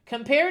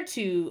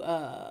to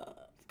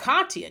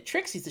Katya,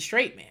 Trixie's the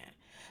straight man.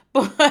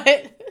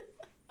 But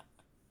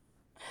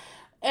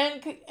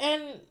and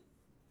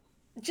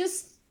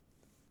just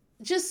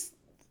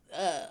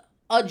a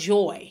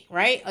joy,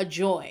 right? A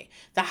joy.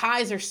 The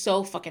highs are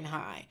so fucking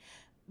high,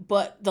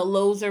 but the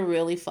lows are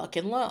really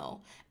fucking low.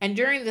 And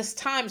during this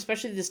time,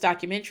 especially this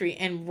documentary,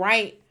 and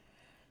right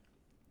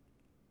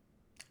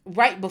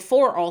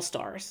before All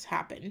Stars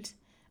happened,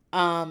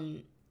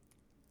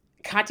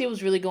 Katya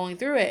was really going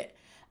through it.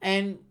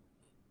 And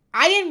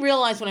I didn't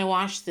realize when I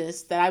watched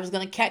this that I was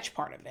going to catch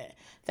part of it.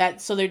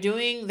 So they're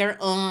doing their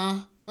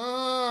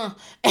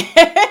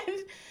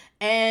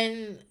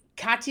and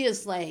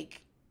Katya's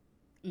like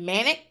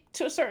manic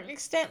to a certain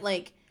extent,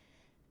 like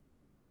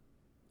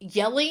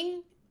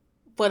yelling,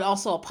 but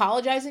also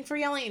apologizing for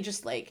yelling and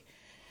just like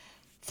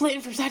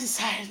flitting from side to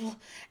side.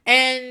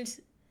 And,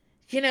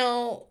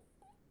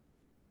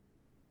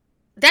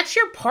 that's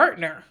your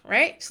partner,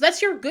 right? So that's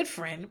your good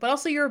friend, but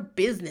also your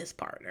business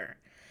partner.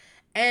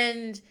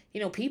 And,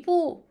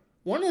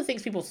 one of the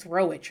things people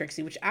throw at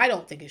Trixie, which I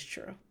don't think is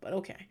true, but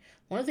okay.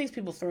 One of the things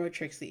people throw at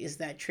Trixie is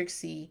that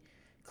Trixie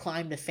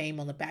climbed to fame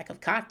on the back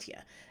of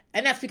Katya.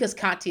 And that's because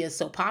Katya is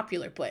so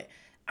popular, but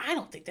I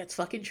don't think that's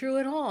fucking true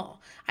at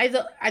all. I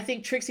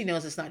think Trixie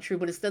knows it's not true,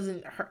 but it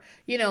doesn't hurt.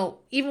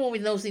 Even when we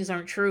know those things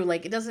aren't true,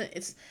 like it doesn't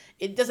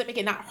make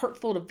it not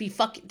hurtful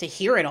to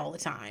hear it all the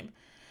time.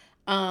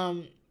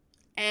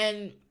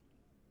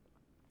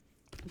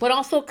 But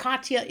also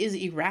Katya is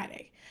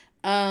erratic.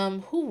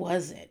 Who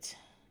was it?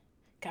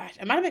 Gosh,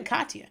 it might have been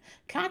Katya.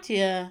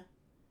 Katya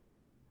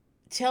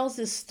tells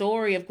this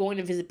story of going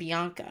to visit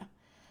Bianca,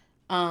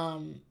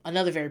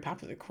 another very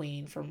popular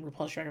queen from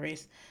RuPaul's Drag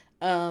Race.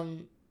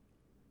 And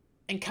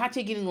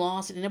Katya getting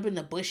lost and ended up in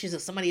the bushes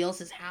of somebody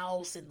else's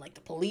house, and like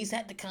the police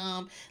had to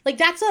come. Like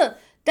that's a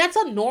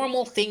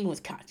normal thing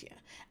with Katya.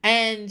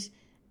 And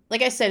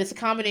like I said, it's a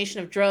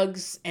combination of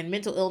drugs and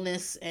mental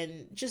illness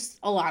and just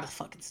a lot of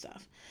fucking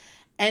stuff.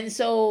 And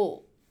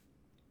so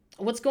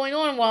what's going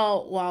on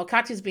while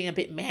Katya's being a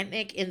bit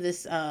manic in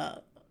this,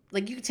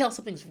 like you can tell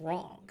something's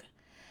wrong.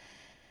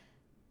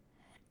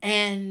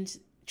 And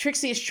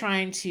Trixie is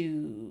trying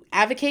to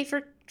advocate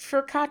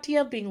for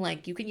Katya, being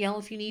like, you can yell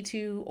if you need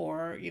to,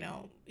 or,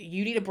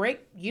 you need a break.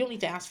 You don't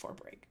need to ask for a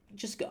break.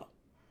 Just go.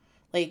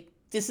 Like,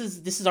 this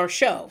is our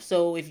show.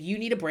 So if you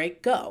need a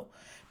break, go.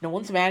 No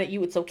one's mad at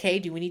you. It's okay.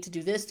 Do we need to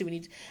do this? Do we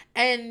need to...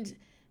 And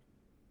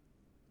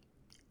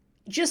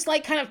just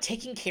like kind of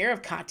taking care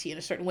of Katya in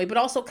a certain way, but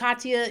also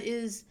Katya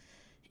is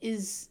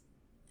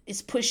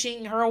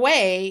pushing her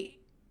away,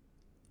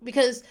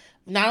 because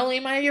not only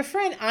am I your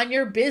friend, I'm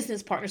your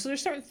business partner. So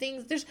there's certain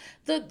things.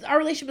 Our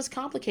relationship is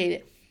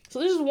complicated. So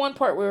there's one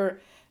part where,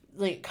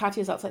 like,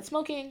 Katya's outside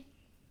smoking,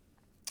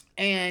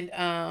 and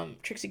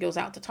Trixie goes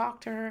out to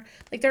talk to her.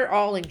 Like, they're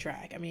all in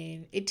drag. I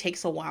mean, it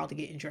takes a while to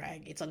get in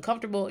drag. It's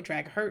uncomfortable.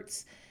 Drag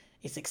hurts.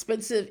 It's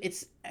expensive.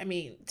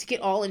 To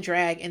get all in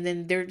drag, and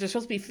then they're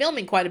supposed to be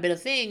filming quite a bit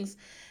of things,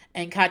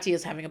 and Katya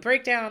is having a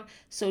breakdown.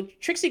 So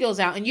Trixie goes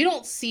out, and you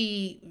don't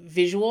see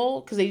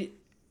visual because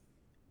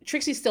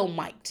Trixie's still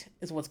mic'd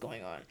is what's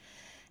going on.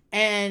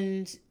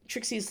 And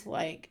Trixie's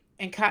like,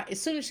 as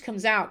soon as she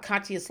comes out,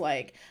 Katya's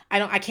like,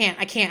 I can't.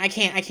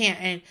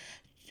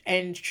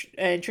 And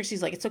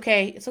Trixie's like, it's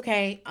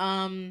okay.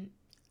 I'm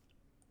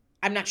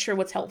not sure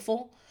what's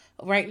helpful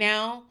right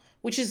now,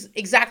 which is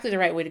exactly the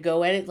right way to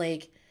go at it.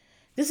 Like,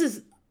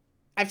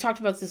 I've talked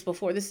about this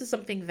before. This is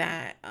something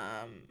that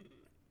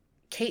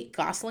Kate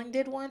Gosselin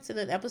did once in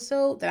an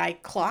episode that I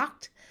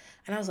clocked,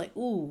 and I was like,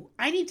 ooh,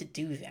 I need to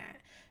do that.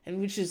 And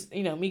which is,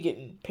 me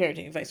getting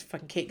parenting advice from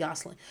fucking Kate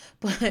Gosselin.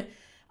 But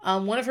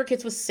one of her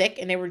kids was sick,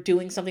 and they were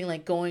doing something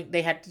like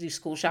they had to do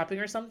school shopping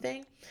or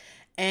something.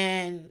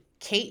 And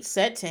Kate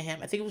said to him,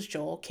 I think it was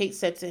Joel, Kate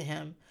said to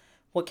him,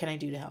 what can I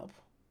do to help?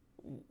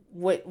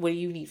 What do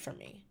you need from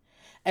me?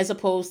 As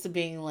opposed to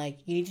being like,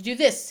 you need to do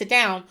this, sit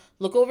down,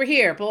 look over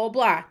here, blah, blah,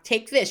 blah,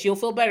 take this, you'll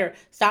feel better,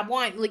 stop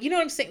whining. Like, you know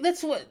what I'm saying?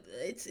 That's what,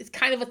 it's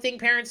kind of a thing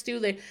parents do.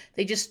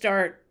 They just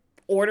start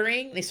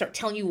ordering, they start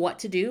telling you what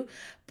to do.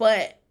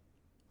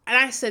 And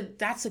I said,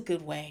 that's a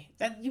good way.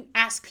 That you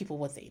ask people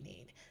what they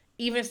need,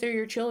 even if they're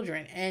your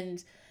children.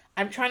 And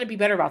I'm trying to be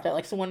better about that.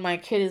 Like, so when my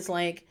kid is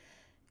like,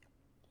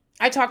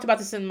 I talked about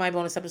this in my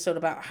bonus episode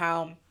about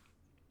how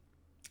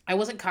I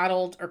wasn't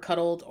coddled or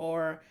cuddled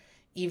or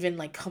even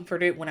like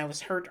comforted when I was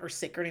hurt or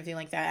sick or anything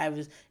like that.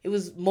 It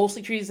was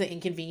mostly treated as an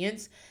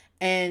inconvenience.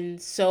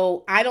 And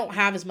so I don't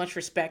have as much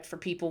respect for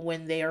people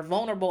when they are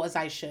vulnerable as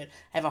I should.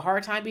 I have a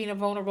hard time being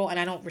vulnerable, and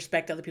I don't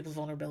respect other people's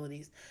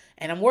vulnerabilities.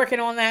 And I'm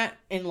working on that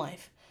in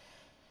life.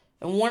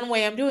 And one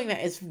way I'm doing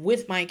that is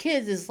with my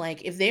kids is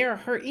like, if they are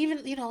hurt,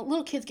 even,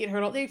 little kids get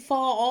hurt, they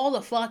fall all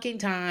the fucking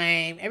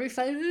time. Every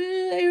fight,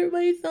 I hurt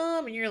my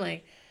thumb. And you're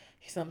like,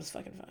 your thumb is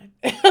fucking fine.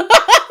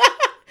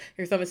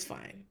 Your thumb is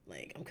fine.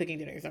 Like, I'm cooking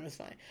dinner, your thumb is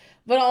fine.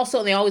 But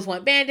also, they always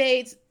want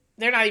Band-Aids.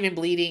 They're not even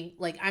bleeding.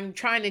 Like, I'm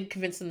trying to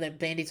convince them that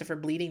Band-Aids are for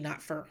bleeding,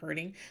 not for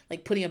hurting.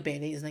 Like, putting a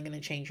Band-Aid isn't going to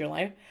change your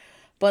life.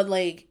 But,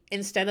 like,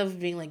 instead of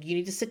being like, you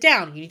need to sit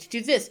down, you need to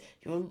do this.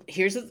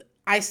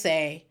 I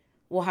say,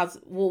 well,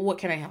 what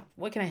can I help?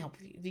 What can I help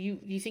with you? Do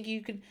you think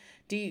you could,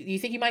 do you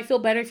think you might feel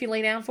better if you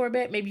lay down for a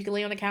bit? Maybe you can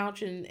lay on the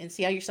couch and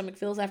see how your stomach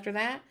feels after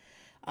that.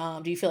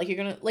 Do you feel like you're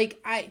going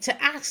to,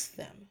 to ask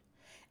them.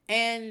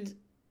 And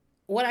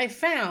what I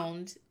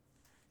found,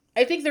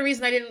 I think the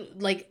reason I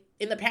didn't,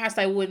 in the past,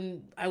 I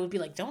would be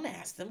like, don't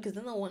ask them, because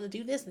then they'll want to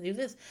do this and do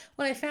this.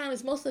 What I found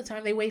is most of the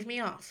time they wave me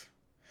off.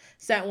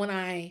 So that when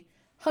I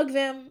hug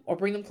them or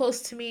bring them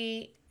close to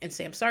me and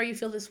say, I'm sorry you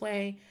feel this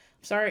way.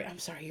 I'm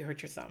sorry you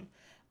hurt your thumb.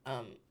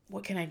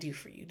 What can I do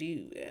for you? Do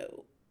you,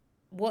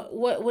 what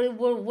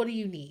do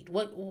you need?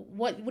 What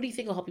do you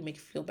think will help you make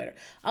you feel better?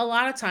 A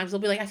lot of times they'll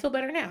be like, I feel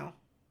better now.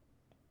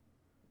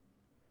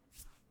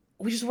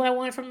 Which is what I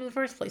wanted from them in the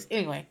first place.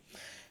 Anyway,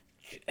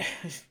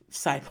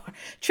 sidebar.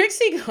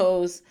 Trixie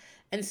goes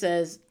and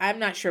says, I'm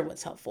not sure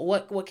what's helpful.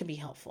 What can be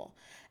helpful?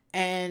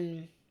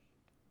 And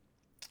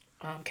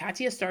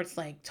Katya starts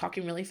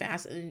talking really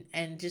fast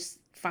and just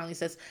finally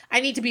says,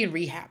 I need to be in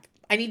rehab.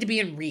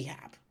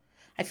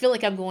 I feel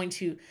like I'm going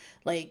to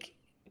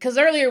because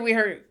earlier we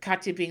heard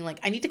Katya being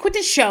like, I need to quit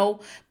this show,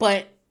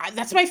 but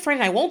that's my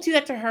friend. I won't do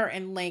that to her.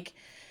 And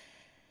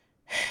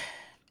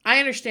I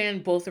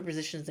understand both the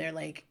positions there.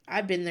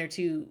 I've been there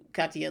too,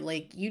 Katya.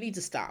 You need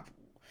to stop.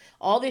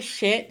 All this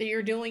shit that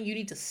you're doing, you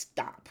need to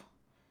stop.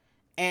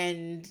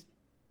 And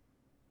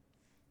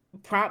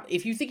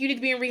if you think you need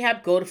to be in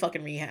rehab, go to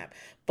fucking rehab.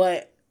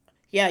 But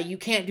yeah, you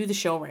can't do the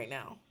show right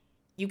now.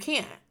 You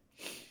can't.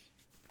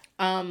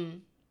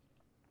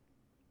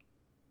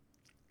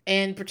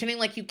 And pretending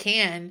like you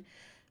can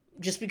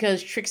just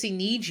because Trixie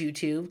needs you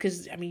to,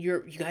 because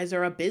you guys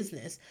are a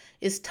business,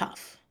 is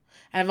tough.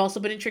 And I've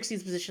also been in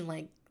Trixie's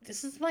position,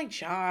 this is my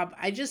job.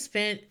 I just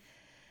spent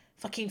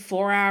fucking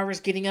 4 hours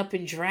getting up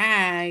in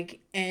drag,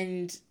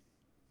 and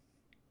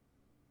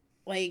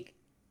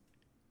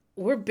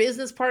we're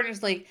business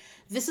partners.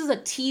 This is a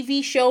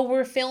TV show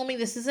we're filming.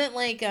 This isn't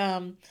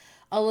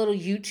a little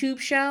YouTube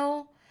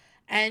show.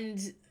 And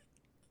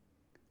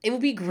it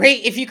would be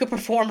great if you could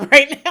perform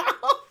right now.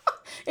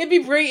 It'd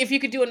be great if you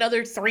could do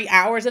another 3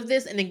 hours of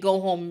this and then go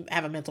home and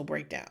have a mental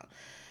breakdown.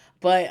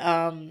 But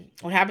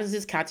what happens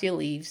is Katya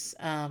leaves.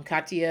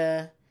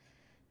 Katya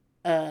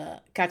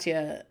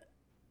Katya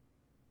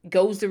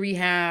goes to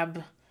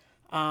rehab,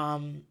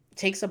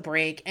 takes a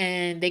break,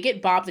 and they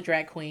get Bob the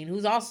drag queen,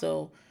 who's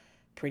also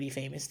pretty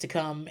famous, to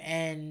come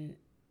and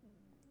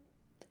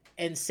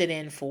sit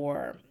in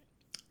for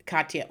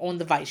Katya on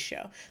the Vice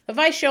show. The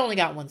Vice show only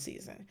got one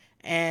season,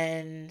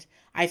 and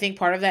I think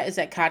part of that is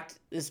that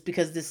is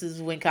because this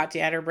is when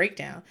Katya had her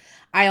breakdown.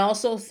 I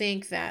also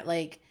think that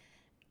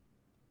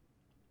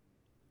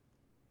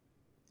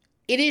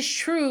it is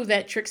true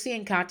that Trixie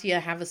and Katya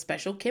have a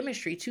special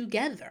chemistry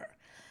together.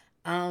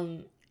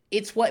 Um,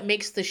 it's what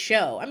makes the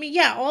show. I mean,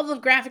 yeah, all the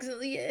graphics,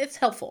 it's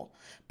helpful,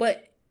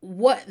 but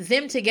what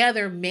them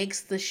together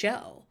makes the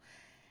show.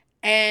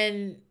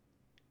 And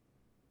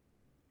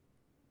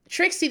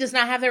Trixie does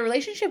not have that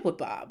relationship with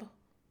Bob.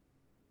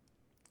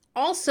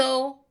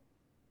 Also,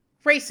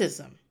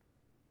 racism.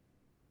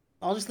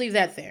 I'll just leave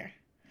that there.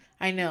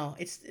 I know.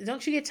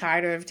 Don't you get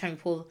tired of every time you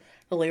pull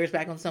the layers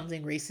back on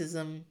something,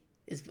 racism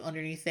is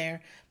underneath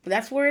there? But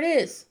that's where it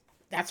is.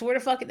 That's where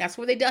that's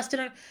where they dusted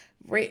on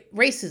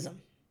racism.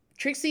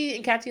 Trixie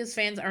and Katya's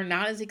fans are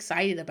not as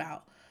excited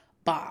about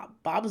Bob.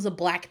 Bob is a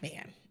black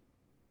man.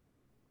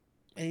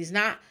 And he's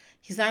not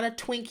a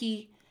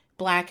Twinkie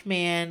black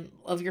man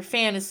of your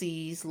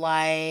fantasies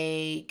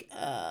like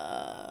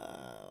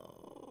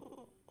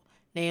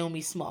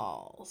Naomi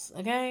Smalls.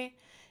 Okay?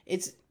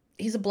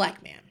 He's a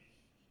black man.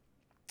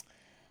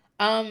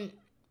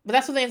 But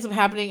that's what ends up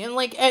happening.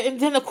 And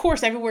then of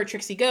course everywhere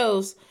Trixie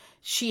goes,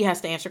 she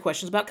has to answer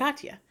questions about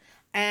Katya.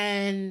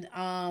 And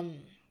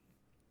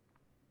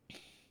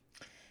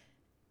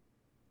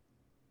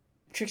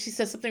Trixie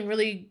says something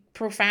really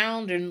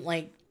profound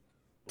and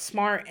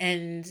smart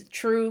and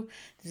true,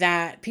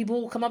 that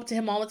people will come up to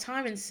him all the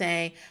time and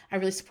say, I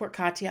really support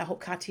Katya. I hope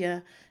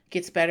Katya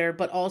gets better,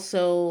 but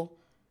also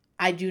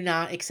I do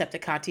not accept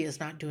that Katya is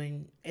not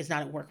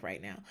at work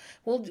right now.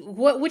 Well,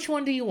 which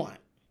one do you want?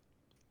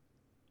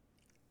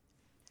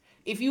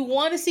 If you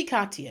want to see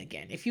Katya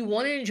again, if you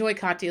want to enjoy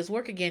Katya's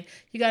work again,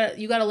 you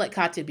gotta let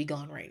Katya be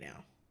gone right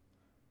now.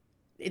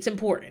 It's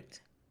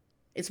important.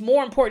 It's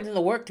more important than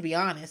the work, to be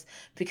honest,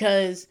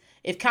 because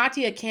if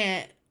Katya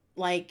can't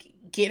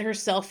get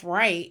herself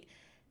right,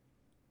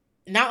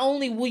 not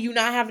only will you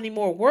not have any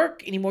more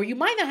work anymore, you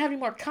might not have any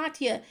more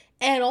Katya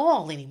at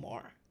all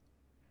anymore.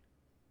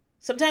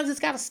 Sometimes it's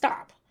got to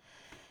stop.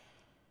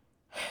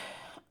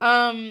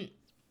 I'm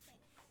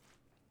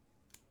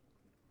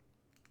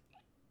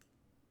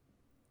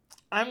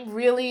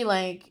really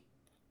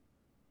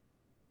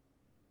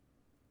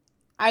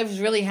I was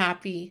really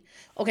happy.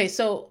 Okay,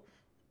 so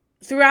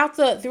throughout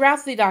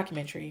the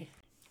documentary,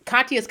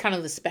 Katya is kind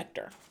of the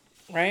specter,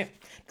 right?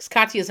 Because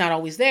Katya is not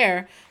always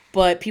there,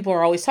 but people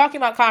are always talking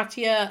about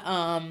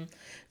Katya.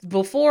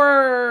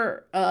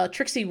 Before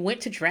Trixie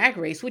went to Drag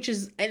Race, which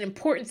is an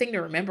important thing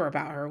to remember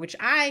about her, which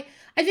I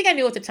think I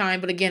knew at the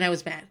time, but again, I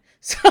was mad.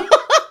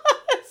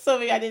 So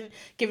maybe I didn't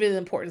give it the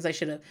importance I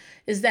should have.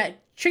 Is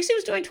that Trixie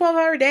was doing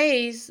 12-hour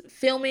days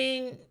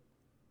filming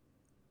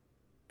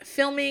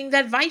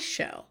that Vice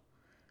show,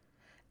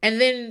 and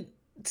then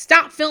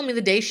stopped filming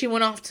the day she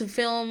went off to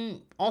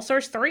film All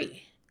Stars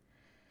 3,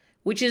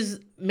 which is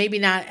maybe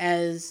not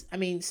as,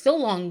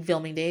 still long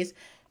filming days,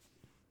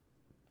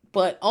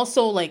 but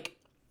also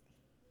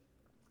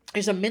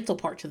there's a mental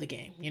part to the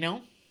game, you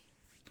know?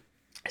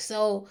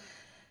 So,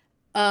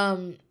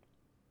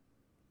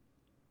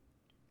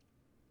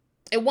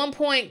 at one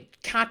point,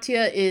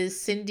 Katya is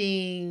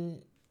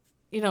sending,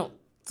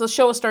 the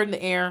show is starting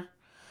to air.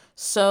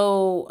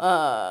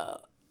 So,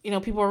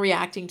 people are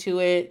reacting to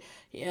it.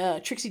 Yeah,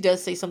 Trixie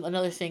does say something.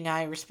 Another thing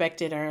I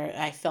respected or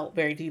I felt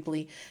very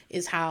deeply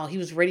is how he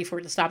was ready for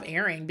it to stop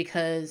airing,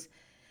 because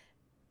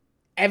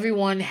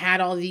everyone had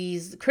all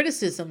these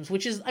criticisms,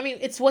 which is,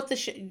 it's what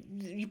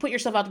you put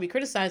yourself out to be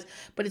criticized,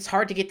 but it's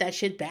hard to get that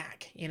shit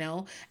back,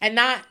 and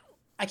not,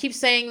 I keep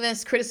saying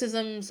this,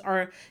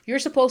 you're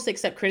supposed to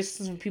accept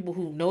criticism from people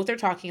who know what they're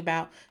talking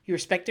about. You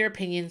respect their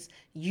opinions.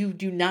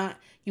 There's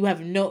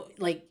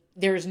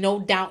no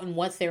doubt in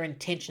what their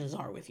intentions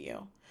are with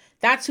you.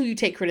 That's who you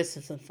take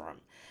criticism from.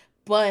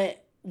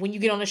 But when you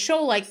get on a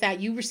show like that,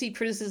 you receive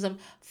criticism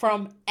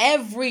from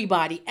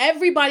everybody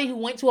who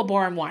went to a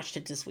bar and watched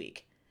it this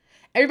week.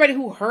 Everybody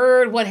who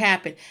heard what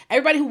happened.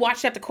 Everybody who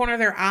watched at the corner of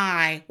their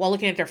eye while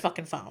looking at their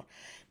fucking phone.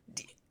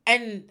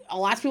 And a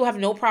lot of people have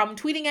no problem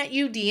tweeting at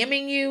you,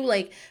 DMing you,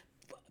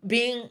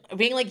 being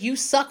like, you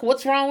suck,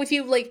 what's wrong with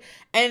you?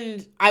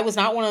 And I was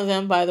not one of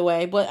them, by the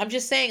way, but I'm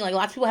just saying, a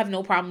lot of people have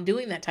no problem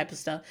doing that type of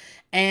stuff.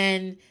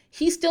 And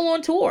he's still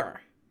on tour.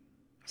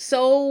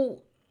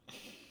 So,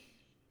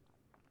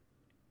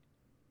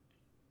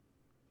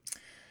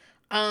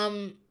 but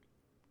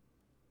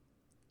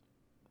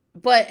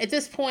at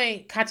this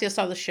point, Katya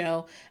saw the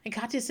show, and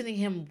Katya's sending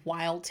him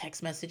wild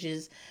text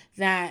messages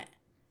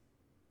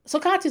so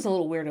Katya's a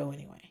little weirdo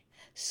anyway.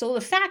 So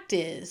the fact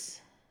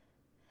is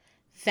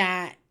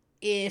that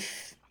even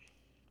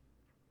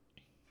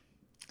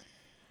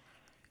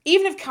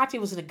if Katya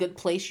was in a good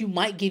place, you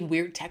might get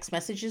weird text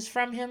messages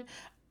from him,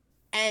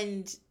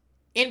 and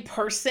in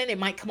person it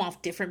might come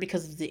off different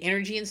because of the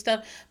energy and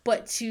stuff.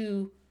 But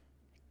to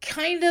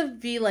kind of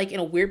be like in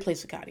a weird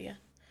place with Katia,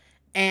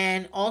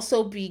 and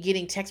also be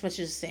getting text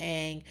messages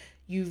saying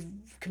you've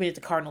committed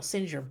the cardinal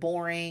sins, you're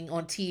boring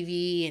on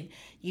TV, and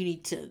you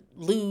need to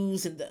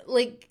lose, and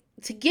like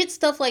to get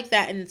stuff like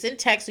that, and it's in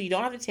text, so you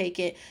don't have to take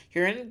it.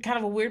 You're in kind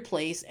of a weird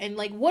place, and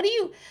like, what do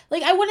you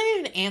like? I wouldn't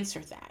even answer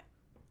that.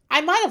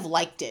 I might have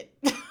liked it.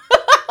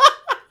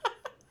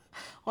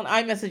 On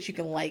iMessage, you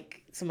can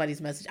like somebody's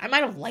message. I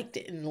might have liked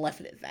it and left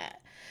it at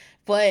that.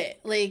 But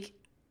like,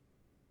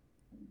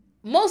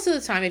 most of the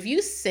time, if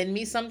you send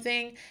me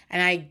something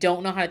and I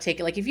don't know how to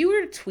take it, like if you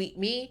were to tweet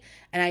me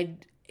and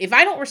if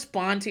I don't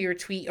respond to your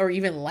tweet or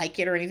even like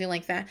it or anything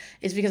like that,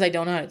 it's because I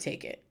don't know how to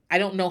take it. I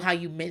don't know how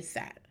you meant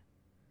that.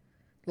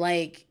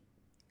 Like,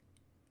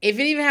 if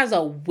it even has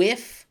a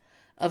whiff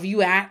of you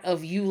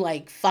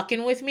like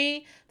fucking with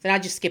me, then I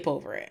just skip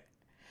over it.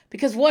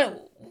 Because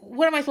what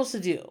am I supposed to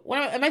do?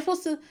 Am I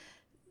supposed to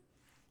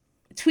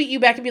tweet you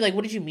back and be like,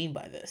 what did you mean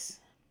by this?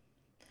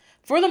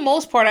 For the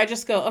most part, I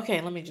just go, okay,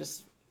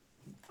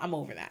 I'm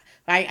over that.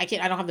 I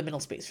can't, I don't have the mental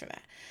space for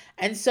that.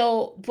 And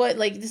so, but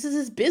like, this is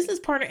his business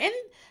partner and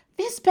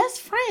his best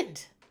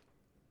friend.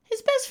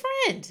 His best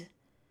friend.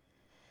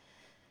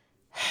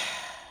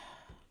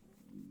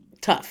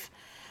 Tough.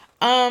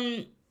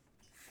 I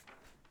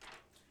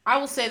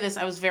will say this.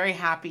 I was very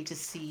happy to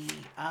see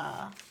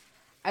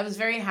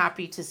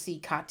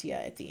Katya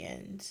at the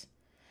end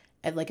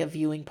at like a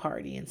viewing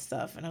party and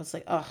stuff. And I was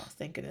like, oh,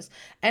 thank goodness.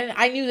 And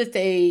I knew that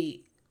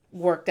they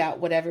worked out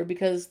whatever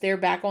because they're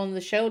back on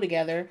the show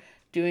together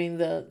doing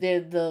the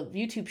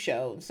YouTube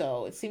show.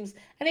 So it seems,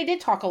 and they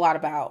did talk a lot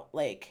about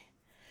like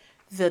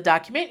the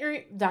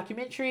documentary.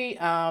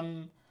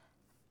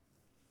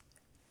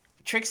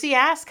 Trixie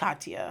asked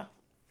Katya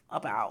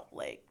about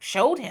like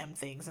showed him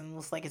things and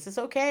was like, is this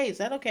okay? Is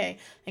that okay?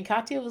 And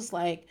Katya was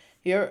like,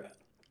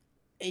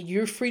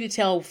 you're free to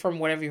tell from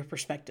whatever your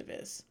perspective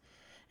is.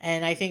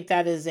 And I think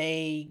that is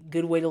a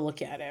good way to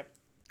look at it.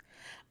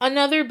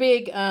 Another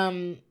big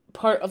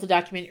part of the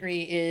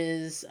documentary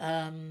is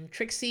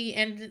Trixie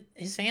and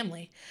his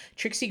family.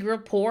 Trixie grew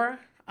up poor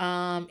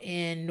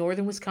in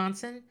northern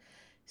Wisconsin.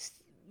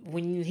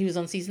 When he was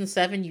on season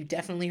 7, you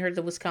definitely heard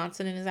the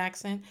Wisconsin in his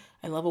accent.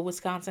 I love a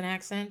Wisconsin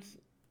accent.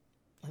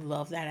 I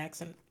love that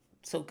accent.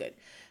 So good.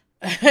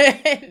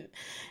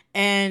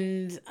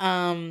 And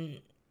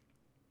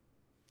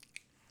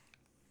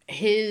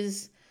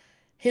his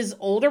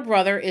older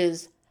brother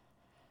is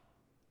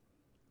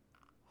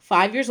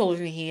 5 years older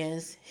than he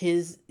is.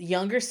 His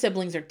younger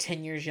siblings are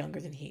 10 years younger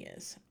than he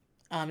is.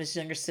 His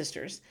younger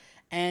sisters.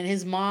 And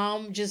his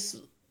mom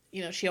just,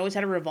 she always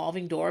had a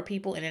revolving door of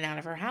people in and out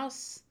of her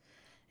house,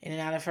 in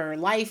and out of her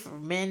life, or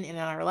men in and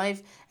out of her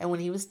life. And when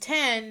he was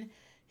 10,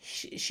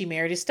 she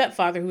married his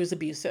stepfather, who was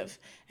abusive.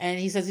 And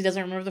he says he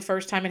doesn't remember the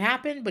first time it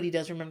happened, but he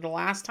does remember the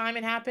last time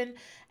it happened.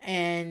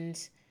 And,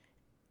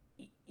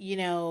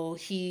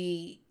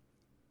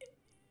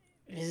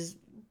 his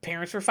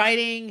parents were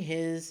fighting.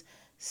 His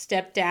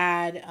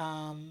stepdad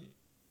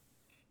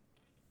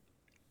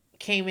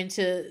came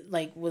into,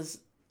 like, was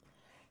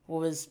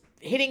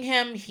hitting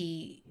him.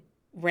 He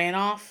ran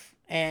off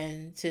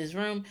and to his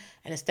room,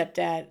 and the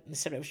stepdad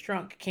was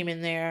drunk, came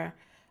in there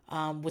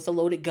with a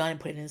loaded gun and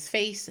put it in his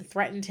face and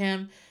threatened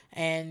him.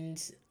 And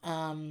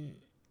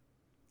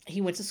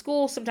he went to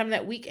school sometime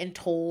that week and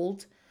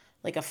told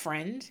like a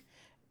friend,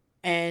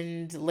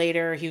 and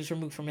later he was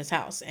removed from his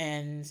house,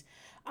 and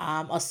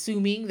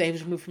assuming that he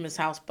was removed from his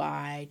house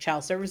by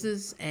child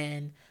services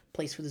and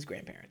placed with his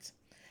grandparents,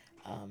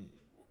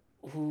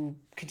 who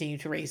continued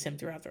to raise him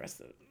throughout the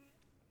rest of it.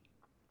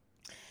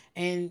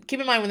 And keep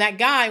in mind,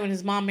 when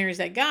his mom marries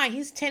that guy,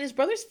 he's 10, his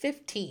brother's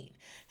 15.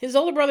 His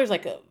older brother's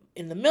like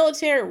in the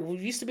military, who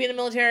used to be in the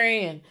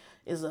military, and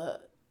is an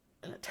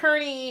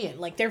attorney, and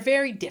like they're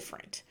very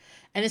different.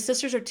 And his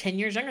sisters are 10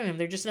 years younger than him.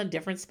 They're just in a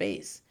different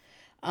space.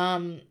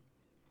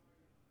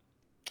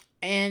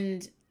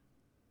 And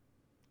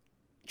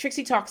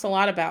Trixie talks a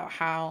lot about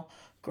how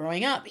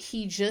growing up,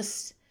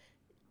 it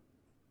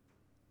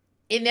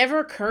never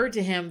occurred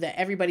to him that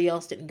everybody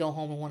else didn't go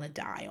home and want to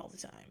die all the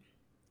time.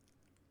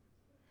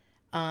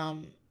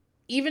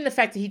 Even the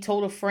fact that he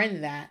told a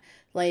friend that,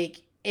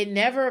 like, it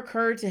never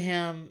occurred to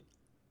him.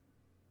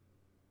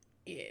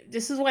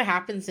 This is what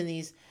happens in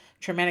these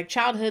traumatic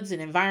childhoods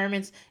and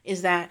environments,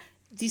 is that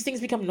these things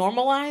become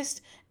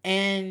normalized,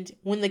 and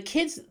when the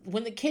kids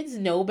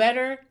know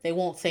better, they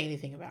won't say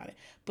anything about it.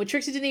 But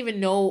Trixie didn't even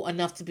know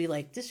enough to be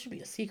like, this should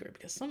be a secret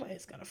because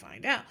somebody's gonna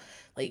find out.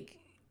 Like,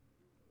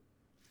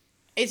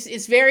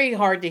 it's very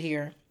hard to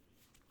hear.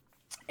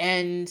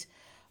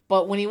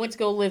 But when he went to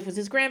go live with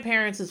his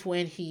grandparents is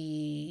when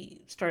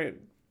he started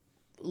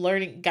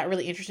learning, got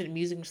really interested in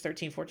music. He was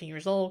 13, 14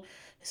 years old.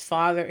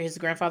 His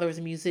grandfather was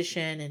a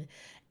musician, and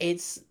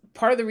it's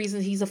part of the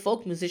reason he's a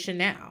folk musician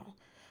now.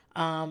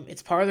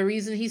 It's part of the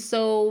reason he's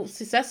so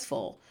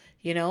successful.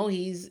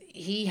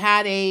 He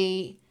had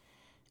a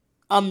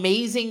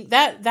amazing,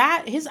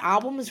 that his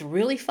album is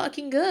really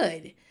fucking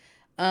good.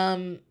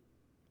 Not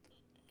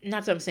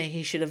that I'm saying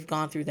he should have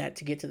gone through that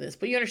to get to this,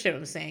 but you understand what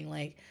I'm saying.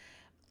 Like,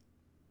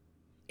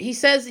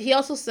 he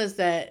also says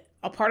that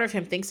a part of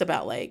him thinks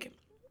about like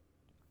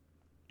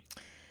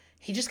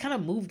he just kind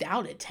of moved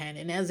out at 10,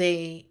 and as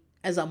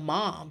a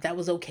mom that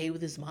was okay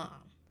with his mom,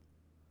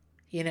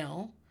 you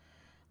know.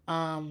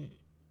 um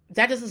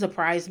that doesn't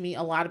surprise me.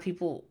 A lot of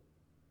people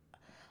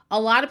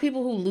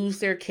who lose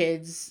their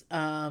kids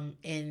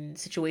in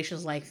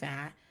situations like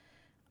that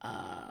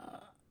uh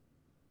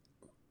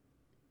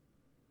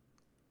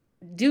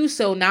do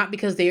so not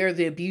because they are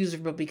the abuser,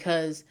 but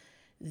because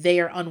they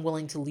are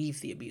unwilling to leave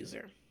the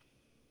abuser.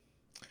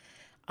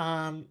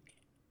 um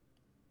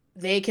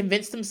they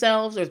convince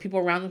themselves, or the people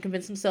around them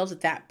convince themselves,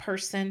 that that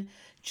person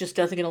just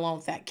doesn't get along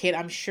with that kid.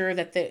 I'm sure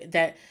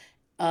that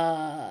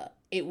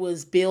it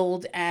was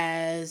billed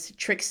as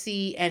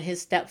Trixie and his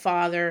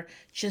stepfather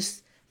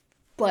just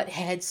butt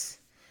heads,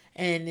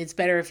 and it's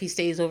better if he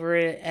stays over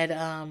at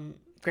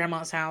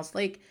grandma's house.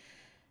 Like,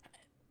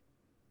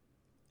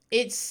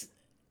 it's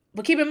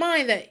but keep in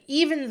mind that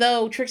even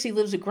though Trixie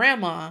lives with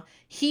grandma,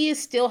 you're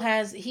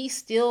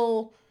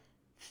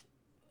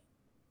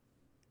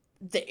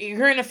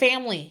in a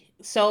family.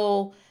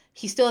 So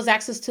he still has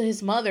access to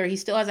his mother. He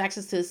still has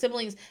access to his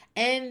siblings,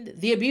 and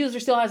the abuser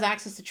still has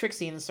access to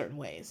Trixie in certain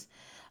ways.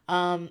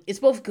 It's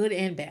both good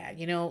and bad,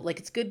 you know. Like,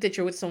 it's good that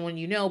you're with someone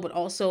you know, but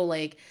also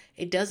like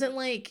it doesn't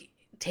like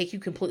take you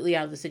completely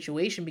out of the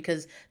situation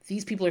because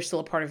these people are still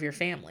a part of your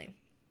family.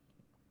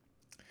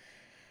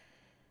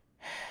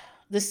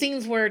 The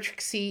scenes where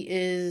Trixie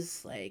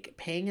is like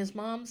paying his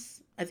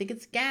mom's, I think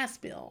it's gas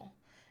bill,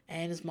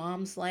 and his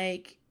mom's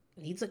like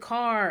needs a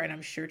car, and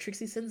I'm sure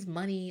Trixie sends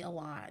money a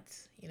lot,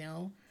 you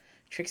know.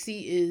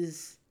 Trixie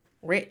is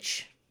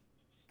rich,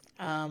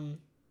 um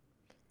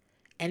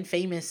and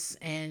famous,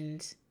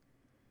 and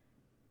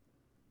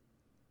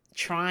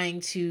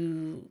trying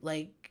to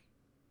like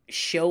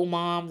show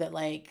mom that,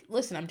 like,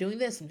 listen, I'm doing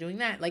this, I'm doing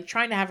that, like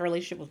trying to have a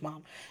relationship with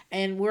mom.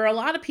 And where a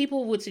lot of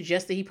people would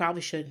suggest that he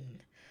probably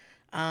shouldn't.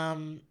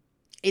 um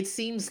it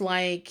seems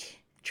like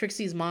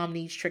Trixie's mom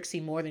needs Trixie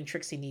more than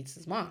Trixie needs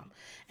his mom,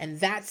 and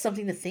that's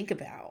something to think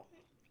about.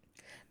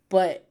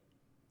 But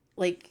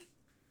like,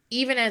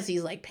 even as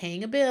he's like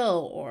paying a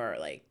bill, or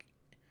like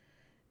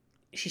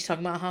she's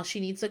talking about how she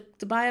needs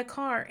to buy a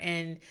car,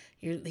 and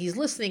he's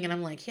listening, and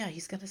I'm like, yeah,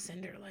 he's gonna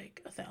send her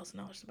like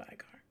 $1,000 to buy a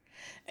car.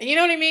 And you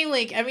know what I mean?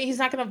 Like, I mean, he's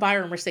not gonna buy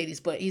her a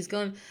Mercedes, but he's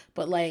gonna.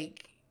 But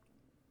like,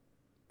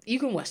 you're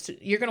gonna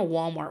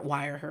Walmart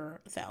wire her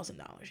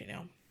 $1,000, you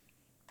know.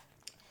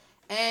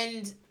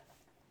 And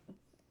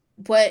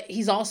but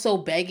he's also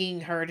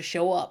begging her to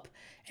show up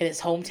at his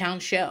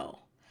hometown show.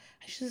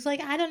 She's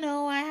like, I don't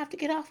know, I have to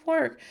get off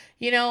work,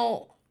 you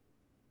know.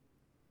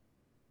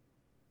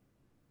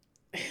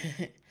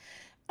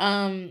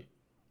 um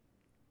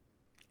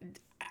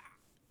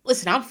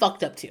Listen, I'm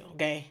fucked up too,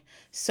 okay?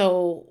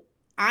 So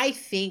I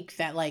think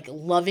that like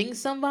loving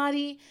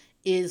somebody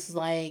is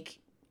like,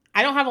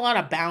 I don't have a lot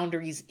of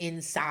boundaries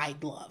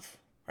inside love,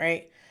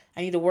 right?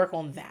 I need to work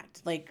on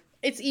that. Like,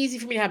 it's easy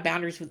for me to have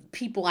boundaries with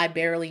people I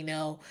barely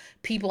know,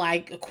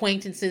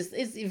 acquaintances.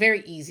 It's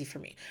very easy for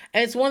me.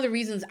 And it's one of the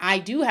reasons I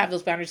do have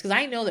those boundaries, because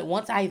I know that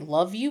once I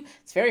love you,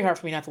 it's very hard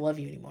for me not to love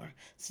you anymore.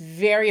 It's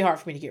very hard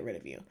for me to get rid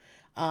of you.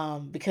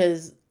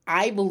 Because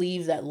I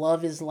believe that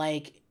love is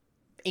like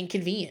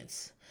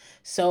inconvenience.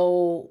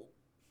 So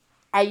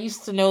I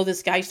used to know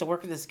this guy, I used to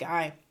work with this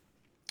guy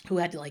who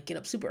had to like get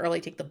up super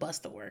early, take the bus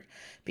to work,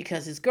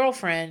 because his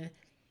girlfriend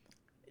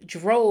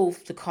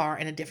drove the car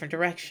in a different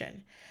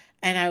direction.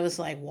 And I was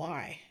like,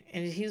 why?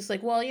 And he was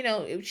like, well, you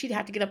know, she'd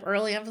have to get up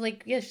early. I was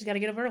like, yeah, she's got to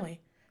get up early.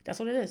 That's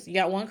what it is. You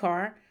got one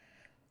car.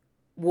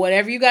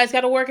 Whatever, you guys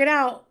got to work it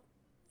out.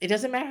 It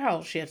doesn't matter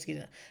how she has to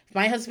get up. If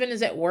my husband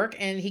is at work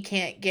and he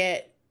can't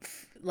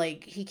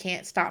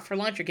stop for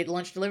lunch or get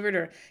lunch delivered,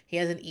 or he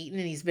hasn't eaten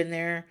and he's been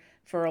there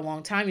for a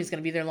long time, he's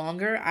going to be there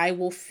longer, I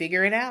will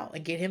figure it out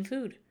and get him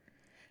food.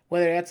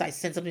 Whether that's I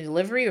send something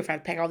delivery, or if I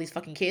pack all these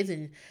fucking kids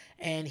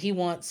and he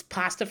wants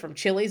pasta from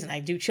Chili's and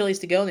I do Chili's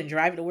to go and then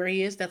drive it to where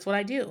he is, that's what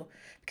I do,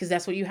 because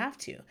that's what you have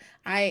to.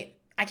 I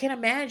can't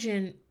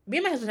imagine. Me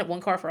and my husband had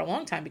one car for a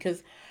long time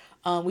because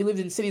we lived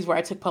in cities where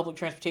I took public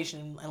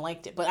transportation and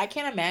liked it. But I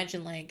can't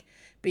imagine like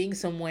being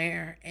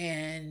somewhere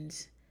and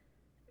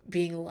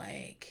being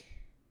like,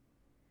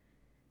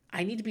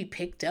 I need to be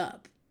picked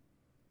up,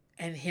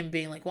 and him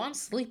being like, well, I'm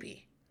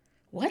sleepy.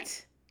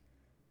 What?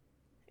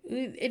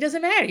 It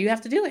doesn't matter. You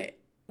have to do it.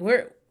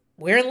 We're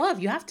in love.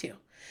 You have to.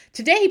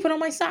 Today he put on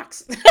my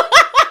socks.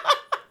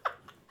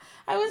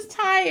 I was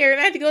tired.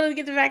 I had to go to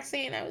get the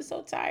vaccine. I was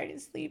so tired and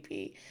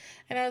sleepy.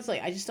 And I was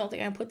like, I just don't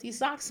think I can put these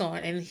socks on.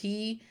 And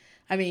he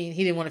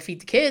didn't want to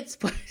feed the kids,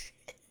 but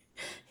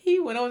he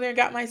went over there and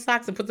got my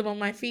socks and put them on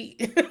my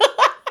feet.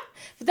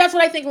 But that's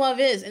what I think love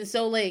is. And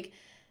so, like,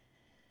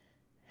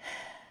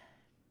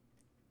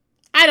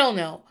 I don't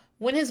know.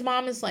 When his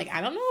mom is like,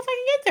 I don't know if I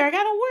can get there. I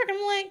got to work.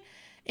 I'm like,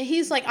 and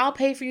he's like, I'll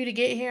pay for you to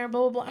get here,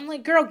 blah, blah, blah. I'm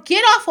like, girl,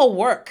 get off of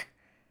work.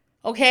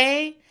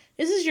 Okay?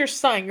 This is your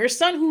son. Your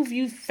son who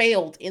you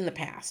failed in the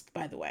past,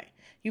 by the way.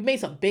 You've made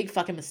some big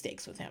fucking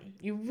mistakes with him.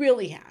 You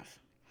really have.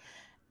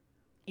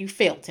 You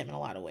failed him in a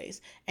lot of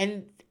ways.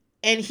 And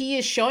And he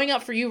is showing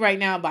up for you right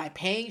now by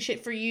paying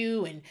shit for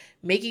you and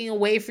making a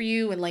way for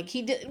you. And like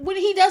he did when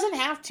he doesn't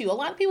have to. A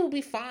lot of people will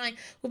be fine.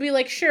 Will be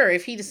like, sure,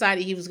 if he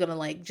decided he was gonna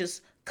like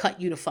just cut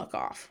you to fuck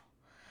off.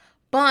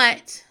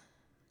 But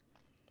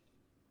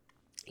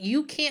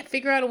you can't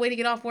figure out a way to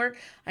get off work.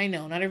 I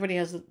know not everybody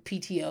has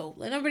PTO.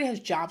 Not everybody has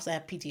jobs that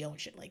have PTO and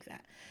shit like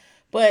that.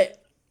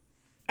 But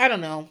I don't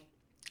know.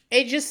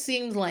 It just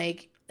seems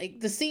like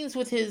the scenes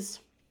with his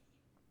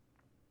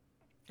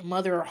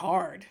mother are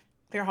hard.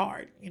 They're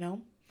hard, you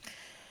know?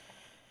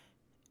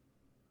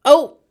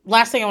 Oh,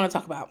 last thing I want to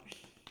talk about.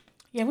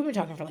 Yeah, we've been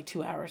talking for like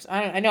 2 hours.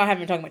 I know I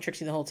haven't been talking about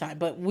Trixie the whole time,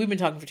 but we've been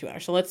talking for 2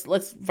 hours. So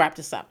let's wrap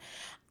this up.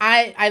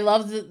 I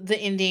love the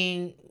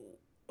ending.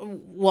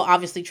 Well,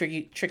 obviously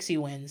Trixie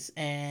wins,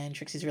 and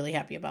Trixie's really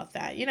happy about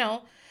that, you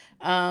know.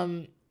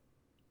 Um,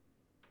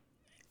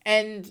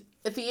 and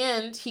at the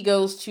end, he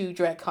goes to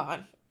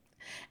DragCon.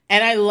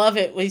 And I love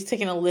it when he's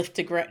taking a lift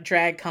to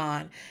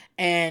DragCon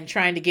and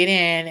trying to get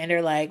in. And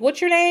they're like,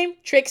 what's your name?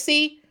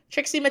 Trixie?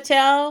 Trixie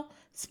Mattel?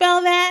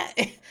 Spell that?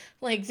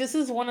 Like, this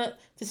is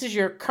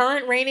your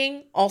current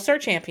reigning All-Star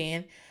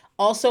champion.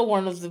 Also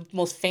one of the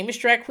most famous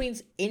drag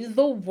queens in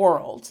the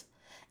world.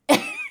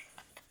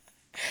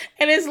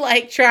 And it's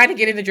like trying to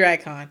get into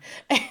DragCon.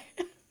 You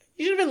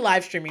should have been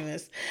live streaming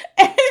this.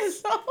 And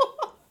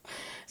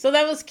so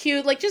that was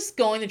cute. Like just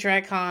going to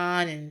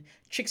DragCon and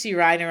Trixie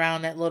riding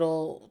around that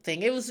little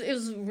thing. It was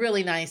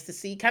really nice to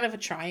see. Kind of a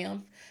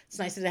triumph. It's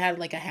nice that it had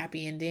like a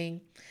happy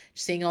ending.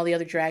 Seeing all the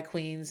other drag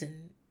queens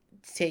and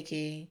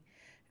taking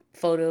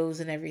photos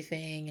and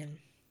everything, and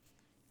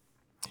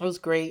it was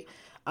great.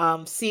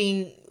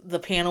 Seeing the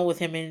panel with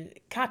him and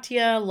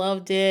Katya,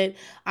 loved it.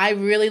 I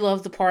really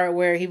loved the part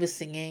where he was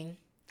singing.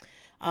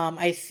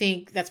 I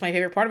think that's my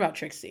favorite part about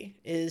Trixie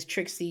is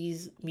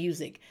Trixie's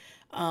music.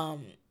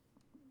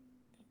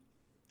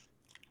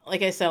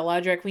 Like I said, a lot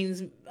of drag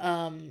queens,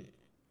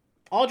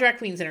 all drag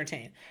queens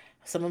entertain.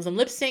 Some of them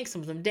lip sync,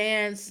 some of them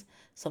dance,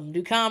 some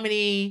do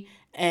comedy,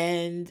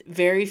 and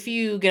very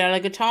few get out a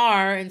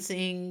guitar and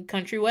sing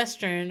country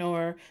western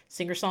or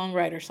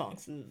singer-songwriter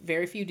songs.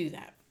 Very few do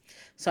that.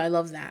 So I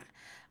love that.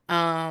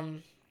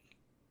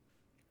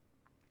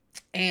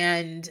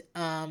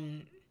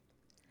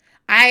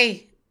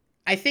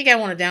 I think I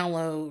want to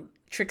download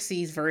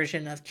Trixie's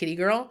version of Kitty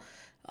Girl,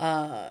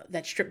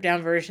 that stripped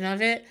down version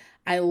of it.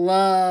 I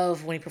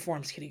love when he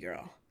performs Kitty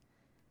Girl.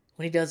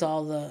 When he does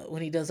all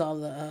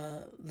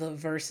the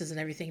verses and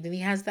everything. Then he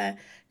has that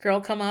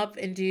girl come up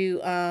and do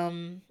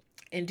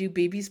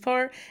Baby's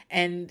part,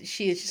 and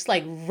she is just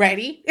like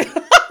ready.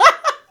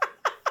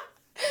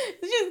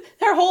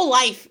 Her whole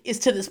life is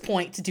to this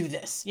point to do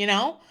this, you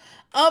know?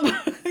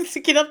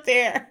 To get up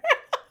there.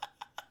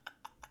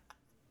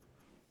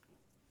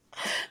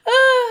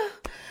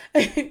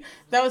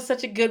 That was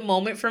such a good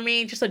moment for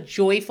me. Just a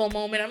joyful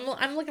moment.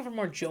 I'm looking for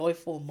more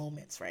joyful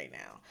moments right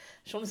now.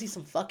 Just want to see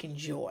some fucking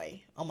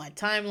joy on my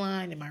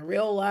timeline, in my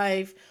real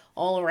life,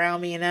 all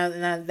around me,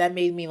 and that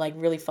made me like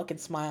really fucking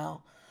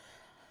smile.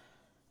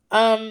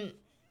 Yeah,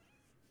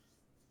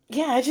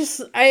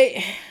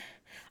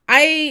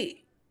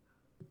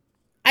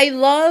 I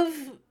love.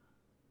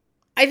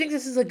 I think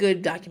this is a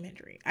good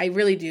documentary. I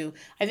really do.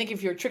 I think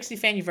if you're a Trixie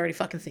fan, you've already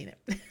fucking seen it.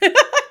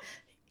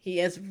 He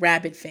has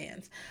rabid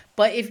fans.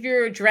 But if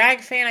you're a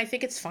drag fan, I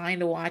think it's fine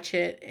to watch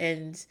it.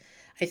 And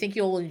I think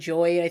you'll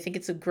enjoy it. I think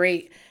it's a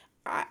great...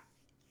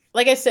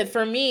 like I said,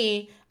 for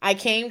me, I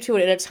came to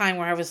it at a time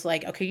where I was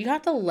like, okay, you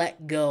have to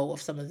let go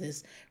of some of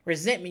this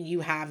resentment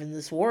you have in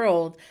this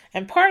world.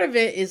 And part of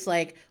it is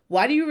like,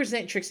 why do you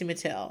resent Trixie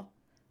Mattel?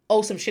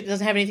 Oh, some shit that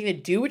doesn't have anything to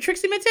do with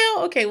Trixie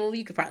Mattel? Okay, well,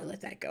 you could probably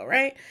let that go,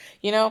 right?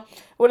 You know?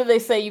 What do they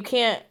say? You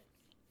can't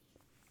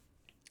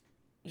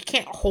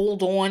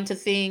hold on to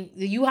things.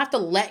 You have to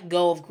let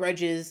go of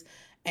grudges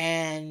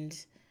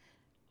and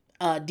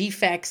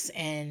defects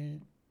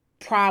and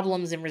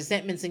problems and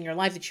resentments in your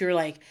life that you're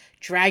like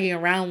dragging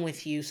around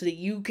with you so that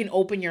you can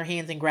open your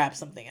hands and grab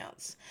something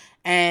else.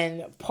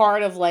 And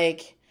part of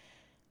like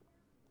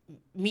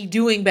me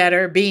doing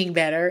better, being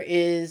better,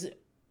 is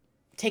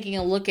taking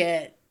a look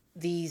at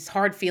these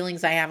hard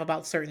feelings I have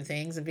about certain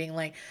things and being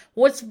like,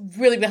 what's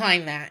really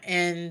behind that?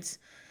 And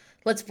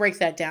let's break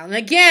that down. And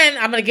again,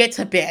 I'm going to get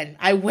to Ben.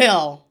 I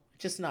will.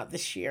 Just not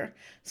this year.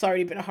 It's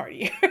already been a hard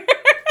year.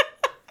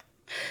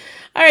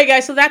 All right,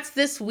 guys. So that's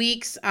this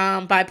week's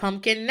By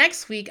Pumpkin.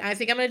 Next week, I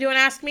think I'm going to do an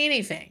Ask Me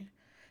Anything.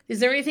 Is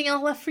there anything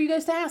else left for you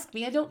guys to ask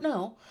me? I don't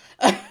know.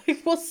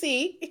 We'll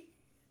see.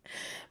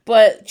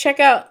 But check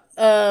out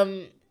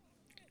the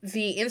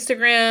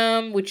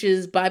Instagram, which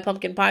is By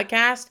Pumpkin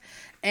Podcast.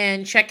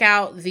 And check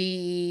out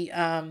the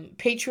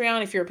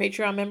Patreon if you're a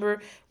Patreon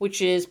member,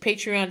 which is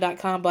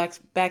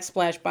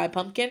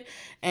patreon.com/bypumpkin.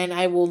 And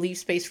I will leave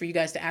space for you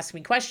guys to ask me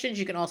questions.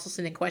 You can also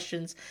send in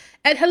questions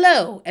at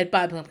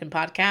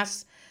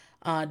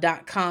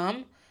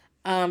hello@bypumpkinpodcast.com.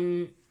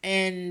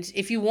 And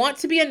if you want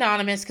to be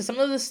anonymous, because some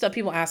of the stuff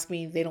people ask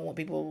me, they don't want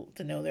people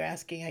to know they're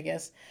asking, I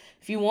guess.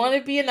 If you want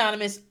to be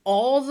anonymous,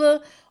 all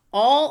of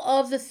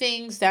the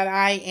things that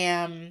I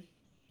am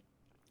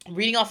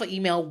reading off an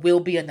email will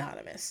be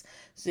anonymous.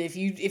 So if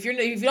you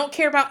don't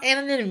care about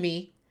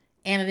anonymity,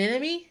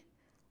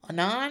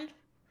 anon,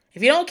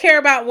 if you don't care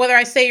about whether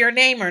I say your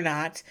name or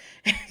not,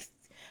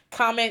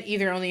 comment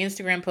either on the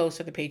Instagram post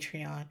or the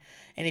Patreon.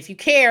 And if you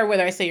care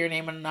whether I say your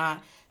name or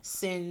not,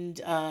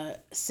 send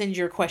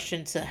your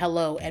question to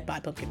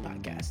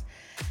hello@ByPumpkinPodcast.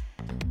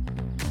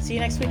 See you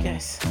next week,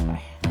 guys.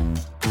 Bye.